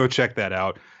 Go check that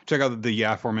out. Check out the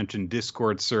aforementioned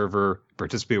Discord server.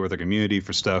 Participate with our community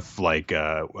for stuff like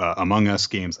Among Us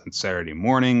games on Saturday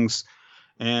mornings.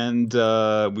 And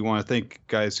we want to thank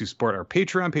guys who support our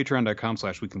Patreon,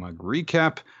 patreon.com/weeklymanga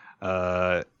recap.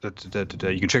 You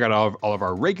can check out all of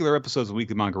our regular episodes of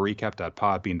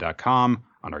weeklymangarecap.podbean.com,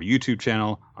 on our YouTube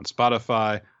channel, on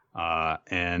Spotify,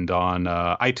 and on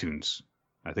iTunes.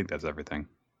 I think that's everything.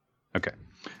 Okay.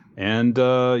 And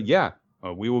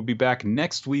we will be back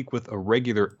next week with a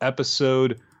regular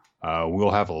episode.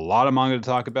 We'll have a lot of manga to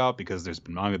talk about because there's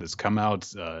been manga that's come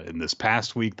out in this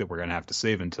past week that we're going to have to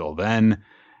save until then.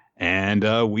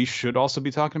 And we should also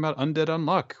be talking about Undead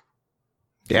Unluck.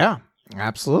 Yeah,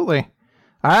 absolutely.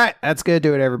 All right, that's going to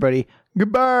do it, everybody.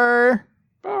 Goodbye.